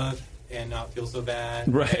two of and not feel so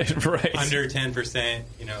bad. Right. Under 10%,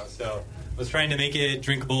 so I was trying to make it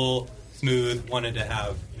drinkable, smooth, wanted to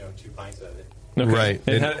have, 2 pints of it. Okay. Right.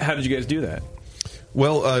 And how did you guys do that?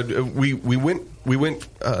 Well, we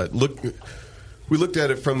looked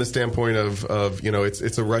at it from the standpoint of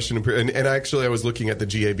it's a Russian Imperial, and actually I was looking at the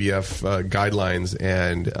GABF guidelines,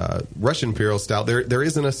 and Russian Imperial Stout, there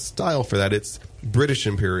isn't a style for that. It's British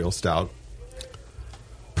Imperial Stout,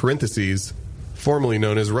 parentheses, formerly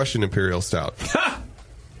known as Russian Imperial Stout.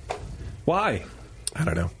 Why? I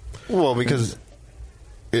don't know. Well, because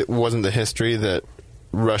it wasn't the history that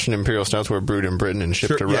Russian Imperial Stouts were brewed in Britain and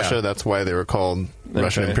shipped to Russia. Yeah. That's why they were called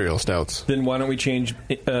Russian Imperial Stouts. Then why don't we change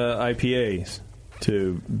IPAs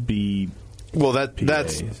to be? Well, that's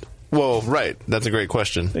right. That's a great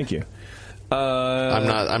question. Thank you.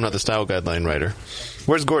 I'm not the style guideline writer.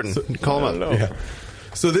 Where's Gordon? Call him up. Yeah.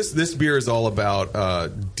 So this beer is all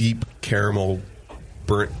about deep caramel,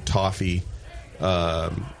 burnt toffee.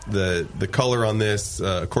 The color on this,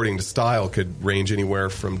 according to style, could range anywhere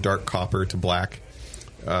from dark copper to black.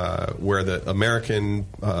 Where the American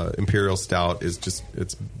Imperial Stout is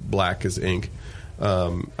it's black as ink.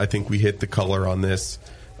 I think we hit the color on this.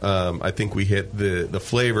 I think we hit the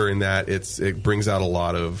flavor in that it brings out a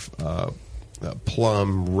lot of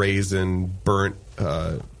plum, raisin, burnt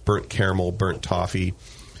caramel, burnt toffee,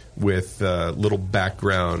 with little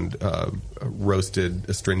background roasted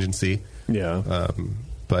astringency. Yeah.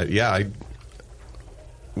 But yeah,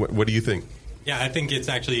 what do you think? Yeah, I think it's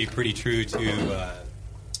actually pretty true to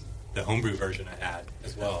the homebrew version I had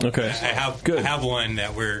as well. Okay. I have one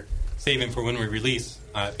that we're saving for when we release.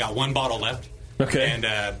 I've got one bottle left. Okay. And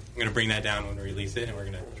I'm going to bring that down when we release it, and we're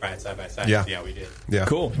going to try it side by side. Yeah. See how we did. Yeah.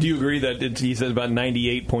 Cool. Do you agree that he says about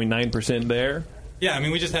 98.9% there? Yeah, I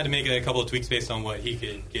mean, we just had to make a couple of tweaks based on what he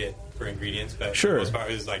could get for ingredients, but for the most part,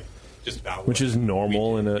 it was like just about which is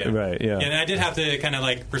normal right. Yeah. And I did have to kind of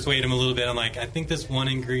like persuade him a little bit. I'm like, I think this one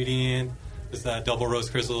ingredient, this double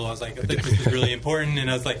roast crystal, I was like, I think this is really important. And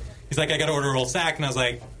I was like, he's like, I got to order a whole sack, and I was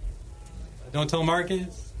like, don't tell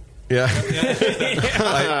Marcus. Yeah.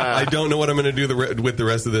 I don't know what I'm going to do with the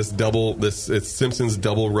rest of this it's Simpson's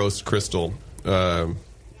double roast crystal.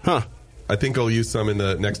 I think I'll use some in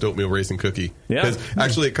the next oatmeal raisin cookie. Yeah. Because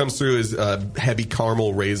actually it comes through as heavy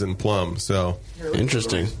caramel raisin plum. So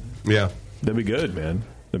interesting. Yeah. That'd be good, man.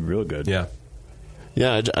 That'd be real good. Yeah.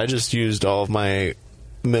 Yeah, I just used all of my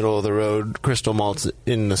middle of the road crystal malts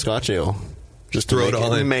in the Scotch ale. Just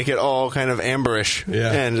to make it all kind of amberish,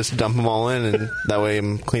 and just dump them all in, and that way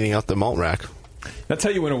I'm cleaning out the malt rack. That's how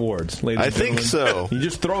you win awards, ladies and gentlemen. I think so. You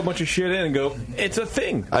just throw a bunch of shit in and go, it's a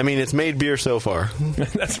thing. I mean, it's made beer so far.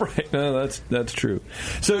 That's right. No, that's true.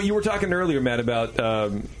 So you were talking earlier, Matt,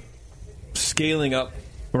 about scaling up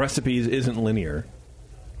recipes isn't linear.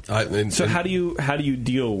 So how do you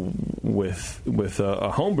deal with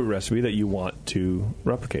a homebrew recipe that you want to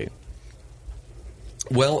replicate?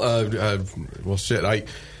 Well, shit.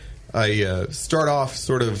 I start off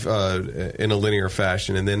sort of in a linear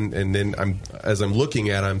fashion, and then as I'm looking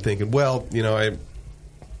at it, I'm thinking, well,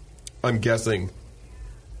 I'm guessing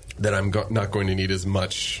that I'm not going to need as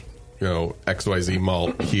much, XYZ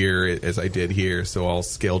malt here as I did here, so I'll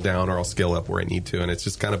scale down or I'll scale up where I need to, and it's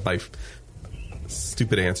just kind of by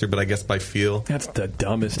stupid answer, but I guess by feel. That's the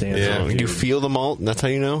dumbest answer. Yeah. You feel the malt, and that's how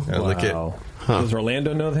you know? Wow. Lick it. Does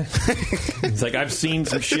Orlando know that? It's like, I've seen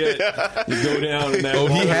some shit. You go down and that. Oh,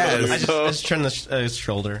 he has. I just turned his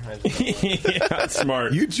shoulder. Yeah, that's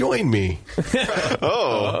smart. You join me.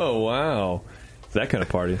 Oh, wow. It's that kind of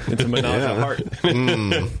party. It's a menage a heart.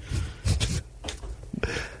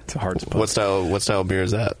 It's a heart spot. What style beer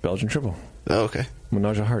is that? Belgian triple. Oh, okay.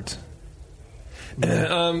 Menage a hearts.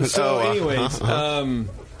 Anyways,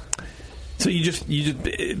 so you just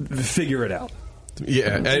figure it out.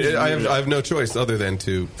 Yeah, I have no choice other than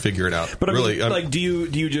to figure it out. But I really, mean, do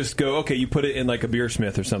you just go, okay, you put it in like a beer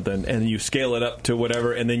smith or something, and you scale it up to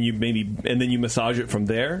whatever, and then you massage it from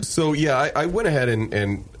there? So yeah, I went ahead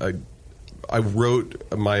and I wrote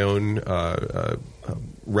my own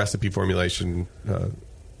recipe formulation.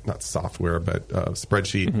 Not software, but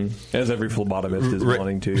spreadsheet. Mm-hmm. As every phlebotomist is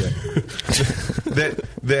wanting to. Yeah.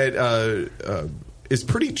 that is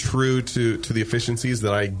pretty true to the efficiencies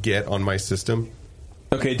that I get on my system.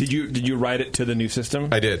 Okay, did you write it to the new system?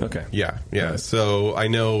 I did. Okay. Yeah. Right. So I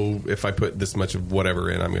know if I put this much of whatever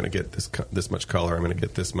in, I'm going to get this much color. I'm going to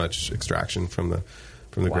get this much extraction from the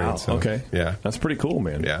grain. So, okay. Yeah. That's pretty cool,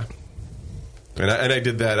 man. Yeah. And I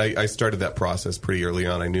did that. I started that process pretty early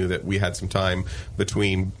on. I knew that we had some time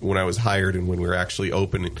between when I was hired and when we were actually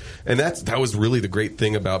open. And that was really the great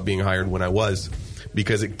thing about being hired when I was,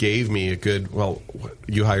 because it gave me a good, well,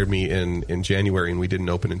 you hired me in January and we didn't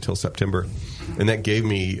open until September. And that gave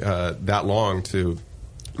me that long to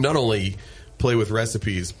not only play with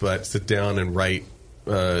recipes, but sit down and write,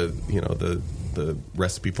 the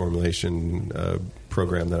recipe formulation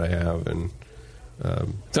program that I have. And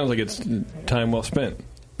sounds like it's time well spent.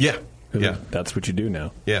 Yeah. Yeah. That's what you do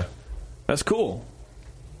now. Yeah. That's cool.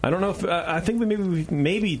 I don't know if I think we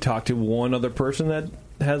maybe talked to one other person that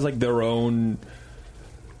has like their own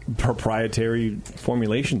proprietary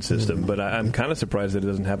formulation system, but I'm kind of surprised that it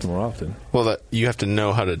doesn't happen more often. Well, you have to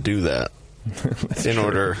know how to do that. in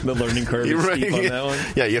order. The learning curve is steep on that one.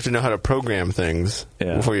 Yeah, you have to know how to program things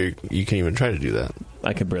before you can even try to do that.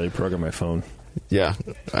 I can barely program my phone. Yeah.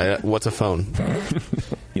 What's a phone?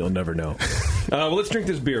 You'll never know. Well, let's drink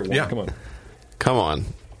this beer. Warren. Yeah. Come on. Come on.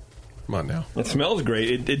 Come on now. It smells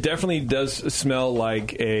great. It definitely does smell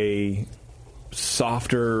like a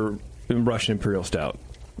softer Russian Imperial Stout.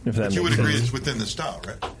 If that But you would makes agree sense. it's within the style,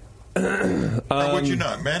 right? Or would you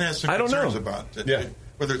not? Man has some I don't concerns know. about it,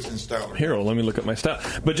 whether it's in style or Here, let me look at my style.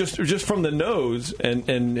 But just from the nose,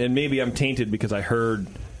 and maybe I'm tainted because I heard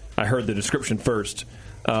the description first.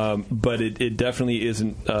 But it definitely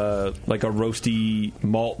isn't like a roasty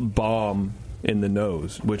malt bomb in the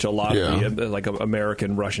nose, which a lot of the like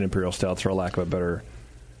American Russian Imperial Stouts, for lack of a better.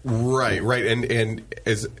 Right, and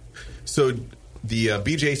as so the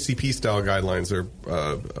BJCP style guidelines are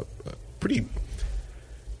pretty.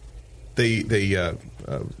 They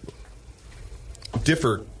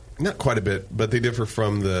differ not quite a bit, but they differ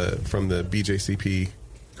from the BJCP.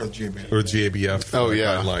 Or GABF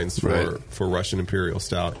guidelines for Russian Imperial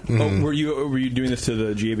Stout. Oh, were you doing this to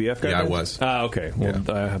the GABF guidelines? Yeah, I was. Okay.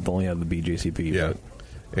 Well, I have only had the BJCP. Yeah.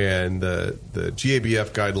 And the GABF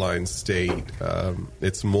guidelines state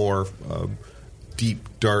it's more deep,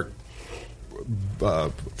 dark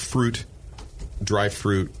fruit, dry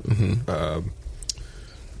fruit,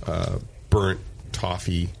 burnt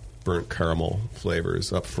toffee, burnt caramel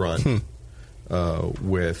flavors up front.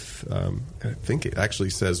 With, I think it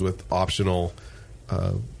actually says with optional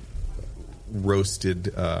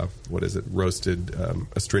roasted, roasted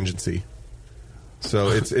astringency. So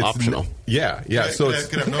it's optional. Yeah. So it's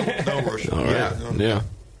could have no roasted. All right. Yeah.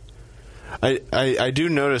 I do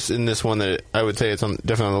notice in this one that I would say it's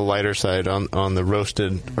definitely on the lighter side on the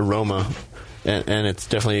roasted aroma, and it's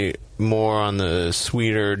definitely more on the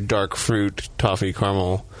sweeter dark fruit toffee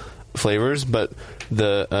caramel flavors, but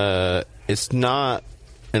it's not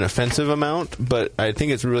an offensive amount, but I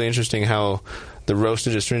think it's really interesting how the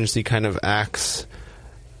roasted astringency kind of acts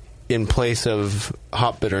in place of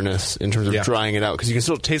hop bitterness in terms of drying it out, because you can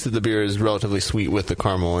still taste that the beer is relatively sweet with the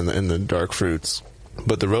caramel and the dark fruits,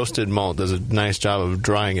 but the roasted malt does a nice job of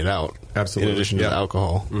drying it out. Absolutely, in addition to the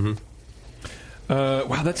alcohol. Mm-hmm.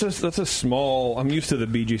 Wow, that's a small. I'm used to the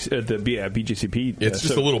BJCP. It's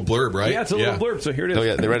just a little blurb, right? Yeah, it's a little blurb. So here it is. Oh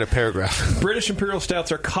yeah, they write a paragraph. British Imperial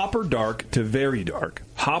Stouts are copper dark to very dark.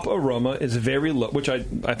 Hop aroma is very low, which I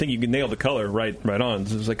think you can nail the color right on.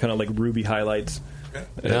 It's like kind of like ruby highlights.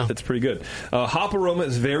 Yeah. It's pretty good. Hop aroma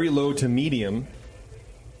is very low to medium.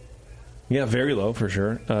 Yeah, very low for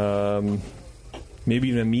sure. Maybe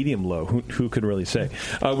even a medium low. Who could really say?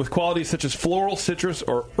 With qualities such as floral, citrus,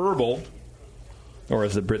 or herbal. Or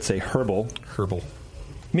as the Brits say, herbal.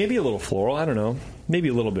 Maybe a little floral, I don't know. Maybe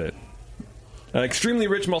a little bit. Extremely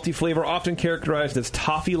rich malty flavor, often characterized as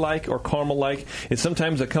toffee-like or caramel-like, is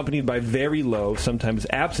sometimes accompanied by very low, sometimes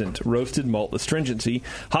absent, roasted malt astringency.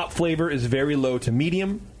 Hop flavor is very low to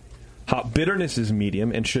medium. Hop bitterness is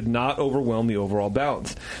medium and should not overwhelm the overall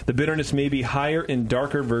balance. The bitterness may be higher in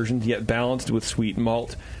darker versions, yet balanced with sweet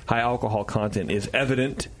malt. High alcohol content is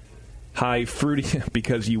evident. High fruity,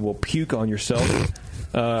 because you will puke on yourself.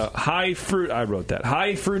 High fruit, I wrote that.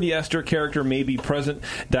 High fruity ester character may be present.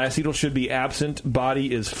 Diacetyl should be absent.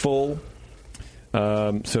 Body is full.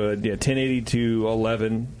 1080 to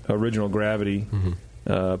 11, original gravity.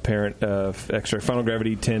 Parent extract, final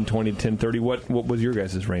gravity 1020 to 1030. What was your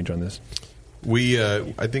guys' range on this?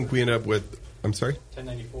 I think we ended up with, I'm sorry?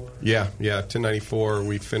 1094. Yeah, 1094.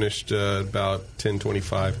 We finished about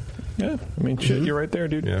 1025. Yeah, I mean, shit, you're right there,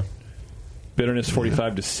 dude. Yeah. Bitterness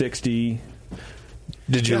 45 to 60.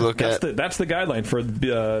 Did you look that's at... That's the guideline for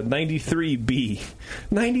 93B.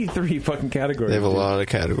 93 fucking categories. They have a lot of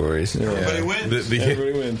categories. Yeah. Everybody wins.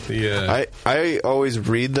 Everybody wins. I always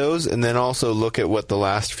read those and then also look at what the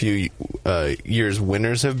last few years'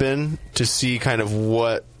 winners have been to see kind of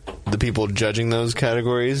what the people judging those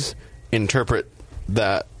categories interpret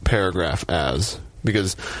that paragraph as.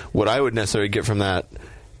 Because what I would necessarily get from that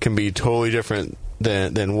can be totally different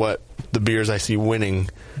than what the beers I see winning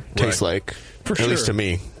taste like. For at least to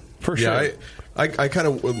me. For sure. Yeah, I kind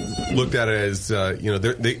of looked at it as they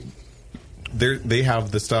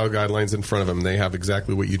have the style guidelines in front of them. They have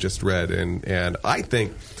exactly what you just read, and I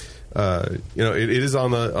think it is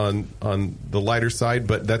on the lighter side,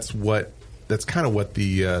 but that's kind of what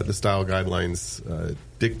the style guidelines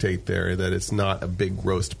dictate there. That it's not a big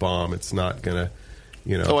roast bomb. It's not gonna.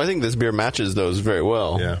 Oh, I think this beer matches those very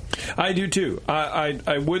well. Yeah, I do too.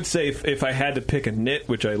 I would say if I had to pick a nit,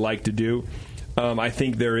 which I like to do, I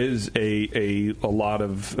think there is a lot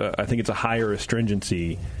of I think it's a higher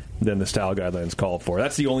astringency the style guidelines call for.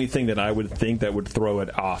 That's the only thing that I would think that would throw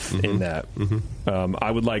it off in that. I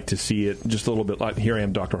would like to see it just a little bit like, here I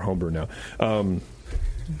am, Dr. Homebrew now.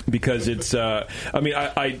 Because it's,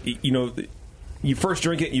 you first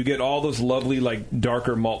drink it, you get all those lovely, like,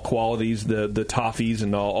 darker malt qualities, the toffees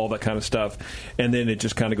and all that kind of stuff, and then it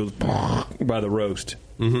just kind of goes by the roast.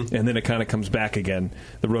 And then it kind of comes back again.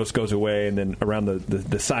 The roast goes away, and then around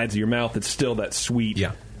the sides of your mouth, it's still that sweet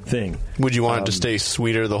thing. Would you want it to stay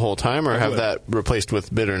sweeter the whole time, or have that replaced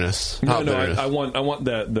with bitterness? Bitterness? I want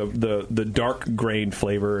the dark grain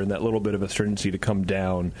flavor and that little bit of astringency to come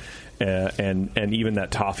down. And even that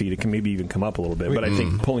toffee to maybe even come up a little bit, but I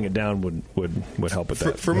think pulling it down would help with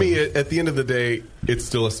that. For me, at the end of the day, it's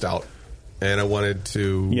still a stout, and I wanted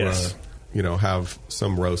to have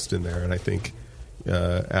some roast in there, and I think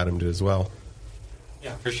Adam did as well.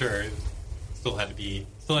 Yeah, for sure. It still had to be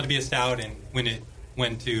a stout, and when it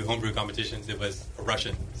went to homebrew competitions, it was a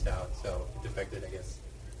Russian stout, so it defected, I guess.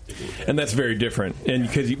 And that's very different, and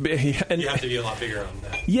because you have to be a lot bigger on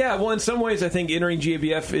that. Yeah, well, in some ways, I think entering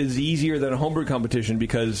GABF is easier than a homebrew competition,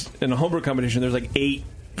 because in a homebrew competition, there's like 8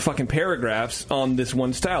 fucking paragraphs on this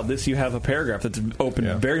one style. This, you have a paragraph that's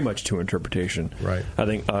open very much to interpretation. Right. I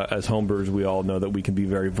think as homebrewers, we all know that we can be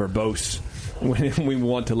very verbose when we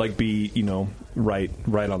want to be right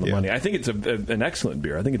on the money. I think it's an excellent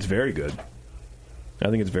beer. I think it's very good.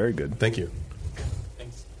 Thank you.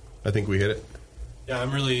 Thanks. I think we hit it. Yeah,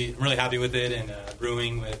 I'm really happy with it, and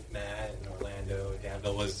brewing with Matt and Orlando,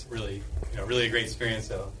 Danville was really a great experience.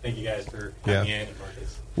 So thank you guys for having me in, and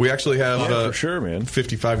Marcus. We actually have for sure, man,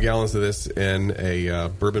 55 gallons of this in a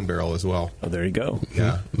bourbon barrel as well. Oh, there you go.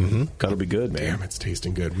 Yeah, that'll be good, man. Damn, it's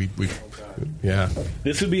tasting good. We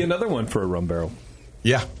This would be another one for a rum barrel.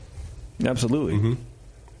 Yeah, absolutely.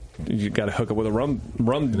 You got to hook up with a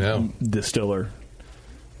rum distiller,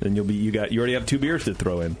 then you already have 2 beers to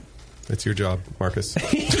throw in. That's your job, Marcus.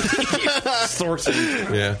 Sourcing.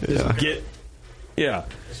 Yeah.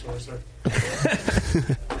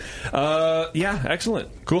 Excellent.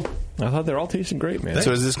 Cool. I thought they're all tasting great, man.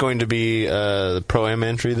 So is this going to be the Pro-Am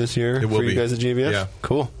entry this year for you guys at GABF? Yeah.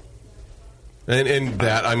 Cool. And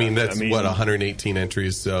that, that's 118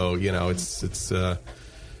 entries, so, it's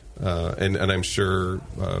and I'm sure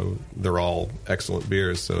they're all excellent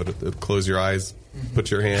beers, so to close your eyes,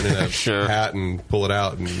 put your hand in a hat and pull it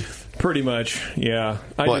out, and pretty much, yeah.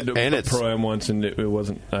 I did a Pro-Am once, and it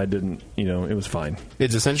wasn't. I didn't. It was fine.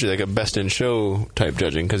 It's essentially like a best in show type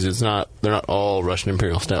judging, because they're not all Russian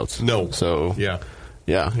Imperial stouts. No. So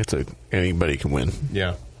it's anybody can win.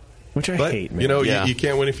 Yeah. Which I hate, man. You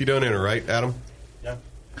can't win if you don't enter, right, Adam? Yeah.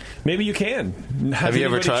 Maybe you can. Have you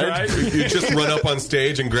ever tried? You just run up on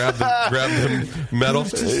stage and grab the medal.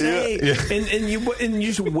 And you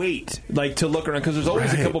just wait, to look around, because there's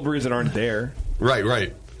always a couple breweries that aren't there.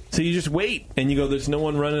 Right. So you just wait, and you go, there's no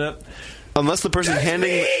one running up. Unless the person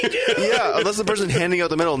handing out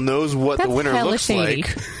the medal knows what the winner looks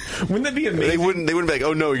like. Wouldn't that be amazing? They wouldn't be like,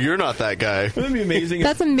 oh no, you're not that guy. Wouldn't that be amazing?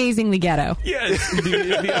 That's amazingly ghetto. Yes,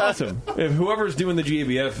 it'd be awesome. If whoever's doing the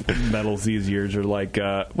GABF medals these years are like,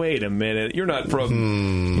 wait a minute, you're not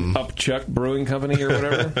from Upchuck Brewing Company or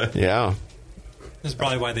whatever. Yeah. That's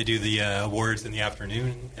probably why they do the awards in the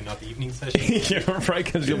afternoon and not the evening session. Yeah, right,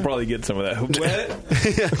 because you'll probably get some of that.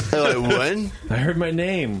 What? What? I heard my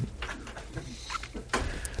name.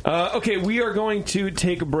 Okay, we are going to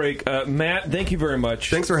take a break. Matt, thank you very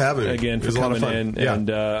much. Thanks for having me. Again, for coming in. Yeah. And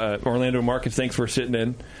Orlando and Marcus, thanks for sitting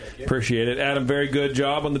in. Appreciate it. Adam, very good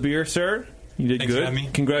job on the beer, sir. You did Thanks good. for having me.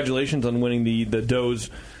 Congratulations on winning the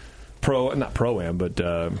Doe's not Pro-Am, but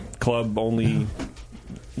club only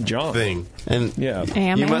John thing. And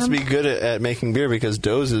you must be good at making beer, because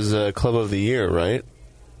Doe's is Club of the Year, right?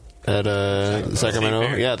 At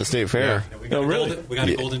Sacramento, the State Fair. Yeah, really? We got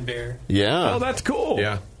a Golden Bear. Yeah. Oh, that's cool.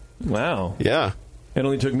 Yeah. Wow. Yeah. It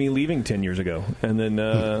only took me leaving 10 years ago, and then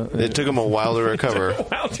it took him a while to recover.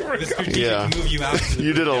 Yeah, move you out.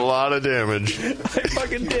 You did a lot of damage. I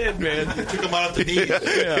fucking did, man. Took him out at the knees.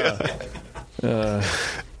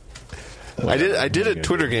 I did a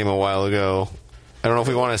Twitter game a while ago. I don't know if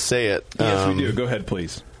we want to say it. Yes, we do. Go ahead,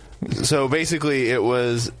 please. So basically, it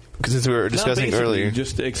was, since we were discussing earlier.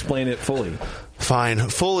 Just explain it fully. Fine,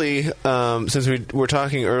 fully. Since we were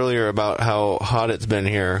talking earlier about how hot it's been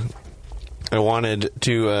here, I wanted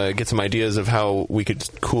to get some ideas of how we could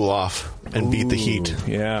cool off and beat the heat.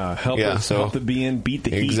 Yeah, help the BN beat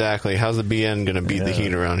the heat. Exactly. How's the BN going to beat the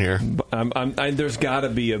heat around here? There's got to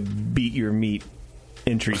be a beat your meat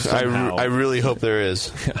entry somehow. I really hope there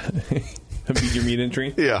is. A beat your meat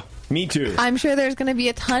entry? Yeah. Me too. I'm sure there's going to be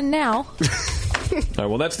a ton now. right,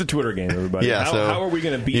 well, that's the Twitter game, everybody. Yeah, how are we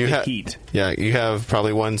going to beat the heat? Yeah, you have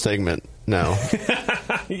probably one segment now.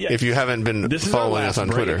 Yeah. If you haven't been following us on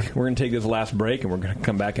Twitter. We're going to take this last break, and we're going to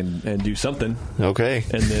come back and do something. Okay.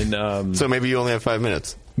 And then... so maybe you only have 5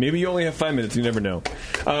 minutes. Maybe you only have 5 minutes. You never know.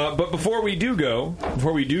 But before we do,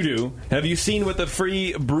 have you seen what the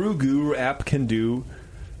free Brew Guru app can do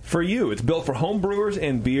for you? It's built for home brewers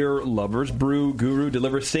and beer lovers. Brew Guru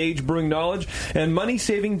delivers sage brewing knowledge and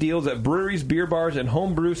money-saving deals at breweries, beer bars, and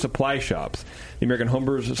homebrew supply shops. The American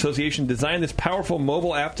Homebrewers Association designed this powerful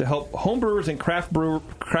mobile app to help homebrewers and craft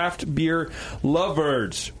beer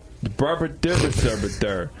lovers.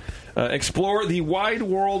 Explore the wide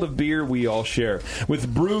world of beer we all share.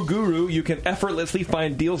 With Brew Guru, you can effortlessly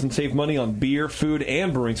find deals and save money on beer, food,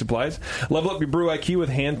 and brewing supplies. Level up your brew IQ with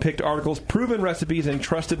hand-picked articles, proven recipes, and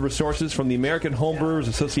trusted resources from the American Homebrewers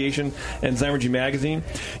Association and Zymergy Magazine.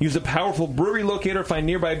 Use a powerful brewery locator, find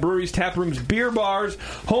nearby breweries, tap rooms, beer bars,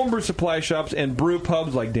 homebrew supply shops, and brew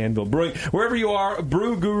pubs like Danville Brewing. Wherever you are,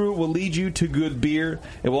 Brew Guru will lead you to good beer.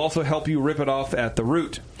 It will also help you rip it off at the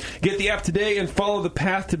root. Get the app today and follow the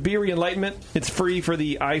path to beer enlightenment. It's free for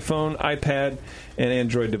the iPhone, iPad, and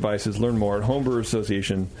Android devices. Learn more at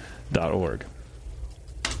homebrewassociation.org.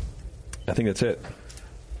 I think that's it.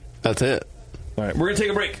 That's it. All right, we're going to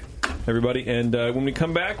take a break, everybody. And when we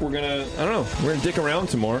come back, we're going to dick around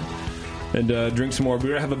some more and drink some more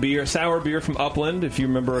beer. I have a sour beer from Upland. If you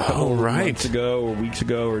remember a couple months ago or weeks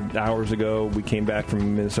ago or hours ago, we came back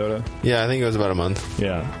from Minnesota. Yeah, I think it was about a month.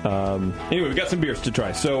 Yeah. Anyway, we've got some beers to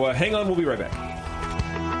try. So hang on, we'll be right back.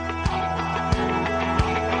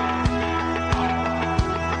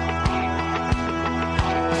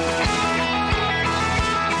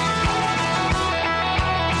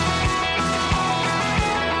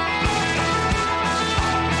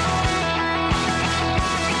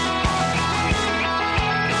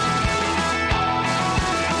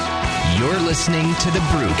 You're listening to the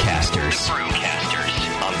Brewcasters.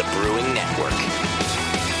 On the Brewing Network.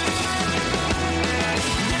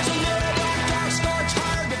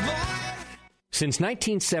 Since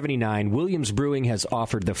 1979, Williams Brewing has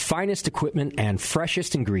offered the finest equipment and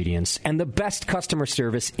freshest ingredients and the best customer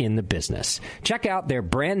service in the business. Check out their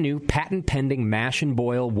brand new patent-pending mash and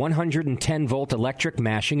boil 110-volt electric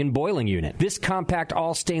mashing and boiling unit. This compact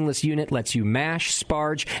all-stainless unit lets you mash,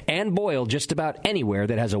 sparge, and boil just about anywhere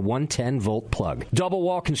that has a 110-volt plug.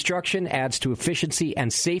 Double-wall construction adds to efficiency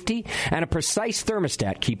and safety, and a precise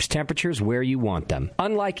thermostat keeps temperatures where you want them.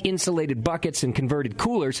 Unlike insulated buckets and converted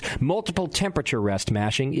coolers, multiple temperature rest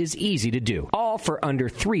mashing is easy to do, all for under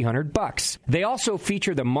 $300. They also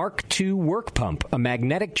feature the Mark II work pump, a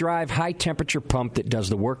magnetic drive high-temperature pump that does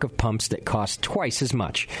the work of pumps that cost twice as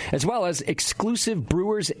much, as well as exclusive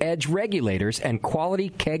Brewer's Edge regulators and quality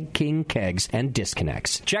Keg King kegs and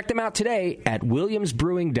disconnects. Check them out today at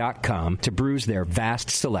williamsbrewing.com to brews their vast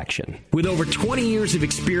selection. With over 20 years of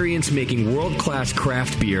experience making world-class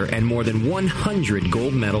craft beer and more than 100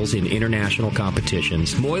 gold medals in international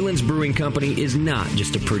competitions, Moylan's Brewing Company is not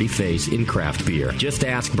just a pretty face in craft beer. Just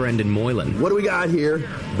ask Brendan Moylan. What do we got here?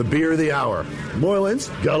 The beer of the hour. Moylan's,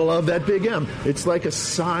 gotta love that big M. It's like a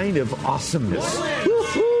sign of awesomeness.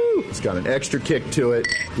 Woo-hoo! It's got an extra kick to it.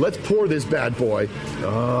 Let's pour this bad boy.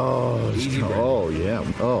 Oh, yeah.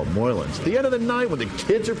 Oh, Moylan's. At the end of the night when the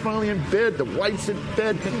kids are finally in bed, the wife's in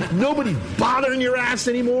bed, nobody's bothering your ass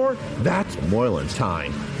anymore. That's Moylan's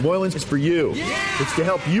time. Moylan's is for you. Yeah. It's to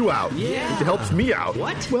help you out. Yeah. It helps me out.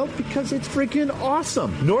 What? Well, because it's freaking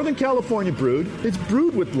awesome. Northern California brewed. It's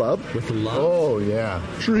brewed with love. With love? Oh, yeah.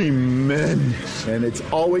 Tremendous. And it's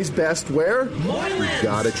always best where? Moylan's. You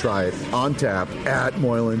gotta try it. On tap at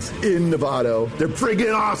Moylan's in Novato. They're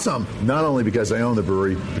friggin' awesome. Not only because I own the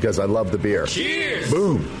brewery, because I love the beer. Cheers!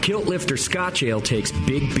 Boom. Kilt Lifter Scotch Ale takes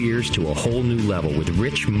big beers to a whole new level with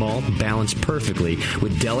rich malt balanced perfectly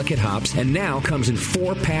with delicate hops, and now comes in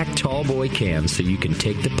 4-pack tall boy cans so you can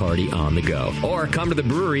take the party on the go. Or come to the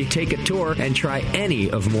brewery, take a tour, and try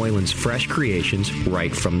any of Moylan's fresh creations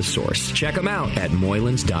right from the source. Check them out at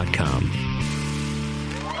moylans.com.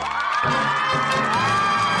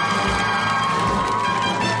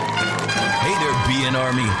 BN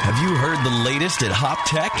Army, have you heard the latest at Hop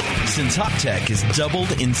Tech? Since Hop Tech has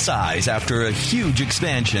doubled in size after a huge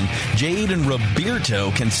expansion, Jade and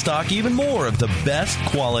Roberto can stock even more of the best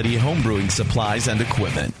quality homebrewing supplies and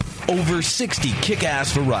equipment. Over 60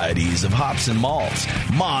 kick-ass varieties of hops and malts,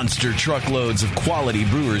 monster truckloads of quality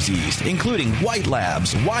brewer's yeast, including White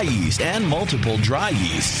Labs, Y yeast, and multiple dry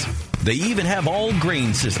yeasts. They even have all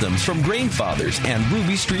grain systems from Grain Fathers and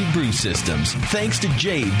Ruby Street Brew Systems, thanks to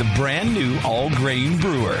Jade, the brand new all-grain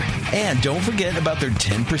brewer. And don't forget about their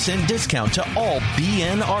 10% discount to all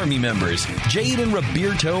BN Army members. Jade and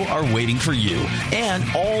Roberto are waiting for you and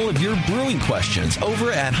all of your brewing questions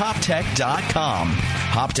over at hoptech.com.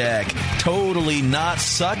 Hoptech, totally not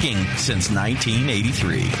sucking since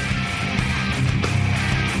 1983.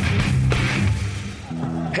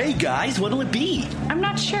 Hey guys, what'll it be? I'm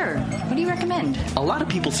not sure. What do you recommend? A lot of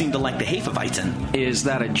people seem to like the Hefeweizen. Is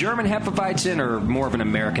that a German Hefeweizen or more of an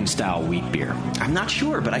American-style wheat beer? I'm not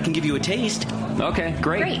sure, but I can give you a taste. Okay,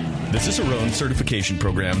 great. The Cicerone Certification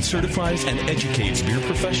Program certifies and educates beer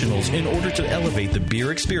professionals in order to elevate the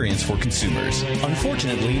beer experience for consumers.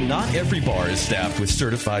 Unfortunately, not every bar is staffed with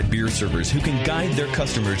certified beer servers who can guide their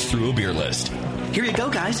customers through a beer list. Here you go,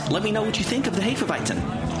 guys. Let me know what you think of the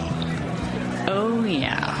Hefeweizen. Oh,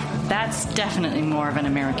 yeah. That's definitely more of an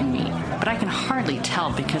American wheat. But I can hardly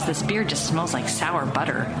tell because this beer just smells like sour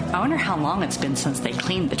butter. I wonder how long it's been since they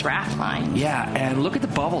cleaned the draft line. Yeah, and look at the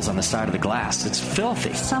bubbles on the side of the glass. It's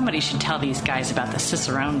filthy. Somebody should tell these guys about the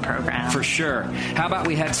Cicerone program. For sure. How about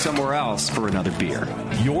we head somewhere else for another beer?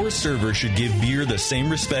 Your server should give beer the same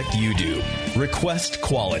respect you do. Request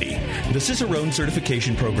quality. The Cicerone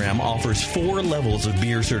Certification Program offers 4 levels of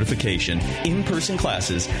beer certification, in-person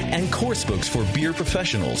classes, and course books for beer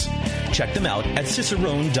professionals. Check them out at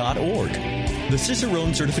cicerone.org. The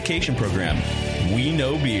Cicerone Certification Program. We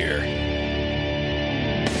know beer.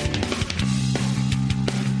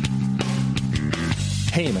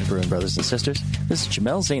 Hey, my brewing brothers and sisters. This is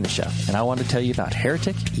Jamel Zanishev, and I want to tell you about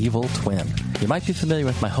Heretic Evil Twin. You might be familiar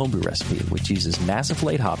with my homebrew recipe, which uses massive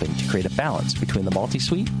late hopping to create a balance between the malty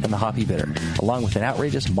sweet and the hoppy bitter, along with an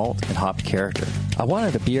outrageous malt and hop character. I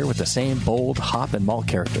wanted a beer with the same bold hop and malt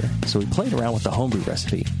character, so we played around with the homebrew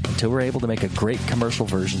recipe until we were able to make a great commercial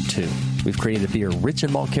version too. We've created a beer rich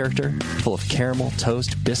in malt character, full of caramel,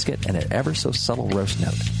 toast, biscuit, and an ever so subtle roast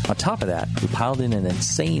note. On top of that, we piled in an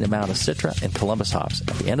insane amount of Citra and Columbus hops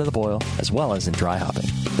at the end of the boil, as well as in dry hopping.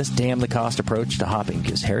 This damn-the-cost approach to hopping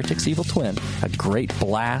gives Heretic's Evil Twin a great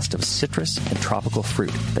blast of citrus and tropical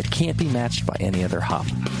fruit that can't be matched by any other hop.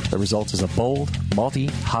 The result is a bold, malty,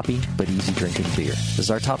 hoppy, but easy-drinking beer. This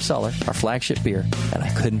is our top seller, our flagship beer, and I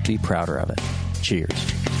couldn't be prouder of it. Cheers.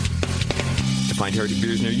 To find Heretic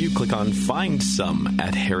beers near you, click on Find Some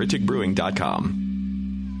at hereticbrewing.com.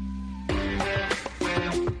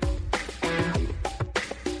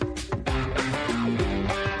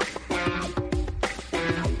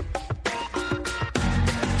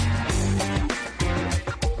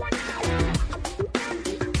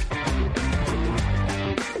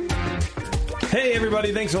 Hey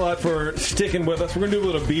everybody, thanks a lot for sticking with us. We're going to do a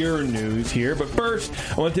little beer news here, but first,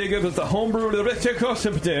 I want to take up with the homebrew of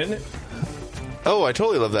the Oh, I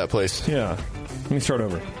totally love that place. Yeah. Let me start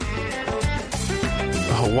over.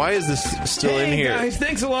 Oh, why is this still in here? Hey guys,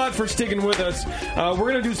 thanks a lot for sticking with us. We're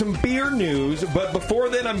going to do some beer news, but before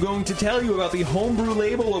then I'm going to tell you about the Homebrew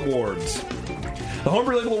Label Awards. The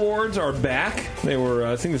Homebrew Label Awards are back. They were,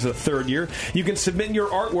 I think this is the 3rd year. You can submit your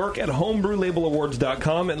artwork at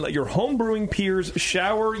homebrewlabelawards.com and let your homebrewing peers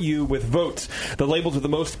shower you with votes. The labels with the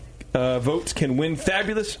most votes can win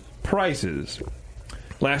fabulous prizes.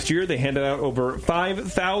 Last year, they handed out over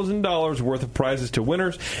 $5,000 worth of prizes to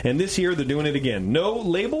winners, and this year they're doing it again. No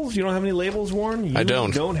labels? You don't have any labels, Warren? I don't.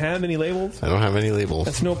 You don't have any labels? I don't have any labels.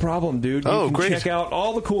 That's no problem, dude. You can check out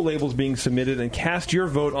all the cool labels being submitted and cast your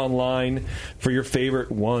vote online for your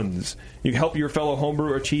favorite ones. You help your fellow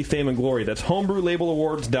homebrewer achieve fame and glory. That's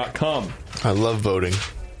homebrewlabelawards.com. I love voting.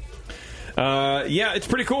 Yeah, it's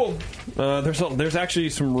pretty cool. There's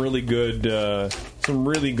actually some really good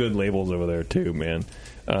labels over there too, man.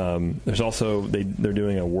 There's also they're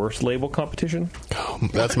doing a worst label competition. Oh,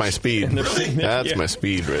 that's my speed. That's my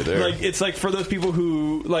speed right there. Like it's like for those people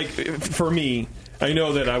who like for me, I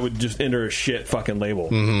know that I would just enter a shit fucking label.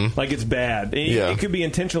 Mm-hmm. Like it's bad. It could be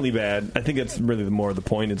intentionally bad. I think that's really more of the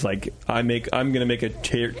point. It's like I'm going to make a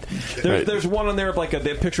there's one on there of like a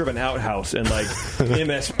picture of an outhouse and like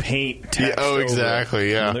MS Paint text. Oh,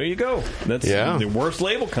 exactly. Yeah. And there you go. That's the worst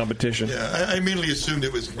label competition. Yeah, I immediately assumed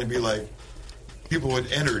it was going to be like people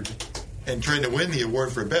had entered and trying to win the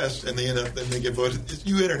award for best, and they get voted.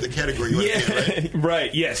 You entered the category you want to get, right?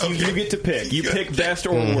 Right, yes. Okay. You get to pick. You pick best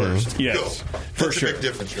or worst. Yes. For sure. That's a big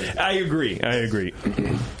difference, right? I agree.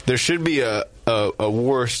 There should be a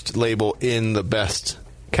worst label in the best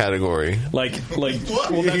category. Like well,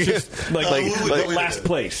 that's just like last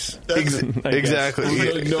place. Exactly.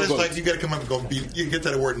 It's just like you got to come up and go, you get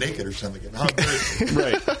that award naked or something.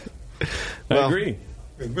 Right. I agree.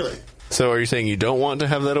 I mean, really. So are you saying you don't want to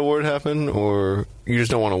have that award happen, or you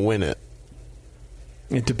just don't want to win it?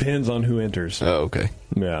 It depends on who enters. Oh, okay.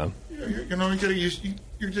 Yeah.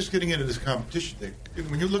 You're just getting into this competition thing.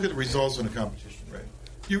 When you look at the results in a competition, right?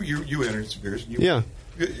 You entered some beers. You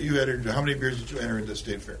entered. How many beers did you enter into the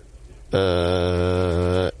state fair?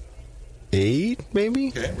 8, maybe.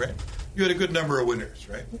 Okay, right. You had a good number of winners,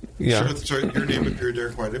 right? Yeah. So your name appeared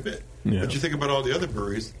there quite a bit. Yeah. But you think about all the other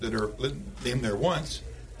breweries that are named there once.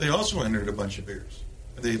 They also entered a bunch of beers.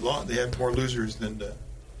 They have more losers than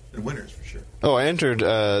winners for sure. Oh, I entered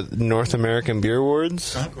North American Beer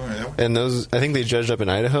Awards, and those, I think they judged up in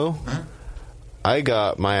Idaho. I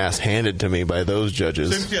got my ass handed to me by those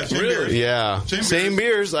judges. Same beers. Yeah, same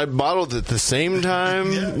beers. I bottled at the same time.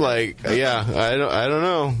 I don't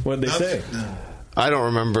know. What'd they say? I don't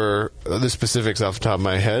remember the specifics off the top of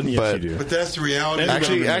my head, but that's the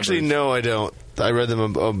reality. Actually, no, I don't. I read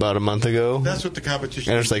them about a month ago. That's what the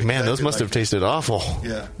competition. And it's like, man, those must have tasted awful.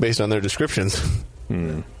 Yeah. Based on their descriptions.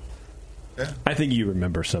 Yeah. I think you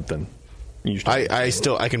remember something.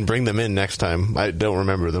 I can bring them in next time. I don't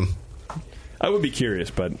remember them. I would be curious,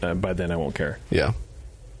 but by then I won't care. Yeah.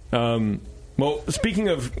 Well, speaking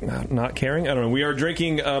of not caring, I don't know. We are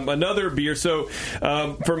drinking another beer. So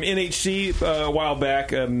from NHC a while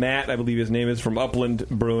back, Matt, I believe his name is, from Upland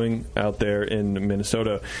Brewing out there in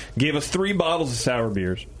Minnesota, gave us 3 bottles of sour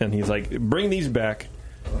beers. And he's like, bring these back.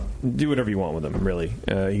 Do whatever you want with them, really.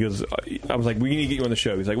 He goes, I was like, we need to get you on the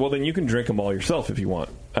show. He's like, well, then you can drink them all yourself if you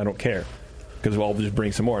want. I don't care. Because I'll just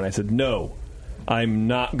bring some more. And I said, no, I'm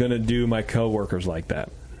not going to do my coworkers like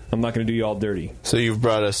that. I'm not going to do you all dirty. So you've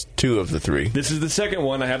brought us 2 of the 3. This is the second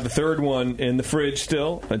one. I have the third one in the fridge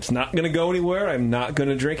still. It's not going to go anywhere. I'm not going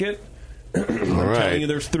to drink it. I'm telling you,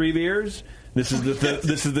 there's 3 beers. This is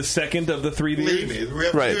the second of the 3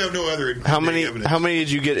 beers. Right. You have no other. How many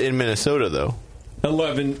did you get in Minnesota though?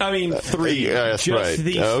 11. I mean 3. Yeah, that's just right.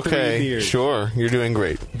 These 3 beers. Sure. You're doing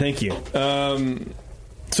great. Thank you.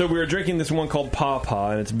 So we were drinking this one called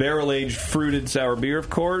Pawpaw, and it's barrel-aged fruited sour beer, of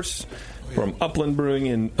course, from Upland Brewing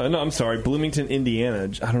in, Bloomington, Indiana.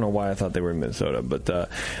 I don't know why I thought they were in Minnesota, but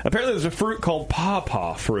apparently there's a fruit called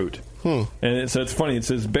Pawpaw fruit. And so it's funny. It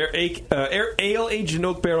says ale-aged in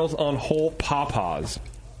oak barrels on whole pawpaws.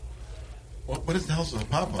 What the hell's a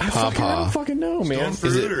pawpaw? I don't fucking know, man. Is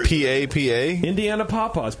it P-A-P-A? Indiana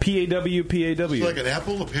Pawpaws. P-A-W-P-A-W. It's like an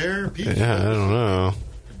apple, a pear, a peach? Yeah, I don't know.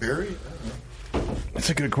 A berry? I don't know. That's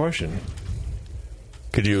a good question.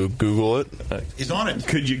 Could you Google it? He's on it.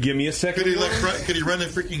 Could you give me a second? Could he run the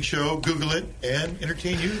freaking show, Google it, and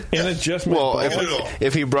entertain you? And adjustment. Well,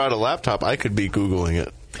 if he brought a laptop, I could be Googling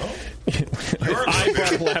it. If I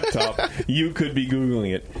brought a laptop, you could be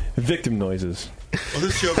Googling it. Victim noises. Well,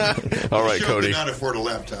 this show, all right, Cody, could not afford a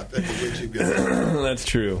laptop. That'd be way too good. That's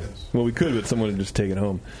true. Yes. Well, we could, but someone would just take it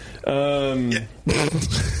home.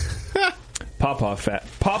 Pawpaw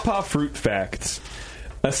fruit facts.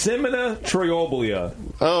 Asimina triobolea.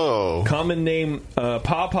 Oh. Common name,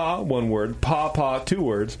 pawpaw, one word. Pawpaw, 2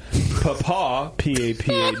 words. Papaw,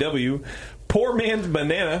 P-A-P-A-W. Poor man's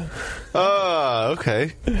banana.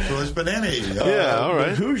 Okay. So it's banana. Yeah, all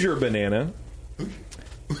right. Hoosier banana.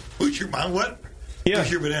 Hoosier, what? Yeah.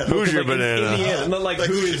 Who's your banana? Who's your banana? Indiana, not like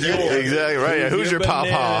who is yours. Exactly right. Yeah. Who's your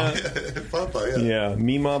pawpaw? Pawpaw, yeah. Yeah,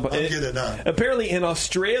 Mima. I'll get it now. Apparently, in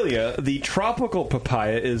Australia, the tropical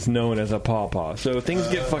papaya is known as a pawpaw. So things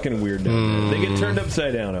get fucking weird down there. They get turned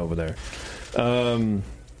upside down over there.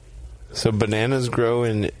 So bananas grow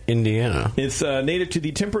in Indiana. It's native to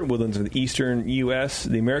the temperate woodlands of the eastern U.S.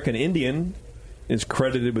 The American Indian is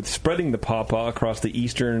credited with spreading the pawpaw across the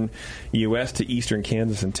eastern U.S. to eastern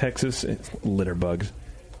Kansas and Texas. It's litter bugs.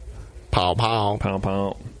 Pow, pow. Pow,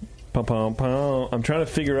 pow. Pow, pow, pow. I'm trying to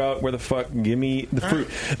figure out where the fuck. Give me the fruit.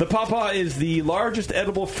 The pawpaw is the largest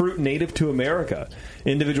edible fruit native to America.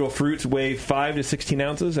 Individual fruits weigh 5 to 16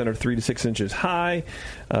 ounces and are 3 to 6 inches high.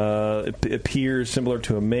 It appears similar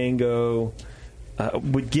to a mango.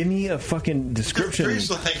 Give me a fucking description.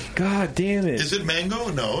 God damn it. Is it mango?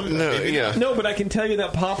 No. No, but I can tell you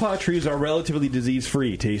that pawpaw trees are relatively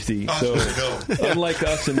disease-free, Tasty. Unlike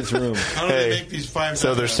us in this room. How do they make these 5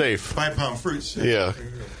 So they're safe. 5-pound fruits? Yeah.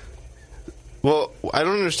 Well, I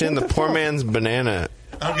don't understand the poor man's banana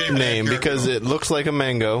name because it looks like a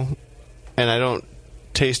mango, and I don't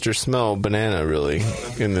taste or smell banana really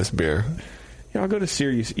in this beer. Yeah, I'll go to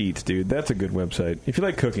Serious Eats, dude. That's a good website. If you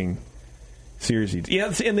like cooking, Serious Eats.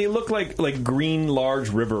 Yeah, and they look like green large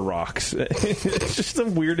river rocks. It's just the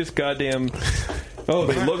weirdest goddamn... Oh,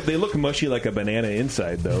 they look mushy like a banana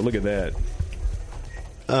inside, though. Look at that.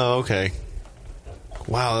 Oh, okay.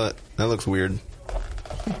 Wow, that looks weird.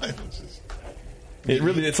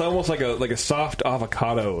 It's almost like a soft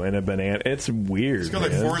avocado and a banana. It's weird. It's got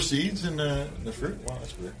like 4 seeds in the fruit. Wow,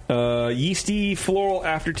 that's weird. Yeasty floral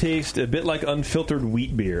aftertaste, a bit like unfiltered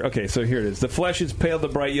wheat beer. Okay, so here it is. The flesh is pale to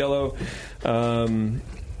bright yellow.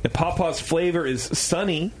 The Pawpaw's flavor is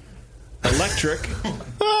sunny, electric,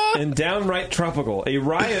 and downright tropical. A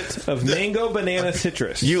riot of mango, banana,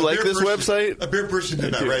 citrus. You like this website? A beer person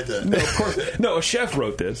did not write that. No, of course. No, a chef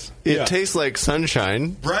wrote this. It tastes like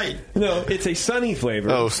sunshine. Right. No, it's a sunny flavor.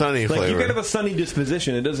 Oh, sunny flavor. Like, you can have a sunny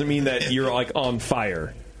disposition. It doesn't mean that you're, like, on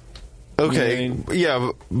fire. Okay, You know what I mean?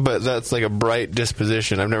 yeah, but that's like a bright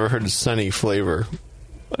disposition. I've never heard of sunny flavor.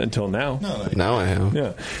 Until now. Now I have.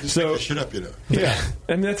 Yeah. Just So make the shit up, you know. Yeah.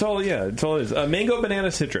 And that's all, that's all it is. Mango, banana,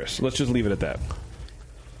 citrus. Let's just leave it at that.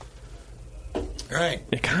 Right.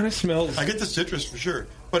 It kind of smells... I get the citrus for sure,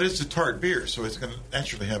 but it's a tart beer, so it's going to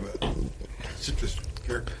naturally have a citrus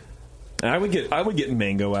character. I would get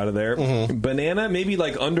mango out of there. Mm-hmm. Banana, maybe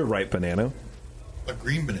like underripe banana. A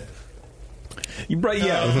green banana.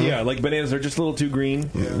 Yeah, like bananas are just a little too green.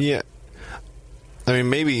 Yeah. I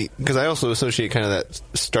mean, maybe, because I also associate kind of that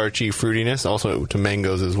starchy fruitiness also to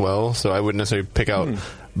mangoes as well, so I wouldn't necessarily pick out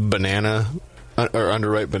banana or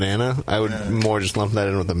underripe banana. I would more just lump that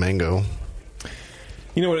in with the mango.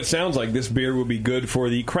 You know what it sounds like? This beer would be good for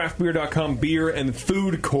the craftbeer.com beer and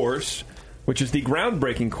food course, which is the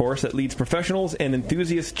groundbreaking course that leads professionals and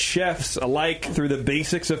enthusiast chefs alike through the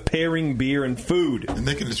basics of pairing beer and food. And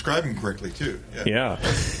they can describe them correctly, too. Yeah.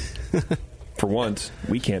 For once,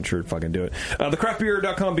 we can't sure fucking do it. The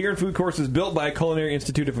craftbeer.com beer and food course is built by a Culinary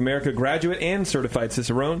Institute of America graduate and certified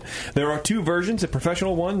Cicerone. There are 2 versions, a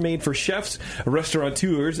professional one made for chefs,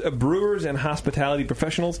 restaurateurs, brewers, and hospitality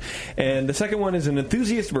professionals. And the second one is an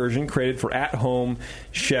enthusiast version created for at-home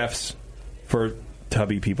chefs for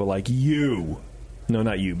tubby people like you. No,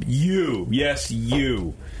 not you. You. Yes,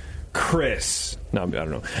 you. Chris. No, I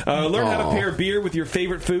don't know. Learn how to pair beer with your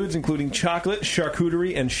favorite foods, including chocolate,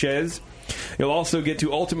 charcuterie, and chaise. You'll also get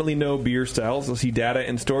to ultimately know beer styles. You'll see data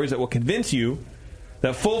and stories that will convince you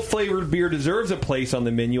that full-flavored beer deserves a place on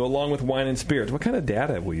the menu along with wine and spirits. What kind of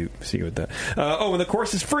data will you see with that? And the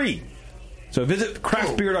course is free. So visit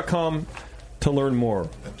craftbeer.com to learn more.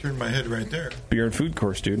 I turned my head right there. Beer and food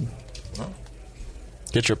course, dude. Wow.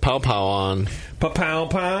 Get your pow-pow on.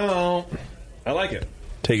 Pow-pow-pow. I like it.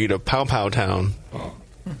 Take you to Pow-Pow Town.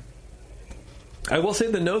 I will say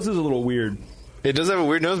the nose is a little weird. It does have a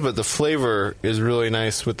weird nose, but the flavor is really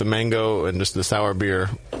nice with the mango and just the sour beer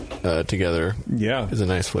together. Yeah. Is a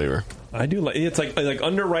nice flavor. I do like it's like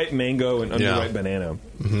underripe mango and underripe banana.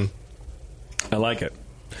 Mm-hmm. I like it.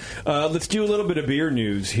 Let's do a little bit of beer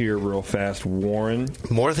news here real fast, Warren.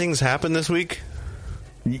 More things happened this week?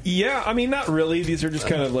 Yeah, I mean, not really. These are just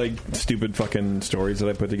kind of like stupid fucking stories that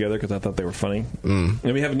I put together because I thought they were funny. And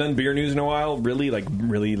we haven't done beer news in a while, really like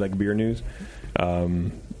beer news.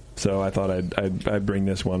 So I thought I'd bring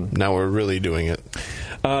this one. Now we're really doing it.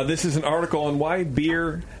 This is an article on why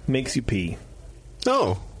beer makes you pee.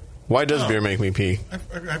 Oh. Why does beer make me pee?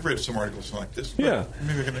 I've read some articles like this. Yeah.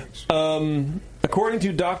 Maybe I can... According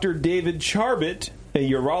to Dr. David Charbit,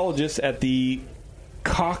 a urologist at the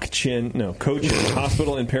Cochin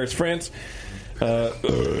Hospital in Paris, France.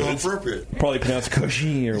 Appropriate. Probably pronounced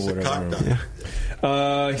Cochin or whatever.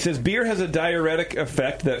 He says beer has a diuretic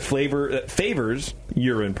effect that favors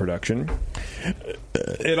urine production.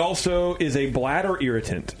 It also is a bladder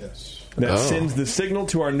irritant that sends the signal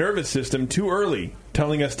to our nervous system too early,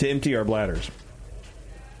 telling us to empty our bladders.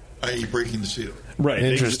 I.e. breaking the seal. Right.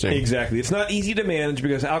 Interesting. Exactly. It's not easy to manage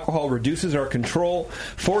because alcohol reduces our control,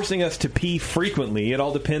 forcing us to pee frequently. It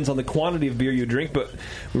all depends on the quantity of beer you drink, but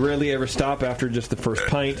we rarely ever stop after just the first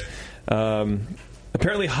pint.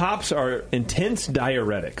 Apparently, hops are intense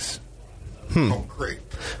diuretics. Oh, great.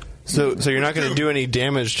 So you're not going to do any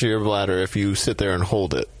damage to your bladder if you sit there and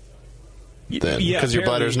hold it, then? Because your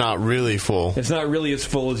bladder's not really full. It's not really as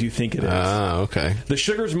full as you think it is. Ah, okay. The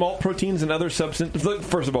sugars, malt, proteins, and other substances... Look,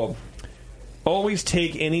 first of all, always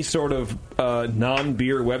take any sort of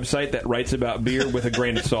non-beer website that writes about beer with a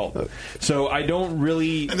grain of salt. So I don't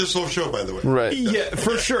really... And this whole show, by the way. Right. Yeah,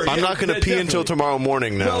 for sure. I'm not going to pee until tomorrow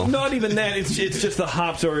morning now. Well, not even that. It's just the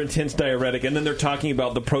hops are intense diuretic, and then they're talking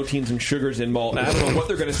about the proteins and sugars in malt. I don't know what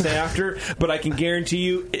they're going to say after, but I can guarantee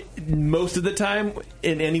you, most of the time,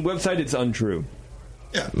 in any website, it's untrue.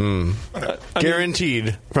 Yeah.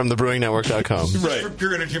 Guaranteed from thebrewingnetwork.com. Right. For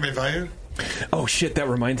pure entertainment value? Oh, shit, that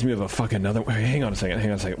reminds me of a fucking other... Hang on a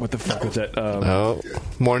second. What the fuck was that?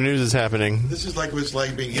 More news is happening. This is like what it's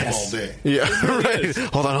like being him all day. Yeah, right.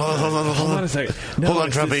 Hold on a second. No, hold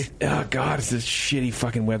on, Trumpy. Oh, God, it's this shitty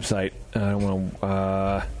fucking website. I don't want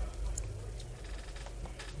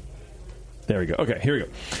to... There we go. Okay, here we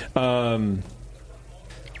go.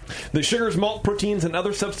 The sugars, malt, proteins, and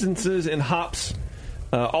other substances in hops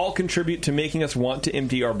all contribute to making us want to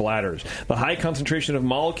empty our bladders. The high concentration of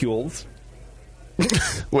molecules...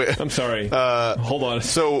 Wait, I'm sorry. Hold on.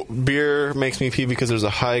 So beer makes me pee because there's a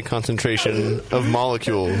high concentration of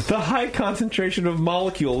molecules. The high concentration of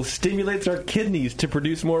molecules stimulates our kidneys to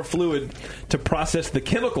produce more fluid to process the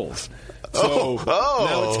chemicals. So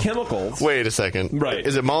now it's chemicals. Wait a second. Right.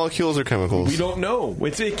 Is it molecules or chemicals? We don't know.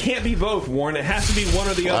 It can't be both, Warren. It has to be one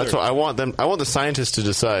or the other. That's what I want them. I want the scientists to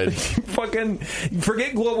decide. Fucking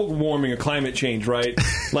forget global warming or climate change, right?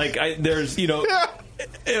 Like there's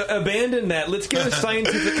abandon that. Let's get a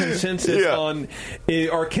scientific consensus on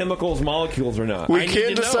are chemicals molecules or not. We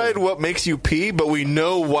can't decide what makes you pee, but we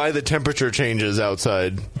know why the temperature changes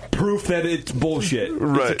outside. Proof that it's bullshit.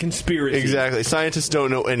 Right. It's a conspiracy. Exactly. Scientists don't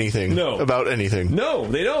know anything about anything. No,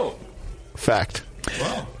 they don't. Fact.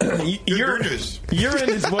 Wow. Urine is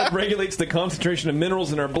what regulates the concentration of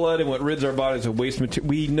minerals in our blood and what rids our bodies of waste material.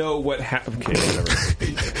 We know what happens. Okay, whatever.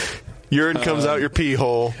 Urine comes out your pee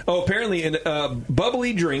hole. Oh, apparently,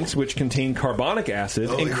 bubbly drinks, which contain carbonic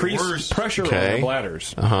acid, increase pressure on our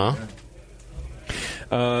bladders.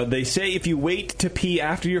 They say if you wait to pee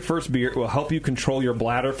after your first beer, it will help you control your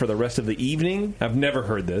bladder for the rest of the evening. I've never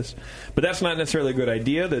heard this, but that's not necessarily a good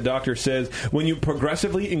idea. The doctor says when you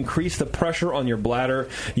progressively increase the pressure on your bladder,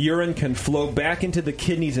 urine can flow back into the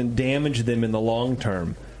kidneys and damage them in the long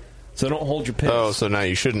term. So don't hold your piss. Oh, so now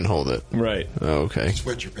you shouldn't hold it. Right. Oh, okay.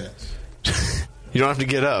 Sweat your pants. You don't have to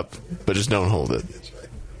get up, but just don't hold it.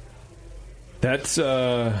 That's,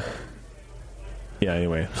 yeah,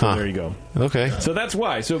 anyway. So there you go. Okay. So that's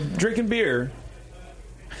why. So drinking beer.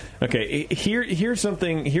 Okay, here's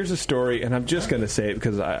something. Here's a story, and I'm just going to say it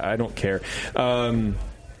because I don't care.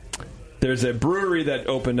 There's a brewery that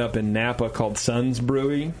opened up in Napa called Sun's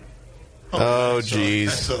Brewing. Oh,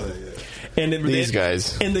 jeez. And these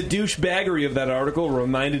guys. And the douchebaggery of that article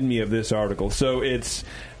reminded me of this article. So it's...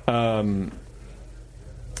 I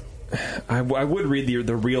would read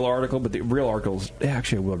the real article, but the real article's...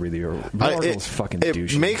 Actually, I will read the real article's fucking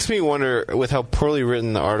douchey. It makes me wonder, with how poorly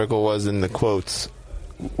written the article was in the quotes,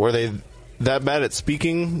 were they that bad at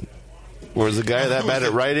speaking? Or is the guy that bad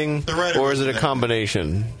at writing? Or is it a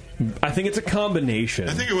combination? I think it's a combination.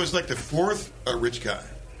 I think it was like the fourth rich guy.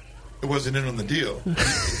 It wasn't in on the deal.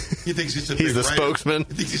 He thinks he's he's the writer. spokesman.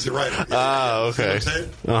 He thinks he's the writer. Okay.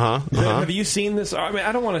 Have you seen this? I mean,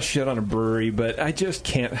 I don't want to shit on a brewery, but I just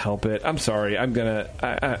can't help it. I'm sorry. I'm gonna.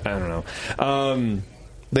 I don't know.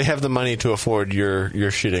 They have the money to afford your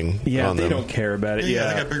shitting. Yeah, on they them. don't care about it.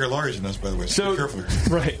 Yeah, they got bigger lawyers than us, by the way. So be careful.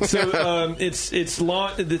 Right. So it's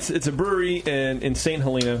a brewery in St.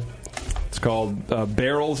 Helena. It's called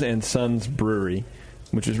Barrels and Sons Brewery,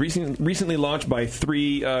 which was recently launched by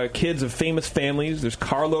three kids of famous families. There's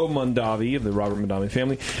Carlo Mondavi of the Robert Mondavi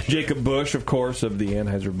family, Jacob Bush, of course, of the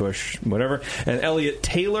Anheuser-Busch, whatever, and Elliot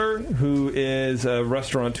Taylor, who is a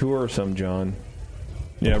restaurateur or some John.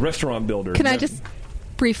 Yeah, restaurant builder. Can I just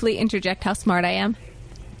briefly interject how smart I am?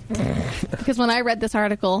 Because when I read this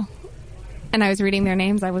article and I was reading their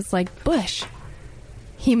names, I was like, Bush.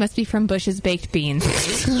 He must be from Bush's Baked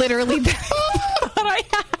Beans. Literally, that's what I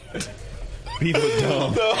had. People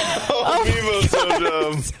dumb. Bevo's so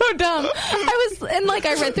dumb. So dumb.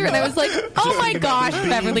 I read through it and I was like, oh my gosh,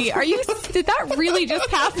 Beverly, did that really just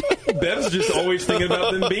happen? Bev's just always thinking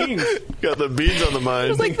about them beans. Got the beans on the mind.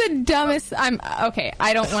 It was like the dumbest. Okay,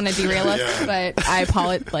 I don't want to derail us, but I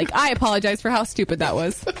apologize for how stupid that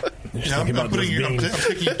was. Yeah, I'm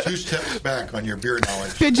taking 2 steps back on your beer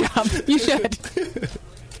knowledge. Good job. You should.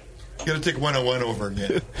 You got to take 101 over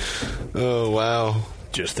again. Oh, wow.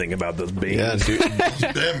 Just think about those beans. Yeah, dude.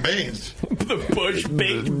 Damn beans. The Bush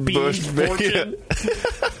baked beans fortune.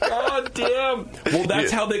 God damn. Well,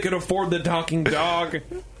 that's how they could afford the talking dog.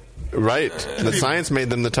 Right. The science made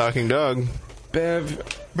them the talking dog. Bev,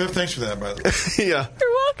 thanks for that, by the way. Yeah. You're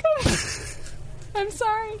welcome. I'm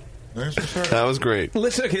sorry. That was great.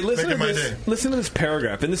 Listen to this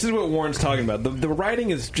paragraph, and this is what Warren's talking about. The writing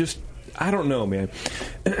is just... I don't know, man.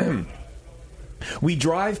 We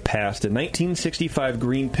drive past a 1965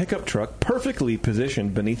 green pickup truck perfectly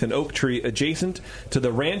positioned beneath an oak tree adjacent to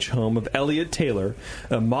the ranch home of Elliot Taylor,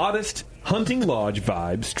 a modest hunting lodge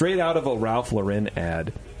vibe straight out of a Ralph Lauren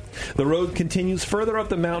ad. The road continues further up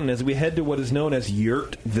the mountain as we head to what is known as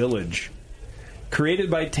Yurt Village.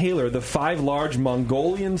 Created by Taylor, the 5 large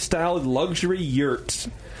Mongolian-style luxury yurts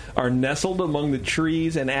are nestled among the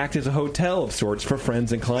trees and act as a hotel of sorts for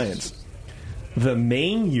friends and clients. The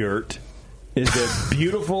main yurt is a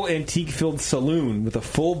beautiful antique-filled saloon with a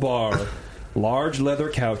full bar, large leather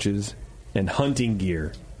couches, and hunting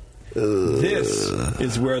gear. This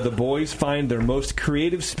is where the boys find their most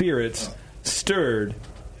creative spirits stirred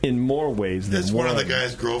in more ways than It's one. one of the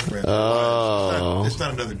guy's girlfriends. Oh. It's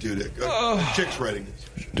not another dude. A chick's writing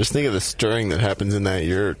this. Just think of the stirring that happens in that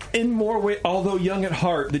yurt. In more ways, although young at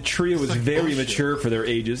heart, the trio was very mature for their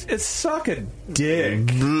ages. It's suck a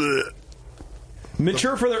dick.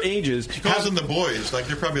 Mature for their ages. She calls them the boys. Like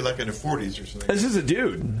they're probably like in their 40s or something. This is a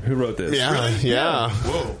dude who wrote this. Yeah, Really? yeah.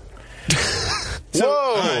 Whoa.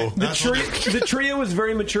 So, the trio was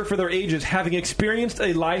very mature for their ages, having experienced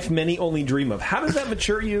a life many only dream of. How does that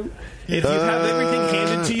mature you? If you have everything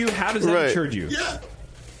handed to you, how does that mature you?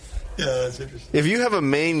 Yeah, that's interesting. If you have a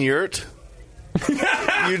main yurt,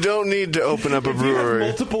 you don't need to open up a If brewery.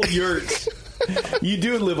 you have multiple yurts, you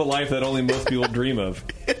do live a life that only most people dream of.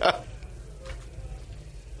 I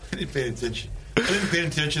didn't pay attention. I didn't pay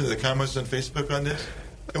attention to the comments on Facebook on this.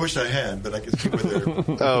 I wish I had, but I could see where they're...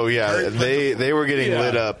 Oh, yeah. They were getting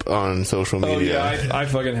lit up on social media. Oh, yeah. I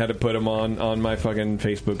fucking had to put them on my fucking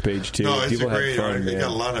Facebook page, too. No, it's People a great had fun, article. They man.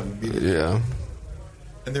 got a lot of them. Yeah.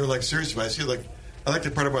 And they were like, seriously, I like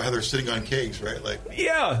the part about how they're sitting on kegs, right? Like,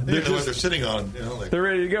 yeah. They don't know what they're sitting on. You know, like, They're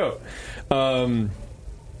ready to go.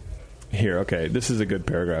 Here, okay, this is a good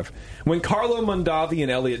paragraph. When Carlo Mondavi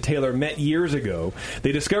and Elliot Taylor met years ago,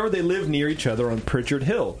 they discovered they lived near each other on Pritchard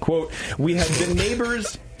Hill. Quote, "We had been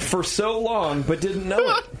neighbors for so long, but didn't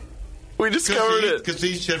know it." We discovered it. Because they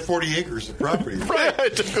each had 40 acres of property. Right.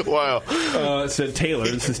 It took a while. Said Taylor.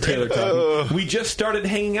 This is Taylor talking. "We just started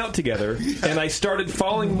hanging out together, and I started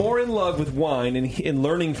falling more in love with wine and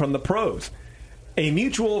learning from the pros. A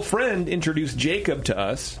mutual friend introduced Jacob to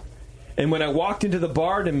us, and when I walked into the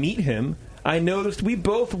bar to meet him, I noticed we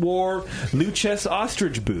both wore Luches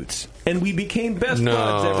ostrich boots, and we became best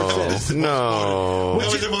buds ever since." No.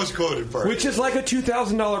 That was the most quoted part. Which is like a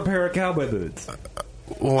 $2,000 pair of cowboy boots.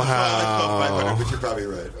 Wow. I thought 500, but you're probably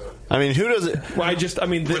right. I mean, who does it? Well,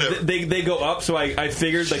 they go up, so I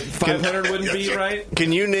figured like 500 wouldn't be right.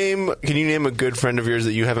 Can you name a good friend of yours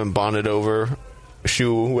that you haven't bonded over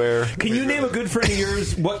shoe wear? Can you name a good friend of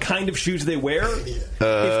yours what kind of shoes they wear? If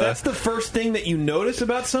that's the first thing that you notice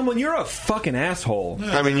about someone, you're a fucking asshole.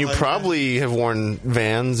 I mean, you probably have worn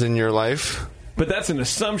Vans in your life. But that's an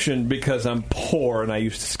assumption because I'm poor and I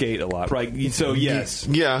used to skate a lot, right? So yes,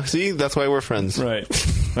 yeah. See, that's why we're friends, right?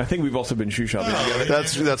 I think we've also been shoe shopping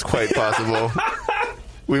together. That's quite possible.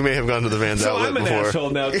 We may have gone to the Vans outlet I'm an before. asshole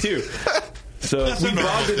now too. So That's we a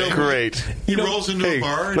normal bonded thing. over. Great. He rolls into a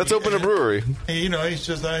bar. And let's open a brewery. And, he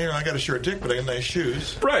says, I got a short dick, but I got nice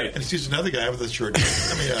shoes. Right. And he sees another guy with a short dick.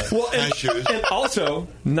 Nice shoes. And also,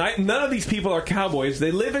 none of these people are cowboys.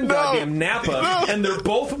 They live in goddamn Napa, and they're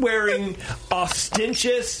both wearing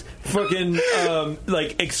ostentatious fucking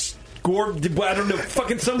I don't know,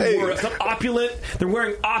 fucking some opulent. They're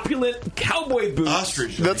wearing opulent cowboy boots.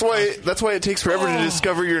 Ostrich. That's why it takes forever to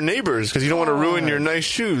discover your neighbors, because you don't want to ruin your nice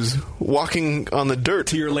shoes walking on the dirt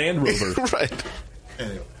to your Land Rover. Right.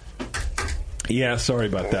 Anyway. Yeah, sorry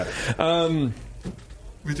about that.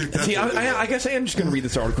 See, I guess I am just going to read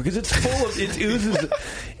this article because it's full of it oozes.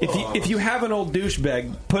 If you have an old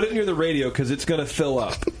douchebag, put it near the radio because it's going to fill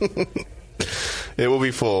up. It will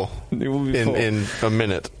be full. It will be full. in a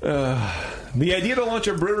minute. The idea to launch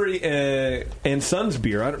a brewery and Sons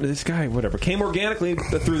beer, this guy, whatever, came organically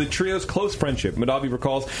through the trio's close friendship. Madavi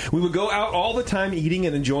recalls, "We would go out all the time eating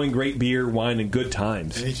and enjoying great beer, wine, and good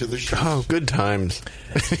times." And each other's shoes. Oh, good times.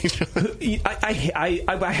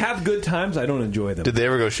 I have good times. I don't enjoy them. Did they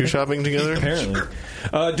ever go shoe shopping together? Apparently.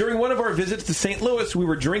 During one of our visits to St. Louis, we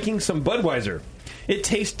were drinking some Budweiser. It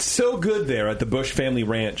tastes so good there at the Bush family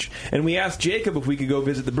ranch, and we asked Jacob if we could go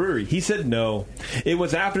visit the brewery. He said no. It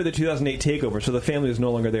was after the 2008 takeover, so the family was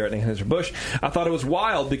no longer there at Anheuser-Busch. I thought it was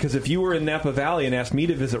wild because if you were in Napa Valley and asked me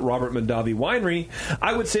to visit Robert Mondavi Winery,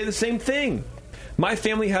 I would say the same thing. My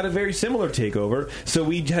family had a very similar takeover, so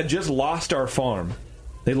we had just lost our farm.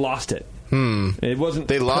 They lost it. It wasn't.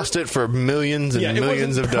 They lost it for millions and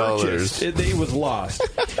millions of dollars. It was lost.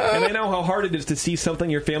 And I know how hard it is to see something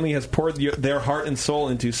your family has poured their heart and soul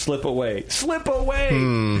into slip away. Slip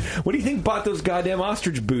away! What do you think bought those goddamn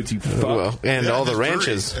ostrich boots, you fuck? Well, and all the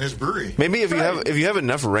ranches. And his brewery. Maybe if you have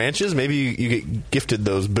enough ranches, maybe you get gifted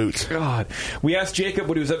those boots. God. We asked Jacob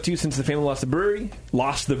what he was up to since the family lost the brewery.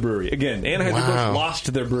 Lost the brewery. Again, Anheuser-Busch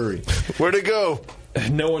lost their brewery. Where'd it go?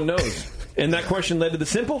 No one knows. And that question led to the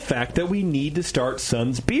simple fact that we need to start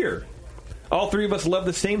Sons Beer. All three of us loved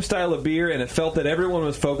the same style of beer, and it felt that everyone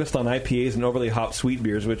was focused on IPAs and overly hopped sweet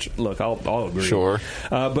beers, which, look, I'll agree. Sure.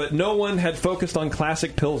 But no one had focused on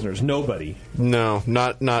classic Pilsners. Nobody. No,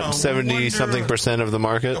 not 70-something% of the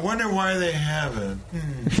market. I wonder why they haven't.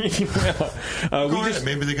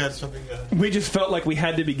 Maybe they got something. We just felt like we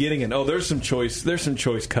had to be getting it. Oh, there's some choice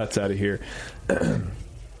cuts out of here.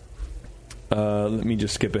 Let me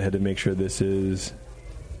just skip ahead to make sure this is...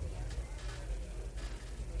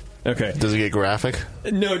 Okay. Does it get graphic?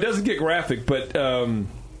 No, it doesn't get graphic, but... Okay,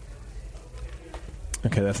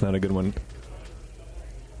 that's not a good one.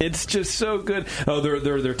 It's just so good. Oh,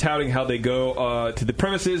 they're touting how they go to the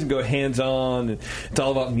premises and go hands-on. It's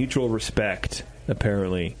all about mutual respect,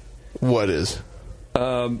 apparently. What is?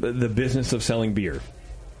 The business of selling beer.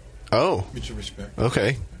 Oh. Mutual respect.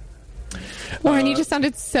 Okay. Warren, you just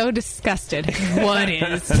sounded so disgusted. What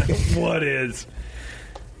is? What is?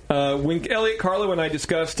 When Elliot, Carlo, and I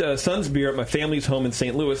discussed Sun's beer at my family's home in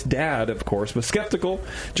St. Louis, Dad, of course, was skeptical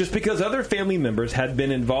just because other family members had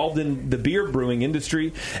been involved in the beer brewing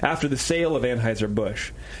industry after the sale of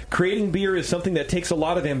Anheuser-Busch. Creating beer is something that takes a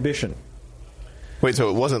lot of ambition. Wait, so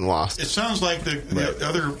it wasn't lost? It sounds like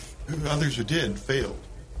the others who did failed.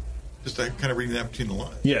 Just kind of reading that between the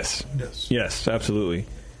lines. Yes, absolutely.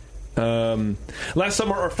 Last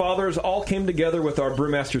summer, our fathers all came together with our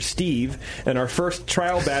brewmaster Steve and our first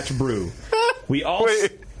trial batch brew. We all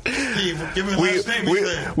Steve, give him his last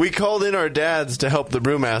name. We called in our dads to help the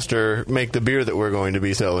brewmaster make the beer that we're going to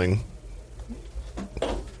be selling.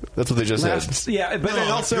 That's what they just said. Yeah, but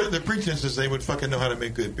no, also the pretense is they would fucking know how to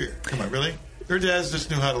make good beer. Come on, really? Their dads just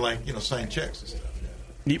knew how to sign checks and stuff.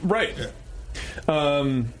 Yeah. Right.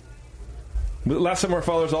 Yeah. Last summer, our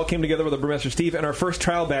fathers all came together with our brewmaster Steve and our first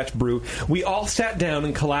trial batch brew. We all sat down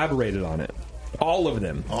and collaborated on it. All of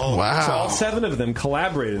them. Oh, wow. So all 7 of them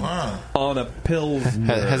collaborated on a Pilsner.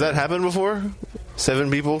 Has that happened before?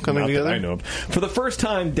 7 people coming together? I know. For the first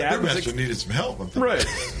time, Dad needed some help. Right.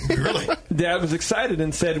 Really? Dad was excited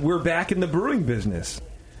and said, "We're back in the brewing business."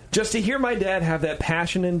 Just to hear my dad have that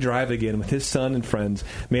passion and drive again with his son and friends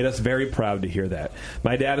made us very proud to hear that.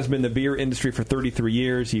 My dad has been in the beer industry for 33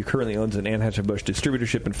 years. He currently owns an Anheuser-Busch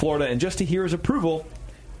distributorship in Florida, and just to hear his approval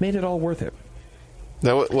made it all worth it.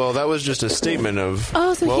 That was just a statement of,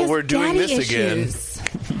 we're doing this again.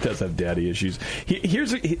 He does have daddy issues.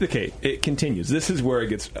 Okay, it continues. This is where it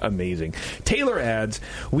gets amazing. Taylor adds,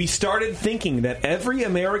 "We started thinking that every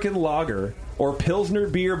American lager or Pilsner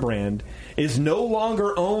beer brand is no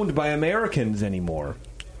longer owned by Americans anymore."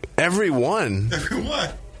 Everyone?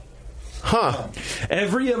 Huh.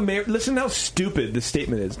 Listen how stupid this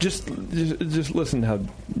statement is. Just listen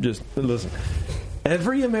listen.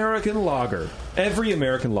 Every American lager,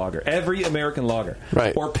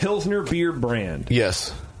 right, or Pilsner beer brand,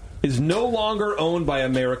 yes, is no longer owned by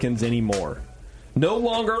Americans anymore. No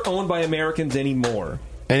longer owned by Americans anymore.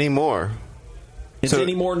 It's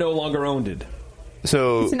anymore no longer owned.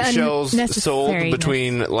 So shells sold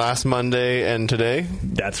between last Monday and today?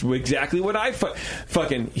 That's exactly what I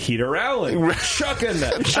fucking Heater Allen chucking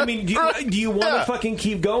that. I mean, do you want to fucking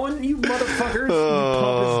keep going, you motherfuckers? You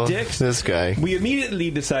pompous dicks. This guy. We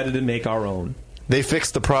immediately decided to make our own. They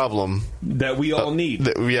fixed the problem that we all need.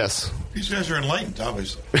 Yes. These guys are enlightened,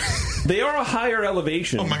 obviously. They are a higher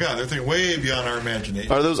elevation. Oh my God, they're thinking way beyond our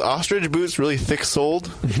imagination. Are those ostrich boots really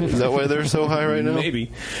thick-soled? Is that why they're so high right now?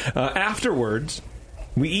 Maybe. Afterwards,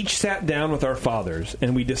 we each sat down with our fathers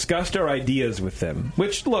and we discussed our ideas with them.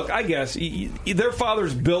 Which, look, I guess their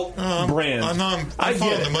fathers built brands. I'm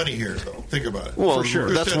following the money here, though. Think about it. Well, for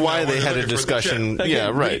sure. That's why they had a discussion. Again, yeah,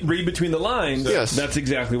 right. Read between the lines. Yes. That's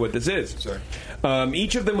exactly what this is. Sorry.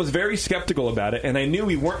 Each of them was very skeptical about it, and I knew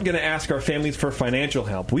we weren't going to ask our families for financial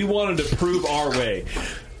help. We wanted to prove our way.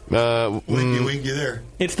 Winky there.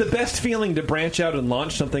 It's the best feeling to branch out and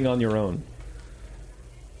launch something on your own.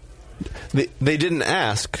 They didn't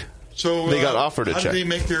ask. So they got offered a check. How do they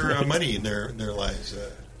make their money in their lives?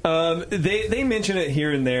 They mention it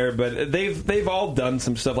here and there, but they've all done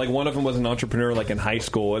some stuff. Like one of them was an entrepreneur, like in high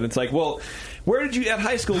school, and it's like, well, where did you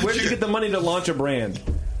get the money to launch a brand?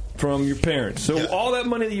 From your parents. So all that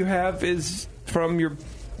money that you have is from your.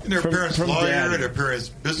 And their parents' lawyer, daddy. their parents'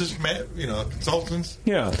 businessman, Yeah, consultants.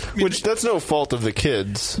 Which that's no fault of the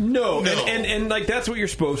kids. No. And like that's what you're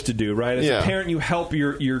supposed to do, right? As a parent, you help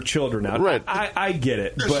your children out. Right. I get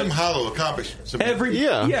it. There's some hollow accomplishments. It's like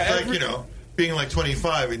being like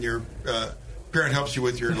 25 and your parent helps you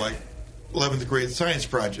with your 11th grade science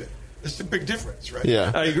project. It's a big difference, right?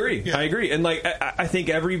 Yeah, I agree. Yeah. I agree. And like I think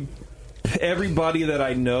everybody that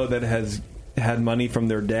I know that has had money from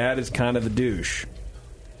their dad is kind of a douche.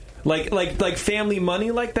 Like family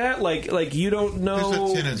money like that. Like you don't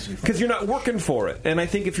know because you're not working for it. And I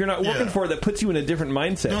think if you're not working for it, that puts you in a different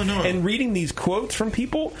mindset. No. And reading these quotes from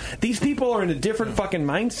people, these people are in a different fucking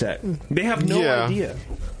mindset. They have no idea.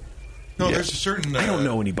 No, there's a certain... I don't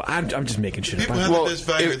know anybody. I'm just making shit up. Well, if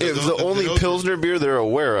the only Pilsner beer they're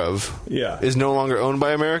aware of is no longer owned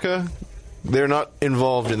by America, they're not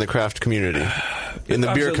involved in the craft community, in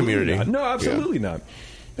the beer community. Not. No, absolutely not.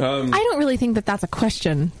 I don't really think that that's a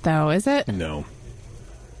question, though, is it? No.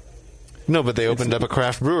 No, but they opened up a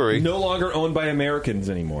craft brewery. No longer owned by Americans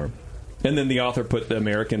anymore. And then the author put the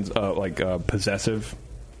Americans, possessive,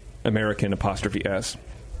 American apostrophe S.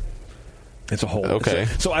 It's a whole... Okay.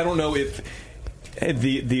 So I don't know if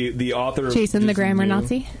the author... Jason the grammar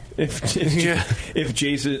Nazi? If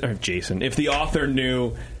the author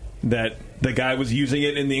knew that the guy was using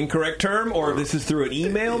it in the incorrect term, or if this is through an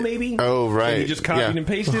email, maybe. Oh, right. And he just copied and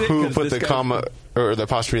pasted it. Who put the comma or the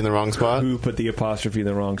apostrophe in the wrong spot? Who put the apostrophe in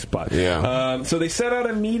the wrong spot? Yeah. So they set out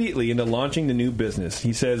immediately into launching the new business.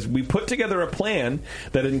 He says, we put together a plan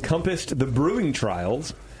that encompassed the brewing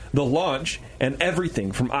trials, the launch, and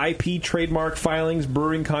everything from IP, trademark filings,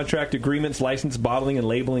 brewing contract agreements, license, bottling, and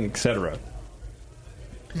labeling, etc.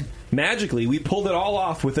 Magically, we pulled it all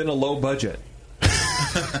off within a low budget.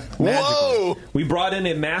 Whoa! We brought in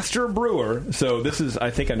a master brewer. So this is,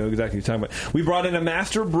 I think I know exactly what you're talking about. We brought in a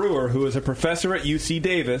master brewer who is a professor at UC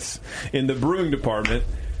Davis in the brewing department.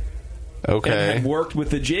 Okay. And had worked with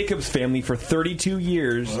the Jacobs family for 32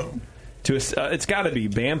 years. It's got to be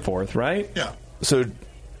Bamforth, right? Yeah. So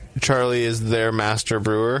Charlie is their master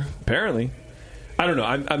brewer? Apparently. I don't know.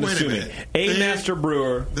 I'm assuming. Master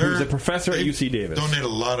brewer who's a professor at UC Davis. Donate a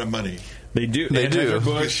lot of money. They do. They do.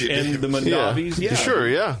 Bush and the Mondavis. Yeah. Sure,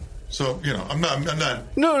 yeah. So, I'm not...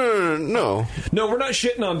 No. No, we're not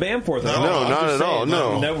shitting on Bamforth at all. No, not at all,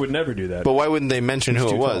 no. We would never do that. But why wouldn't they mention who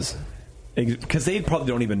it was? Because they probably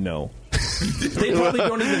don't even know. They probably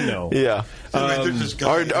don't even know. Yeah.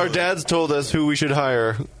 Our dads told us who we should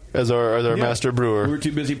hire as our master brewer. We were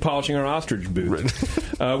too busy polishing our ostrich boots.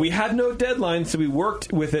 We had no deadline, so we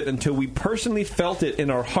worked with it until we personally felt it in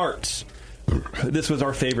our hearts. This was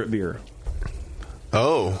our favorite beer.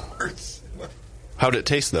 Oh. How'd it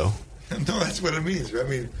taste, though? No, that's what it means. I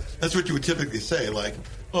mean, that's what you would typically say. Like,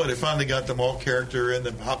 they finally got the malt character and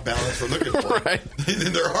the hop balance we're looking for. Right.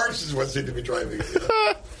 In their hearts is what seemed to be driving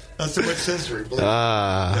it. Not so much sensory.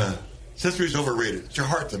 Sensory is overrated. It's your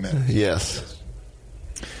heart that matters. Yes.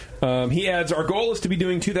 He adds, our goal is to be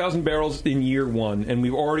doing 2,000 barrels in year one, and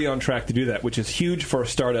we're already on track to do that, which is huge for a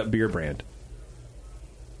startup beer brand.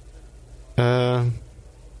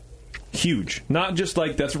 Huge. Not just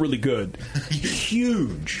like, that's really good.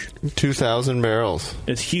 Huge. 2,000 barrels.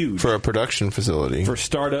 It's huge. For a production facility. For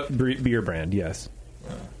startup beer brand, yes.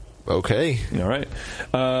 Okay. All right.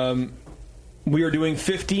 We are doing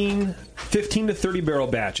 15 to 30 barrel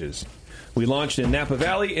batches. We launched in Napa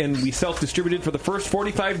Valley, and we self-distributed for the first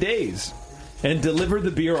 45 days and delivered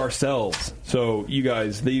the beer ourselves. So you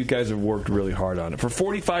guys have worked really hard on it. For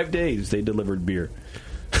 45 days, they delivered beer.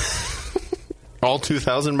 All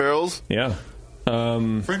 2,000 barrels? Yeah.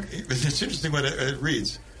 Frank, it's interesting what it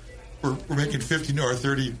reads. We're making 15 or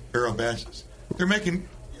 30 barrel batches. They're making,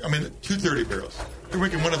 230 barrels. They're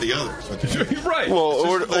making one of the others. Right.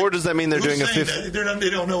 Well, or does that mean they're doing a 15? They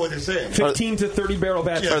don't know what they're saying. 15 to 30 barrel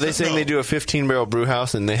batches. Are they saying they do a 15 barrel brew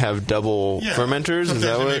house and they have double fermenters? Sometimes is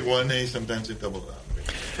that they what? make one, sometimes they double that.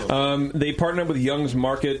 They partner with Young's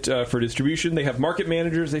Market for distribution. They have market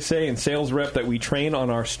managers, they say, and sales rep that we train on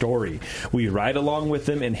our story. We ride along with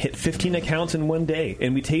them and hit 15 accounts in one day,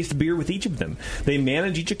 and we taste beer with each of them. They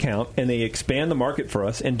manage each account, and they expand the market for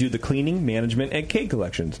us and do the cleaning, management, and keg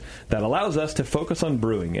collections. That allows us to focus on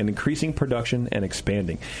brewing and increasing production and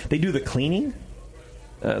expanding. They do the cleaning?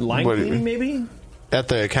 Line cleaning, maybe? At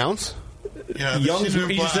the accounts? Yeah, Young's,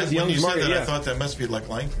 he just says Young's Market. I thought that must be like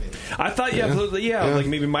line cleaning. I thought, like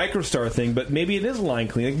maybe MicroStar thing, but maybe it is line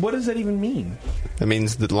cleaning. What does that even mean? That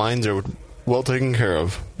means the lines are well taken care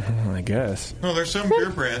of. I guess. No, there's some beer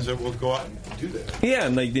brands that will go out and do that. Yeah,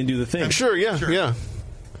 and they do the thing. Sure. Remember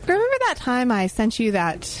that time I sent you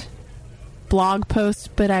that blog post,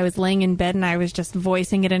 but I was laying in bed and I was just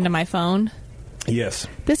voicing it into my phone? Yes.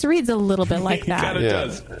 This reads a little bit like that. It kind of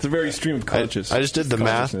does. It's a very stream of consciousness. I just did the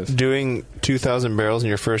math. Doing 2,000 barrels in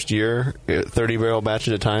your first year, 30 barrel batch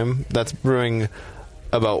at a time, that's brewing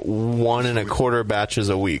about 1 1/4 batches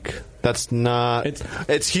a week. That's not...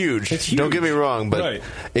 It's huge. It's huge. Don't get me wrong, but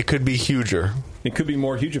it could be huger. It could be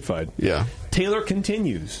more hugified. Yeah. Taylor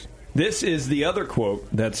continues. This is the other quote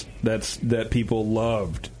that people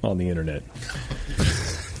loved on the internet.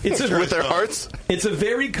 With their hearts? It's a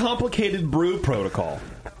very complicated brew protocol.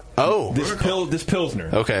 this Pilsner.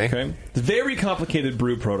 Okay. It's a very complicated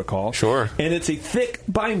brew protocol. Sure. And it's a thick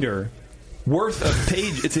binder worth of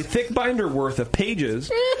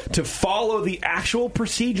pages to follow the actual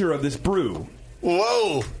procedure of this brew.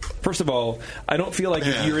 Whoa! First of all, I don't feel like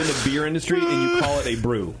if you're in the beer industry and you call it a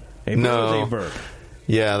brew. A brew is a verb.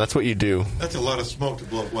 Yeah, that's what you do. That's a lot of smoke to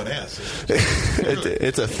blow up one ass.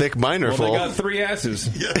 It's a thick binder Well, full. they got 3 asses.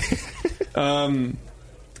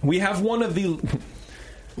 We have one of the...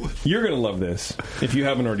 You're going to love this if you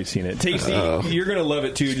haven't already seen it. Tasty, you're going to love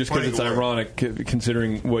it too, just because it's ironic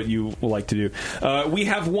considering what you like to do. We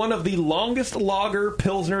have one of the longest lager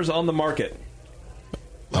pilsners on the market.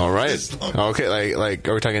 All right. Okay, like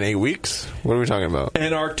are we talking 8 weeks? What are we talking about?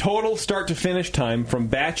 And our total start to finish time from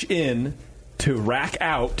batch in to rack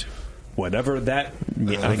out, whatever that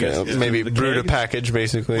I guess maybe brew to package,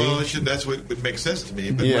 basically. Well, that's what would make sense to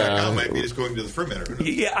me. But rack out might be just going to the fermenter.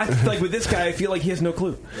 Yeah, like with this guy, I feel like he has no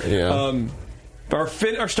clue. Yeah. Our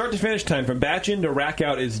start to finish time from batch in to rack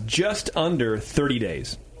out is just under 30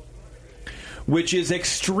 days. Which is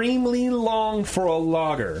extremely long for a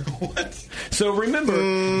lager. What? So remember,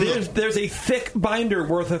 there's a thick binder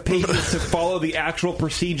worth of pages to follow the actual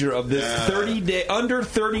procedure of this under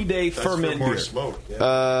 30 day ferment more beer. Smoke.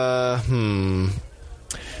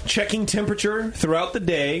 Checking temperature throughout the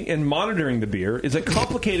day and monitoring the beer is a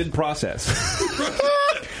complicated process.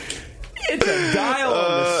 It's a dial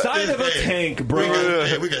on the side of a tank, bro.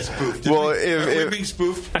 We got spoofed. Well, are we being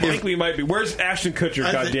spoofed? I think we might be. Where's Ashton Kutcher,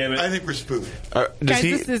 goddammit? I think we're spoofed. Guys,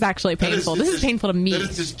 this is actually painful. This is painful to me. That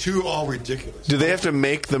is just too all ridiculous. Do they have to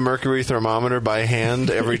make the mercury thermometer by hand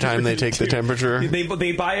every time they take the temperature?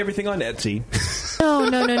 They buy everything on Etsy.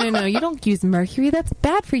 No. You don't use mercury. That's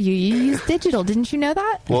bad for you. You use digital. Didn't you know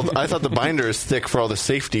that? Well, I thought the binder is thick for all the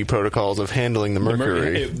safety protocols of handling the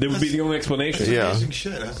mercury. That would be the only explanation. That's amazing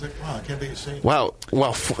shit. I was like, wow, I can't be saying. Wow,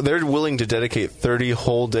 they're willing to dedicate 30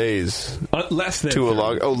 whole days less than to a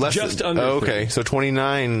log. Oh, less just than, under. Okay, so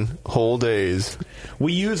 29 whole days.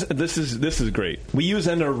 We use this is great. We use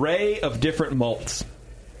an array of different malts.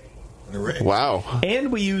 An array. Wow.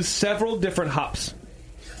 And we use several different hops.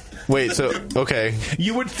 Wait, so okay.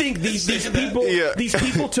 You would think these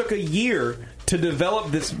people took a year to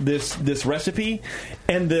develop this recipe,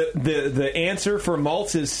 and the answer for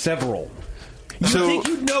malts is several. You think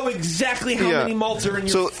you'd know exactly how many malts are in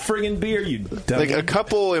your friggin' beer, you dummy. Like a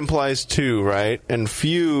couple implies 2, right? And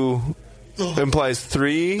few implies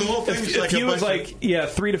 3. The whole thing's a few is like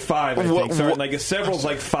 3 to 5. I think. Sorry, like a several's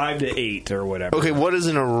like 5 to 8 or whatever. Okay, what is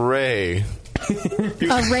an array?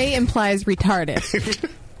 Array implies retarded.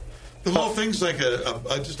 The whole thing's like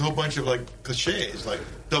just a whole bunch of like cliches, like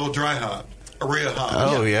double dry hop, array of hops.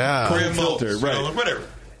 Oh yeah, Korean malts, filter, right? Whatever.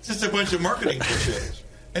 It's just a bunch of marketing cliches.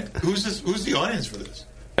 And who's the audience for this?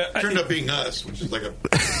 It turned up being us, which is like a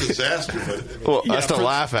disaster. But us to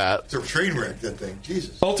laugh at. It's a train wreck, that thing.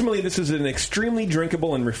 Jesus. Ultimately, this is an extremely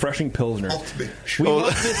drinkable and refreshing pilsner. We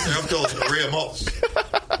love this. Array of malts.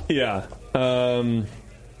 Yeah.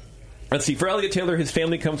 Let's see. For Elliot Taylor, his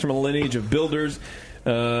family comes from a lineage of builders.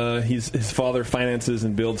 His father finances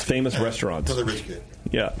and builds famous restaurants. Another rich kid.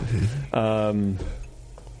 Yeah.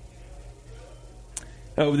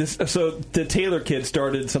 So the Taylor kid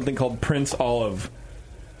started something called Prince Olive,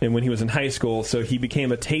 and when he was in high school, so he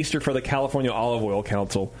became a taster for the California Olive Oil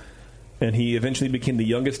Council, and he eventually became the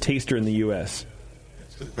youngest taster in the U.S.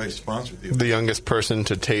 The youngest person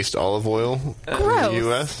to taste olive oil in the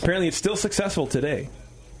U.S. Apparently, it's still successful today.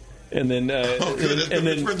 And then,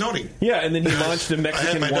 it's worth noting. Yeah, and then he launched a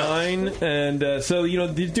Mexican wine, and so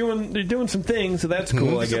they're doing some things, so that's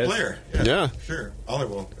cool. I He's guess. A player. Yeah. Sure.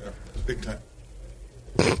 Olive oil, big time.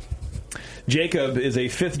 Jacob is a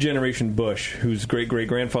fifth-generation Bush, whose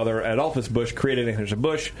great-great-grandfather Adolphus Bush created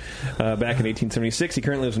Anheuser-Busch back in 1876. He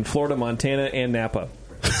currently lives in Florida, Montana, and Napa.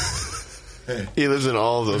 Hey. He lives in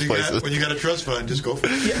all of those places. When you got a trust fund, just go for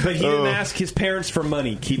it. Yeah, but he didn't ask his parents for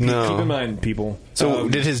money. Keep in mind, people. So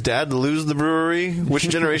did his dad lose the brewery? Which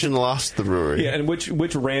generation lost the brewery? Yeah, and which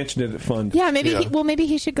ranch did it fund? Yeah, maybe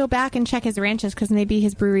he should go back and check his ranches because maybe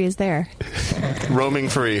his brewery is there. Roaming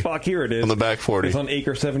free. Fuck, here it is. On the back 40. It's on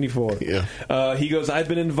Acre 74. Yeah. He goes, I've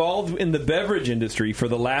been involved in the beverage industry for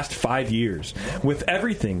the last 5 years, with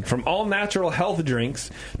everything from all natural health drinks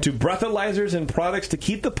to breathalyzers and products to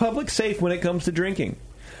keep the public safe when it comes to drinking.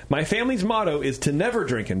 My family's motto is to never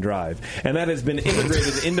drink and drive, and that has been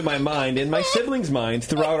integrated into my mind and my siblings' minds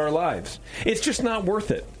throughout our lives. It's just not worth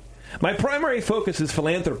it. My primary focus is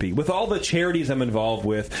philanthropy. With all the charities I'm involved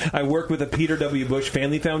with, I work with the Peter W. Bush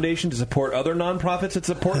Family Foundation to support other nonprofits that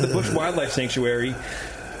support the Bush Wildlife Sanctuary.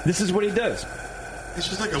 This is what he does. It's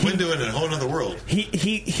just like a window in a whole other world.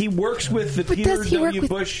 He works with the But Peter does he work W. with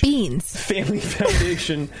Bush beans? Family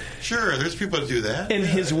Foundation. Sure, there's people that do that. And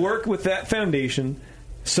his work with that foundation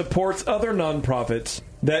supports other nonprofits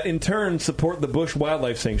that in turn support the Bush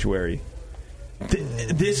Wildlife Sanctuary.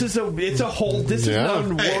 This is a whole. This is not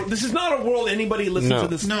a world. This is not a world anybody listens to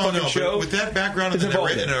this fucking show. But with that background and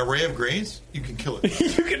an array of grains, you can kill it.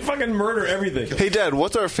 You can fucking murder everything. Hey, Dad,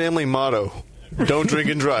 what's our family motto? Don't drink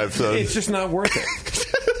and drive, son. It's just not worth it.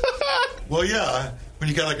 Well, yeah. When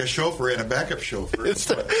you got like a chauffeur and a backup chauffeur.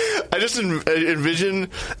 I just envision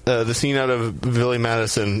the scene out of Billy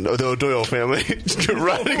Madison, the O'Doyle family,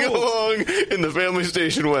 riding along in the family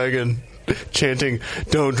station wagon, chanting,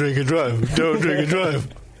 "Don't drink and drive, don't drink and drive."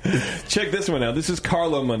 Check this one out. This is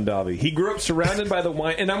Carlo Mondavi. He grew up surrounded by the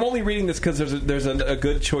wine, and I'm only reading this because there's a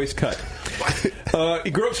good choice cut. He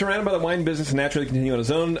grew up surrounded by the wine business and naturally continued on his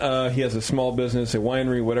own. He has a small business, a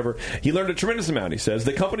winery, whatever. He learned a tremendous amount, he says.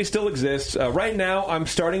 The company still exists. Right now, I'm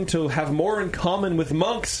starting to have more in common with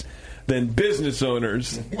monks than business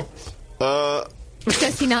owners.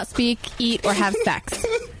 Does he not speak, eat, or have sex?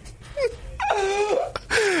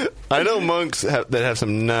 I know monks that have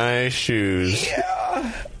some nice shoes.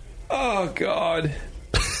 Yeah. Oh, God.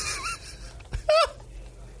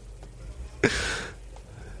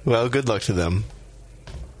 Well, good luck to them.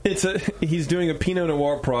 He's doing a Pinot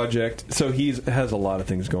Noir project, so he has a lot of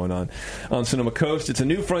things going on Sonoma Coast. It's a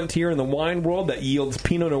new frontier in the wine world that yields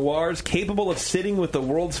Pinot Noirs capable of sitting with the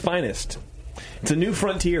world's finest. It's a new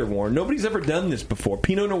frontier, Warren. Nobody's ever done this before.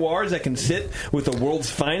 Pinot Noirs that can sit with the world's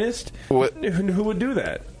finest? What? Who would do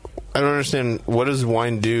that? I don't understand. What does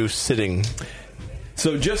wine do sitting?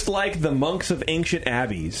 So just like the monks of ancient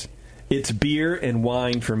abbeys, it's beer and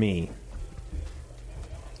wine for me.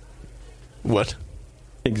 What?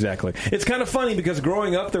 Exactly. It's kind of funny because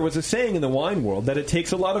growing up, there was a saying in the wine world that it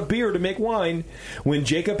takes a lot of beer to make wine. When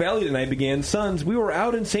Jacob Elliott and I began Sons, we were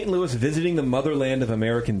out in St. Louis visiting the motherland of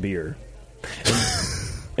American beer.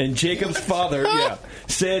 And Jacob's father,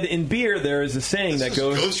 said in beer there is a saying that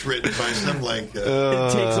goes... ghostwritten by some,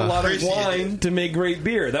 it takes a lot of wine to make great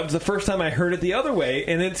beer. That was the first time I heard it the other way,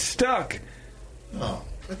 and it stuck. Oh.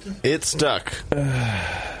 It stuck.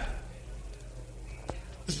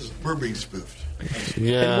 We're being spoofed.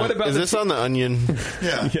 Yeah. And what about is this on the Onion?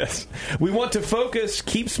 Yeah. Yes. We want to focus,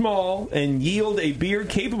 keep small, and yield a beer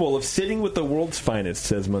capable of sitting with the world's finest,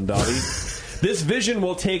 says Mondavi. This vision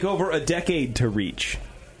will take over a decade to reach.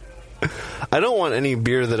 I don't want any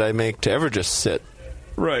beer that I make to ever just sit.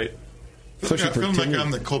 Right. I feel like I'm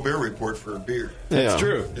the Colbert Report for beer. That's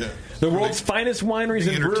true. Yeah. The world's finest wineries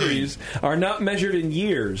and breweries are not measured in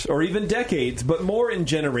years or even decades, but more in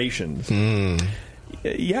generations.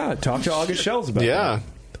 Yeah, talk to August Schells about that. Yeah.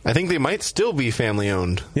 I think they might still be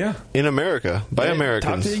family-owned. Yeah. In America, by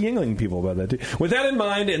Americans. Talk to the Yingling people about that, too. With that in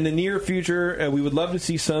mind, in the near future, we would love to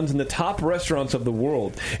see Sons in the top restaurants of the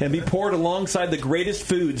world and be poured alongside the greatest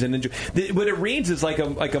foods. And enjoy. What it reads is like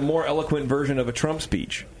a more eloquent version of a Trump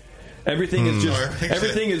speech. Everything is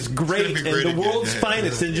everything is great and the world's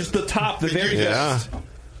finest and just the top, the very best.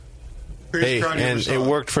 Hey, and it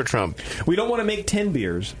worked for Trump. We don't want to make 10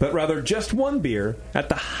 beers, but rather just one beer at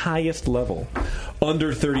the highest level,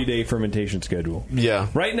 under 30-day fermentation schedule. Yeah.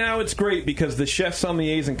 Right now, it's great because the chefs,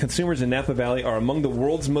 sommeliers, and consumers in Napa Valley are among the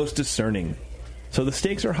world's most discerning. So the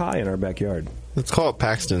stakes are high in our backyard. Let's call up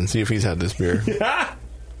Paxton, see if he's had this beer.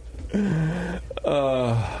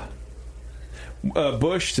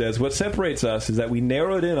 Bush says, what separates us is that we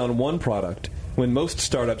narrowed in on one product when most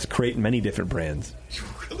startups create many different brands.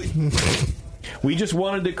 Really? We just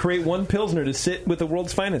wanted to create one Pilsner to sit with the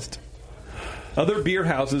world's finest. Other beer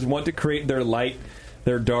houses want to create their light,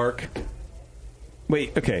 their dark.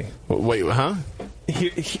 Wait, okay. Wait, huh?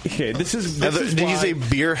 Okay, this is did you say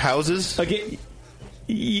beer houses? Again,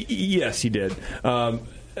 yes, he did.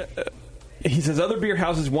 He says other beer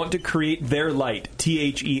houses want to create their light,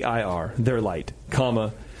 T-H-E-I-R, their light,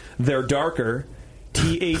 comma, their darker,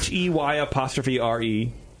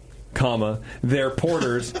 T-H-E-Y''re, comma, their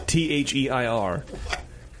porters, T-H-E-I-R.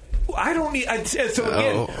 I don't need... So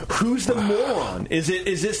again, who's the moron? Is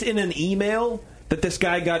this in an email that this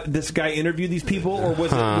guy interviewed these people, or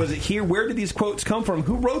was it here? Where did these quotes come from?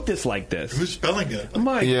 Who wrote this like this? Who's spelling it? Oh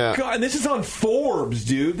my God, and this is on Forbes,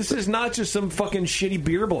 dude. This is not just some fucking shitty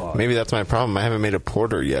beer blog. Maybe that's my problem. I haven't made a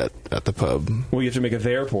porter yet at the pub. Well, you have to make a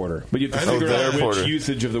their porter, but you have to figure out which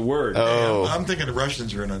usage of the word. Oh, I'm thinking the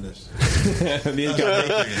Russians are in on this. They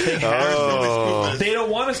don't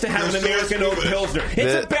want us to have an American-owned Pilsner.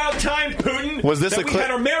 It's about time, Putin, that we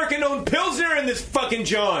had American-owned Pilsner in this fucking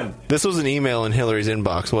John. This was an email in Hillary's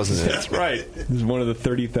inbox, wasn't it? That's right. This is one of the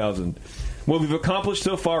 30,000. What we've accomplished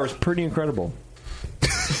so far is pretty incredible.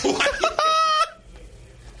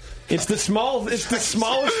 It's the smallest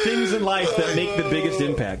things in life that make the biggest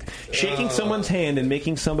impact. Shaking someone's hand and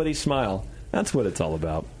making somebody smile. That's what it's all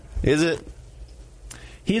about. Is it?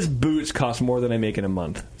 His boots cost more than I make in a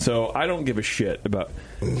month, so I don't give a shit about.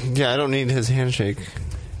 Yeah, I don't need his handshake.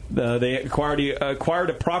 They acquired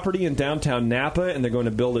a property in downtown Napa, and they're going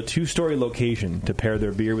to build a 2-story location to pair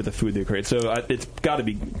their beer with the food they create. So it's got to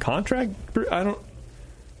be contract. I don't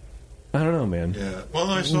know, man. Yeah. Well,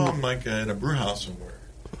 I saw him in a brew house somewhere.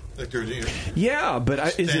 Yeah, but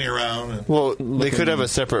standing around. And well, they could have a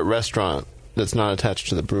separate restaurant that's not attached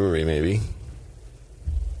to the brewery, maybe.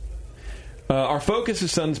 Our focus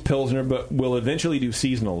is Sun's Pilsner, but we'll eventually do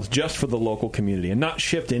seasonals just for the local community and not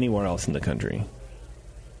shipped anywhere else in the country.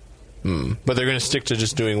 But they're going to stick to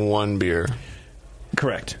just doing one beer.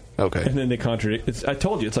 Correct. Okay. And then they contradict. I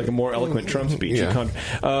told you, it's like a more eloquent Trump speech.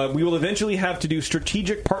 Yeah. We will eventually have to do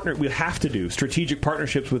strategic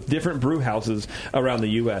partnerships with different brew houses around the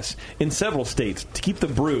U.S. in several states to keep the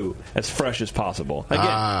brew as fresh as possible.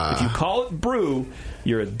 Again, if you call it brew,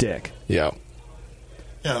 you're a dick. Yeah.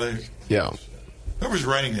 Yeah. Whoever's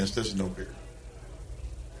writing this doesn't know beer.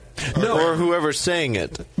 Or whoever's saying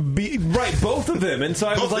it. Right, both of them. And so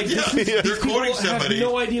I was like, they're quoting somebody. Have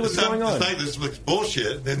no idea what's going on. It's like this looks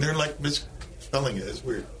bullshit, and they're like misspelling it. It's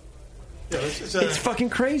weird. Yeah, it's fucking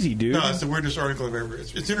crazy, dude. No, it's the weirdest article I've ever.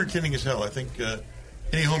 It's entertaining as hell. I think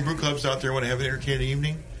any homebrew clubs out there want to have an entertaining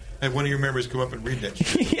evening, have one of your members come up and read that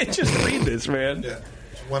shit. Yeah, just read this, man. Yeah,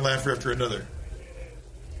 one laugher after another.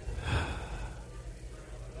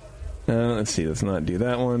 Let's see. Let's not do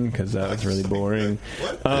that one because that was really boring.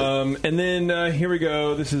 And then here we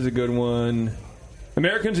go. This is a good one.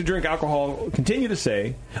 Americans who drink alcohol continue to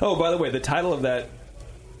say... Oh, by the way, the title of that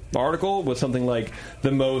article was something like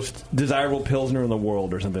the most desirable Pilsner in the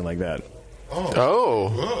world or something like that.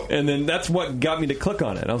 Oh. And then that's what got me to click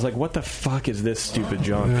on it. I was like, what the fuck is this, stupid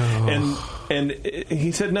John? And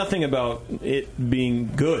he said nothing about it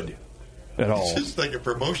being good. At all. It's just like a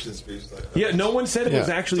promotion speech. Yeah, no one said it was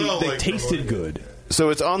actually, they tasted good. So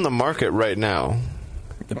it's on the market right now.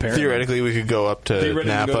 Apparently. Theoretically, we could go up to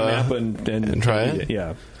Napa, and try it.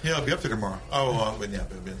 Yeah. Yeah, I'll be up there tomorrow. I'm not going to do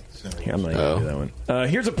that one.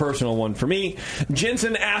 Here's a personal one for me.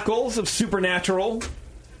 Jensen Ackles of Supernatural.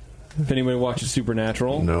 If anyone watches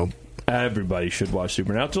Supernatural. No. Everybody should watch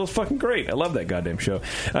Supernatural. It's fucking great. I love that goddamn show.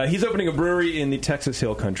 He's opening a brewery in the Texas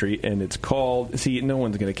Hill Country, and it's called... See, no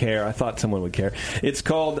one's going to care. I thought someone would care. It's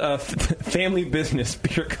called Family Business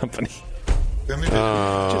Beer Company. Which is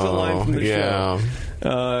a line from the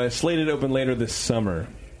show. Slated to open later this summer.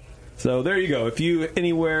 So there you go. If you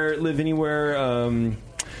live anywhere...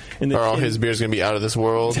 Are all his beers going to be out of this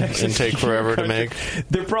world Texas and take forever to make?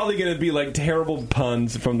 They're probably going to be like terrible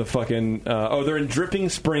puns from the fucking... they're in Dripping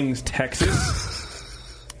Springs,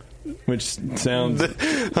 Texas. Which sounds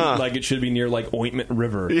like it should be near like Ointment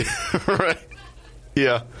River. Yeah, right.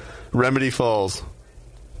 Yeah. Remedy Falls.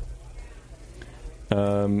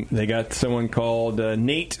 They got someone called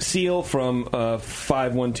Nate Seal from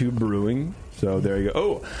 512 Brewing. So there you go.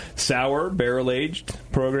 Oh, sour barrel-aged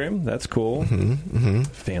program. That's cool.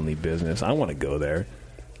 Family business. I want to go there.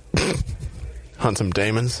 Hunt some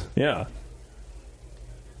daemons. Yeah.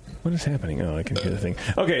 What is happening? Oh, I can hear the thing.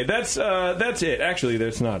 Okay, that's it. Actually,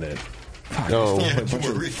 that's not it. Fuck,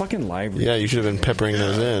 fucking library. Yeah, you should have been peppering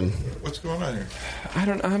those in. What's going on here?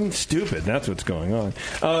 I'm stupid. That's what's going on.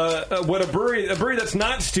 What a brewery that's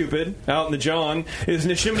not stupid out in the John is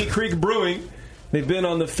Neshaminy Creek Brewing. They've been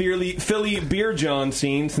on the Philly Beer John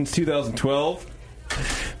scene since 2012.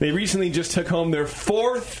 They recently just took home their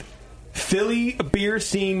 4th Philly Beer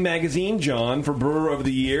Scene Magazine John for Brewer of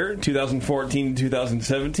the Year, 2014 to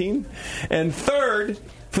 2017, and 3rd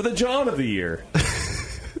for the John of the Year.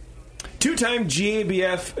 2-time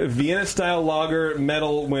GABF Vienna-style lager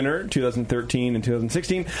medal winner, 2013 and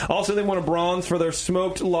 2016. Also, they won a bronze for their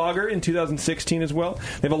smoked lager in 2016 as well.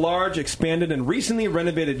 They have a large, expanded, and recently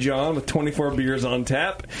renovated John with 24 beers on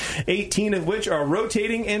tap, 18 of which are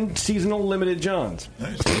rotating and seasonal limited Johns.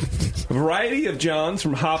 Nice. A variety of Johns,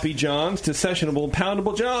 from hoppy Johns to sessionable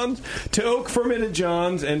poundable Johns to oak fermented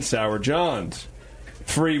Johns and sour Johns.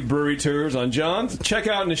 Free brewery tours on Johns. Check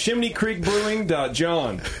out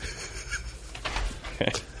NeshaminyCreekBrewing.John.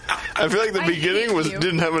 I feel like the beginning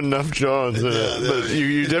didn't have enough Johns in it, but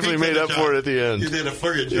you definitely made up for it at the end. You did a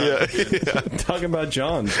flurry of Johns. Yeah. Talking about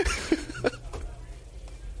Johns.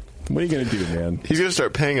 What are you going to do, man? He's going to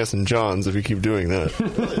start paying us in Johns if you keep doing that.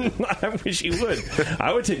 I wish he would.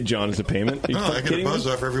 I would take John as a payment. I get a buzz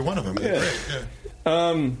off every one of them. Yeah.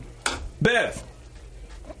 Beth,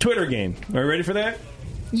 Twitter game. Are you ready for that?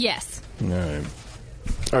 Yes. All right.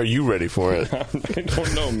 Are you ready for it? I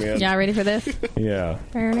don't know, man. Y'all ready for this? Yeah.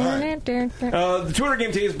 The Twitter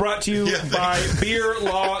game today is brought to you by Beer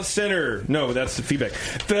Law Center. No, that's the feedback.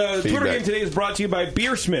 The Twitter game today is brought to you by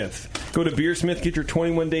Beersmith. Go to Beersmith, get your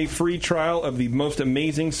 21-day free trial of the most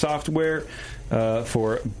amazing software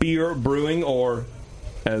for beer brewing, or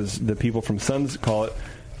as the people from Suns call it,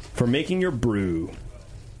 for making your brew.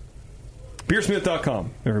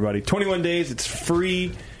 Beersmith.com, everybody. 21 days, it's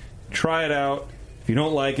free. Try it out. If you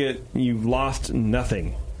don't like it, you've lost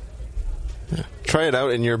nothing. Yeah. Try it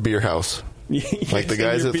out in your beer house. Yes, like the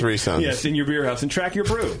guys at Three Sons. Yes, in your beer house. And track your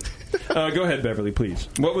brew. Go ahead, Beverly, please.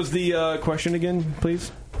 What was the question again,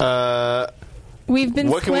 please? We've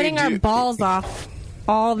been sweating our balls off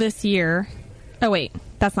all this year. Oh, wait.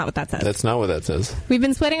 That's not what that says. That's not what that says. We've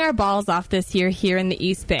been sweating our balls off this year here in the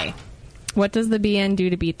East Bay. What does the BN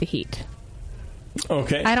do to beat the heat?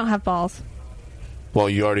 Okay. I don't have balls. Well,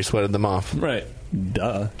 you already sweated them off. Right.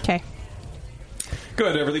 Duh. Okay. Go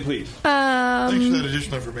ahead, Beverly, please. Thanks for that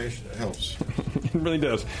additional information. It helps. It really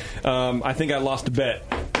does. I think I lost a bet,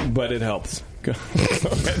 but it helps. Go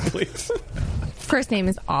ahead, please. First name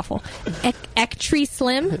is awful. Ectre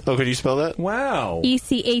Slim. Oh, could you spell that? Wow.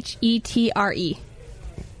 ECHETRE.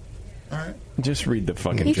 All right. Just read the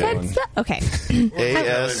fucking You challenge. said so? Okay.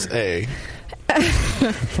 ASA.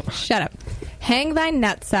 Shut up. Hang thy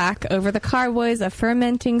nutsack over the carboys of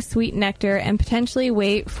fermenting sweet nectar and potentially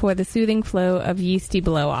wait for the soothing flow of yeasty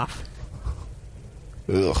blow-off.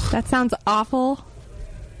 Ugh. That sounds awful.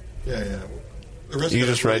 Yeah. You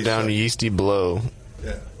just write down yeasty blow.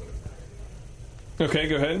 Yeah. Okay,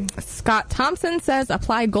 go ahead. Scott Thompson says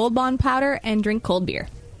apply Gold Bond powder and drink cold beer,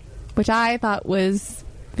 which I thought was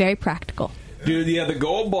very practical. Dude, yeah, the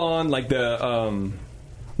Gold Bond, like the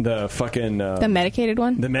fucking... the medicated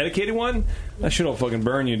one? The medicated one? That shit'll fucking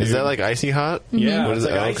burn you, dude. Is that like icy hot? Yeah. What is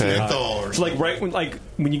it's it? like Okay. icy hot. It's like right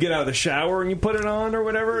when you get out of the shower and you put it on or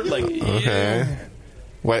whatever. Like, Okay.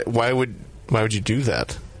 Why would you do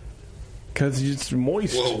that? Because it's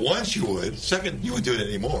moist. Well, once you would. Second, you wouldn't do it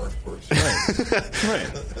anymore, of course. Right.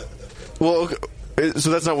 Well,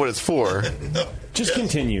 so that's not what it's for. No. Just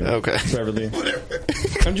continue. Okay. Beverly. Whatever.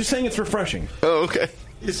 I'm just saying it's refreshing. Oh, okay.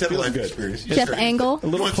 It's a life good. experience. Jeff Engel. A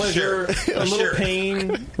little pleasure, a little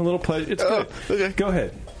pain, a little pleasure. It's good. Okay. Go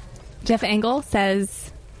ahead. Jeff Engel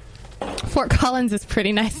says Fort Collins is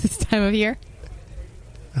pretty nice this time of year.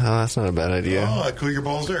 Oh, that's not a bad idea. Oh, I cool your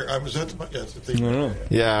balls there. That's the thing. I don't know.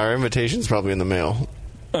 Yeah, our invitation's probably in the mail.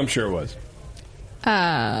 I'm sure it was.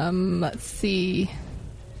 Let's see.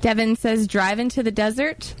 Devin says drive into the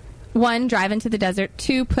desert. 1, drive into the desert.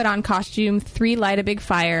 2, put on costume. 3, light a big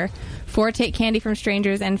fire. 4, take candy from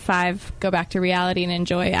strangers. And 5, go back to reality and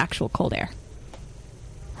enjoy actual cold air.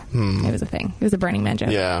 It was a thing. It was a Burning Man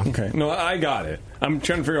joke. Yeah. Okay. No, I got it. I'm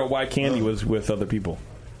trying to figure out why candy was with other people.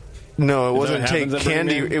 No, it Is wasn't that what take happens at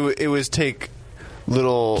candy. Burning Man? It was take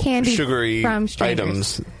little Candy sugary from strangers.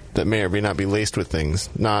 items that may or may not be laced with things.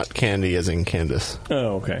 Not candy as in Candace.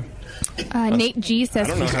 Oh, okay. Nate G says... I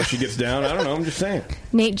don't know how she gets down. I don't know. I'm just saying.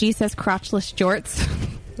 Nate G says crotchless jorts.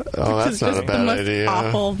 Oh, Which that's is not just a bad the most idea.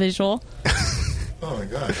 awful visual. Oh, my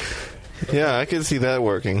God. Yeah, I can see that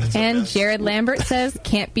working. And Jared Lambert says,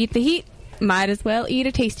 can't beat the heat. Might as well eat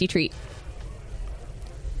a tasty treat.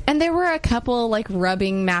 And there were a couple, like,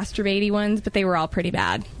 rubbing, masturbating ones, but they were all pretty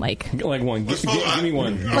bad. Like one. Give me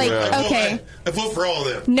one. Like, okay. I vote for all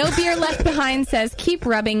of them. No Beer Left Behind says, keep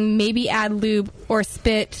rubbing, maybe add lube or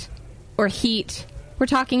spit or heat. We're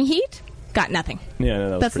talking heat? Got nothing. Yeah,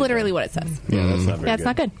 no, That's literally what it says. Yeah, that's not very Yeah, it's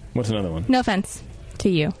not good. What's another one? No offense to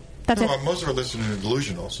you. That's it. Most of our listeners are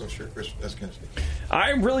delusional, so sure, Chris, that's kind of stuff.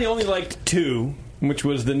 I really only liked 2, which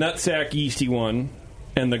was the nutsack yeasty one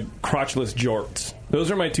and the crotchless jorts.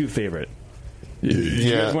 Those are my 2 favorite. Do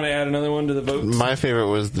you guys want to add another one to the votes? My favorite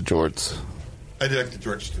was the jorts. I did like the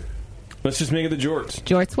jorts, too. Let's just make it the jorts.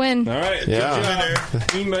 Jorts win. All right. Yeah. Good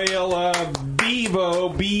job. Email Bevo,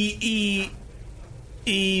 BEEVO.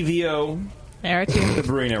 There too.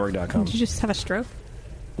 TheBrewingNetwork.com. Did you just have a stroke?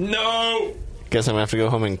 No! Guess I'm going to have to go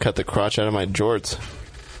home and cut the crotch out of my jorts.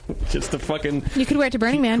 Just the fucking... You could wear it to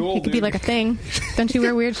Burning Man. Cool, it could be dude. like a thing. Don't you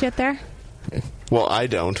wear weird shit there? Well, I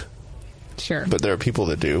don't. Sure. But there are people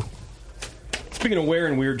that do. Speaking of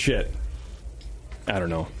wearing weird shit, I don't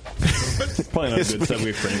know. Probably not a good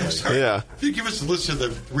segue for anybody. Yeah. If you give us a list of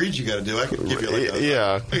the reads you got to do, I could give you like a...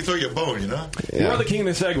 Yeah. I can throw you a bone, you know? You are the king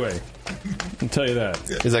of the segue. I'll tell you that.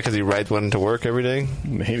 Is that because he rides one to work every day?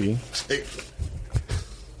 Maybe.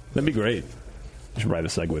 That'd be great. You should ride a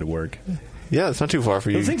Segway to work. Yeah, it's not too far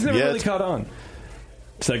for you. Those things never yet. really caught on.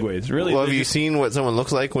 Segways, really. Well, have you seen what someone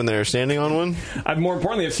looks like when they're standing on one? More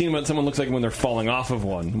importantly, I've seen what someone looks like when they're falling off of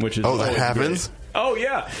one, which is Oh, that always happens? great. Oh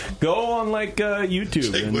yeah, go on like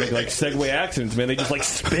YouTube and make like Segway accidents, man. They just like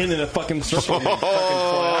spin in a fucking circle and fucking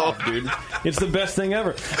fly off, dude. It's the best thing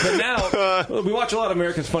ever. But now we watch a lot of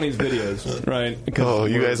America's Funniest videos, right?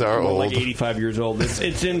 Because you guys are we're old. like 85 years old.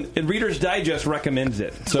 It's in Reader's Digest recommends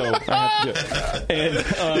it, so I have to do it.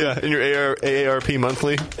 And in your AARP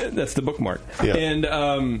monthly, that's the bookmark. Yeah.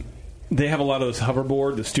 And they have a lot of those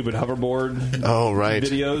the stupid hoverboard. Oh, right.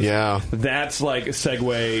 Videos. Yeah. That's like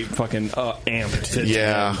Segway fucking amped.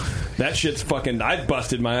 Yeah. That shit's fucking. I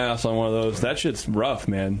busted my ass on one of those. That shit's rough,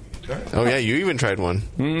 man. Oh yeah, you even tried one.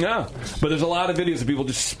 Yeah, but there's a lot of videos of people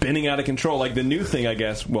just spinning out of control. Like the new thing, I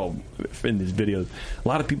guess. Well, in these videos, a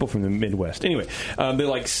lot of people from the Midwest. Anyway, they're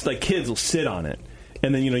like kids will sit on it.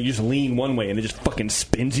 And then, you just lean one way, and it just fucking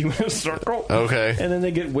spins you in a circle. Okay. And then they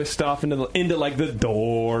get whisked off into like the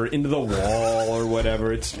door, into the wall, or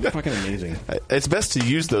whatever. It's fucking amazing. It's best to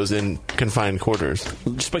use those in confined quarters.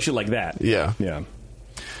 Especially like that. Yeah. Yeah.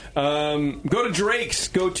 Go to Drake's.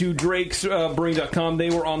 Go to drakesbrewing.com. They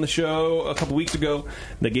were on the show a couple weeks ago.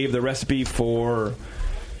 They gave the recipe for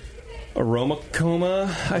Aroma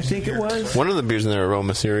Coma, I think it was. One of the beers in their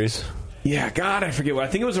Aroma series. Yeah, God, I forget what. I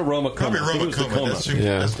think it was Aroma Coma. Probably Aroma Coma.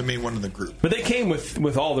 That's the main one in the group. But they came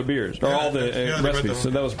with all their beers, or all the recipes,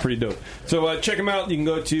 so that was pretty dope. So check them out. You can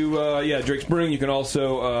go to, Drake's Brewing. You can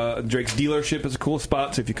also, Drake's Dealership is a cool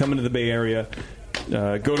spot, so if you come into the Bay Area,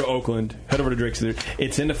 go to Oakland, head over to Drake's.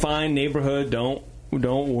 It's in a fine neighborhood. Don't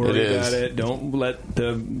worry about it. Don't let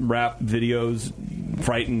the rap videos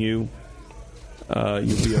frighten you.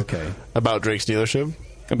 You'll be okay. About Drake's Dealership?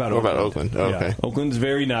 About Oakland. Oh, okay. Yeah. Oakland's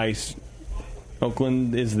very nice.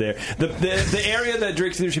 Oakland is there. The area that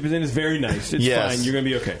Drake's Leadership is in is very nice. It's fine. You're going to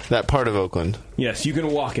be okay. That part of Oakland. Yes, you can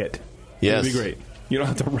walk it. Yes. It'll be great. You don't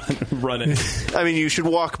have to run it. I mean, you should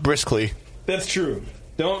walk briskly. That's true.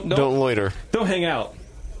 Don't loiter. Don't hang out.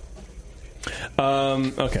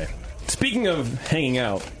 Okay. Speaking of hanging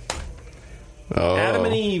out, Adam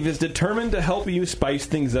and Eve is determined to help you spice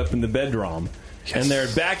things up in the bedroom. Yes. And they're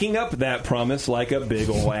backing up that promise like a big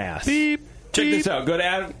ol' ass. Beep. Check this out. Go to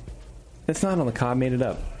Adam. It's not on the copy. I made it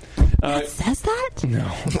up. It says that?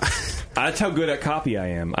 No. That's how good at copy I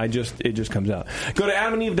am. It just comes out. Go to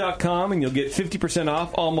adamandeve.com and you'll get 50%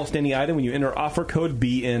 off almost any item when you enter offer code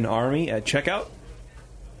BNARMY at checkout.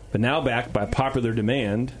 But now back by popular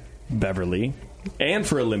demand, Beverly, and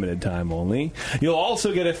for a limited time only, you'll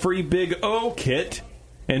also get a free Big O kit.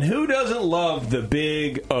 And who doesn't love the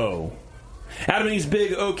Big O? Adam and Eve's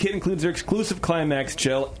Big O kit includes their exclusive Climax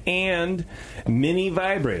gel and mini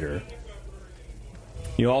vibrator.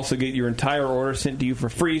 You'll also get your entire order sent to you for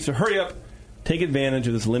free, so hurry up. Take advantage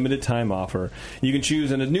of this limited time offer. You can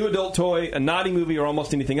choose a new adult toy, a naughty movie, or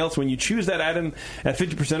almost anything else. When you choose that item at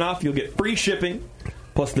 50% off, you'll get free shipping,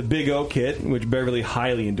 plus the Big O kit, which Beverly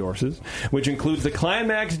highly endorses, which includes the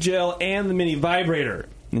Climax gel and the mini vibrator.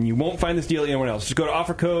 And you won't find this deal anywhere else. Just go to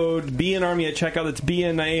offer code BNARMY at checkout. That's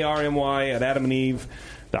BNARMY at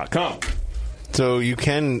adamandeve.com. So you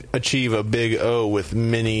can achieve a Big O with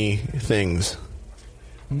many things.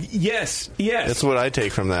 Yes. That's what I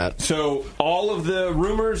take from that. So all of the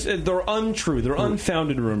rumors, they're untrue. They're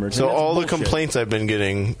unfounded rumors. So all the complaints I've been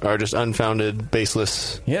getting are just unfounded,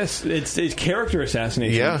 baseless. Yes, it's character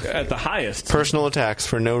assassination at the highest. Personal attacks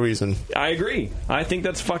for no reason. I agree. I think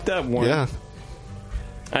that's fucked up, Warren. Yeah.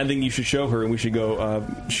 I think you should show her, and we should go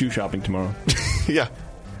shoe shopping tomorrow. Yeah.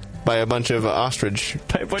 Buy a bunch of ostrich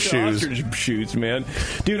of ostrich shoes, man.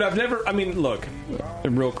 Dude, I've never... I mean, look,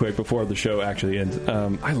 real quick before the show actually ends,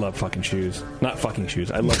 I love fucking shoes. Not fucking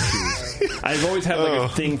shoes. I love shoes. I've always had like a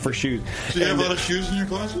thing for shoes. Do you have a lot of shoes in your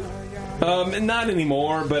closet? Not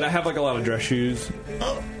anymore, but I have like a lot of dress shoes.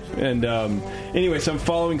 Oh. And anyway, so I'm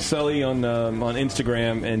following Sully on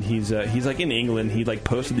Instagram, and he's like in England. He like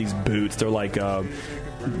posted these boots. They're like...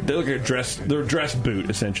 they look like they're a dress boot,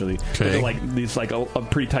 essentially. Okay. They're like these like a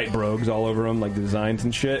pretty tight brogues all over them, like designs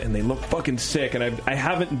and shit, and they look fucking sick. And I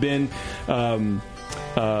haven't been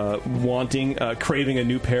craving a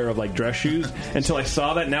new pair of like dress shoes until I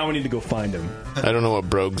saw that. Now I need to go find them. I don't know what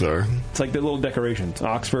brogues are. It's like the little decorations.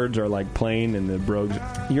 Oxfords are like plain, and the brogues.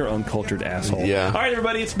 You're uncultured asshole. Yeah. All right,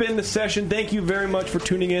 everybody, it's been the session. Thank you very much for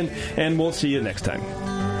tuning in, and we'll see you next time.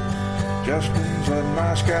 Justin's a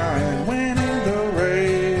nice guy and winning the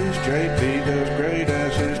race. JP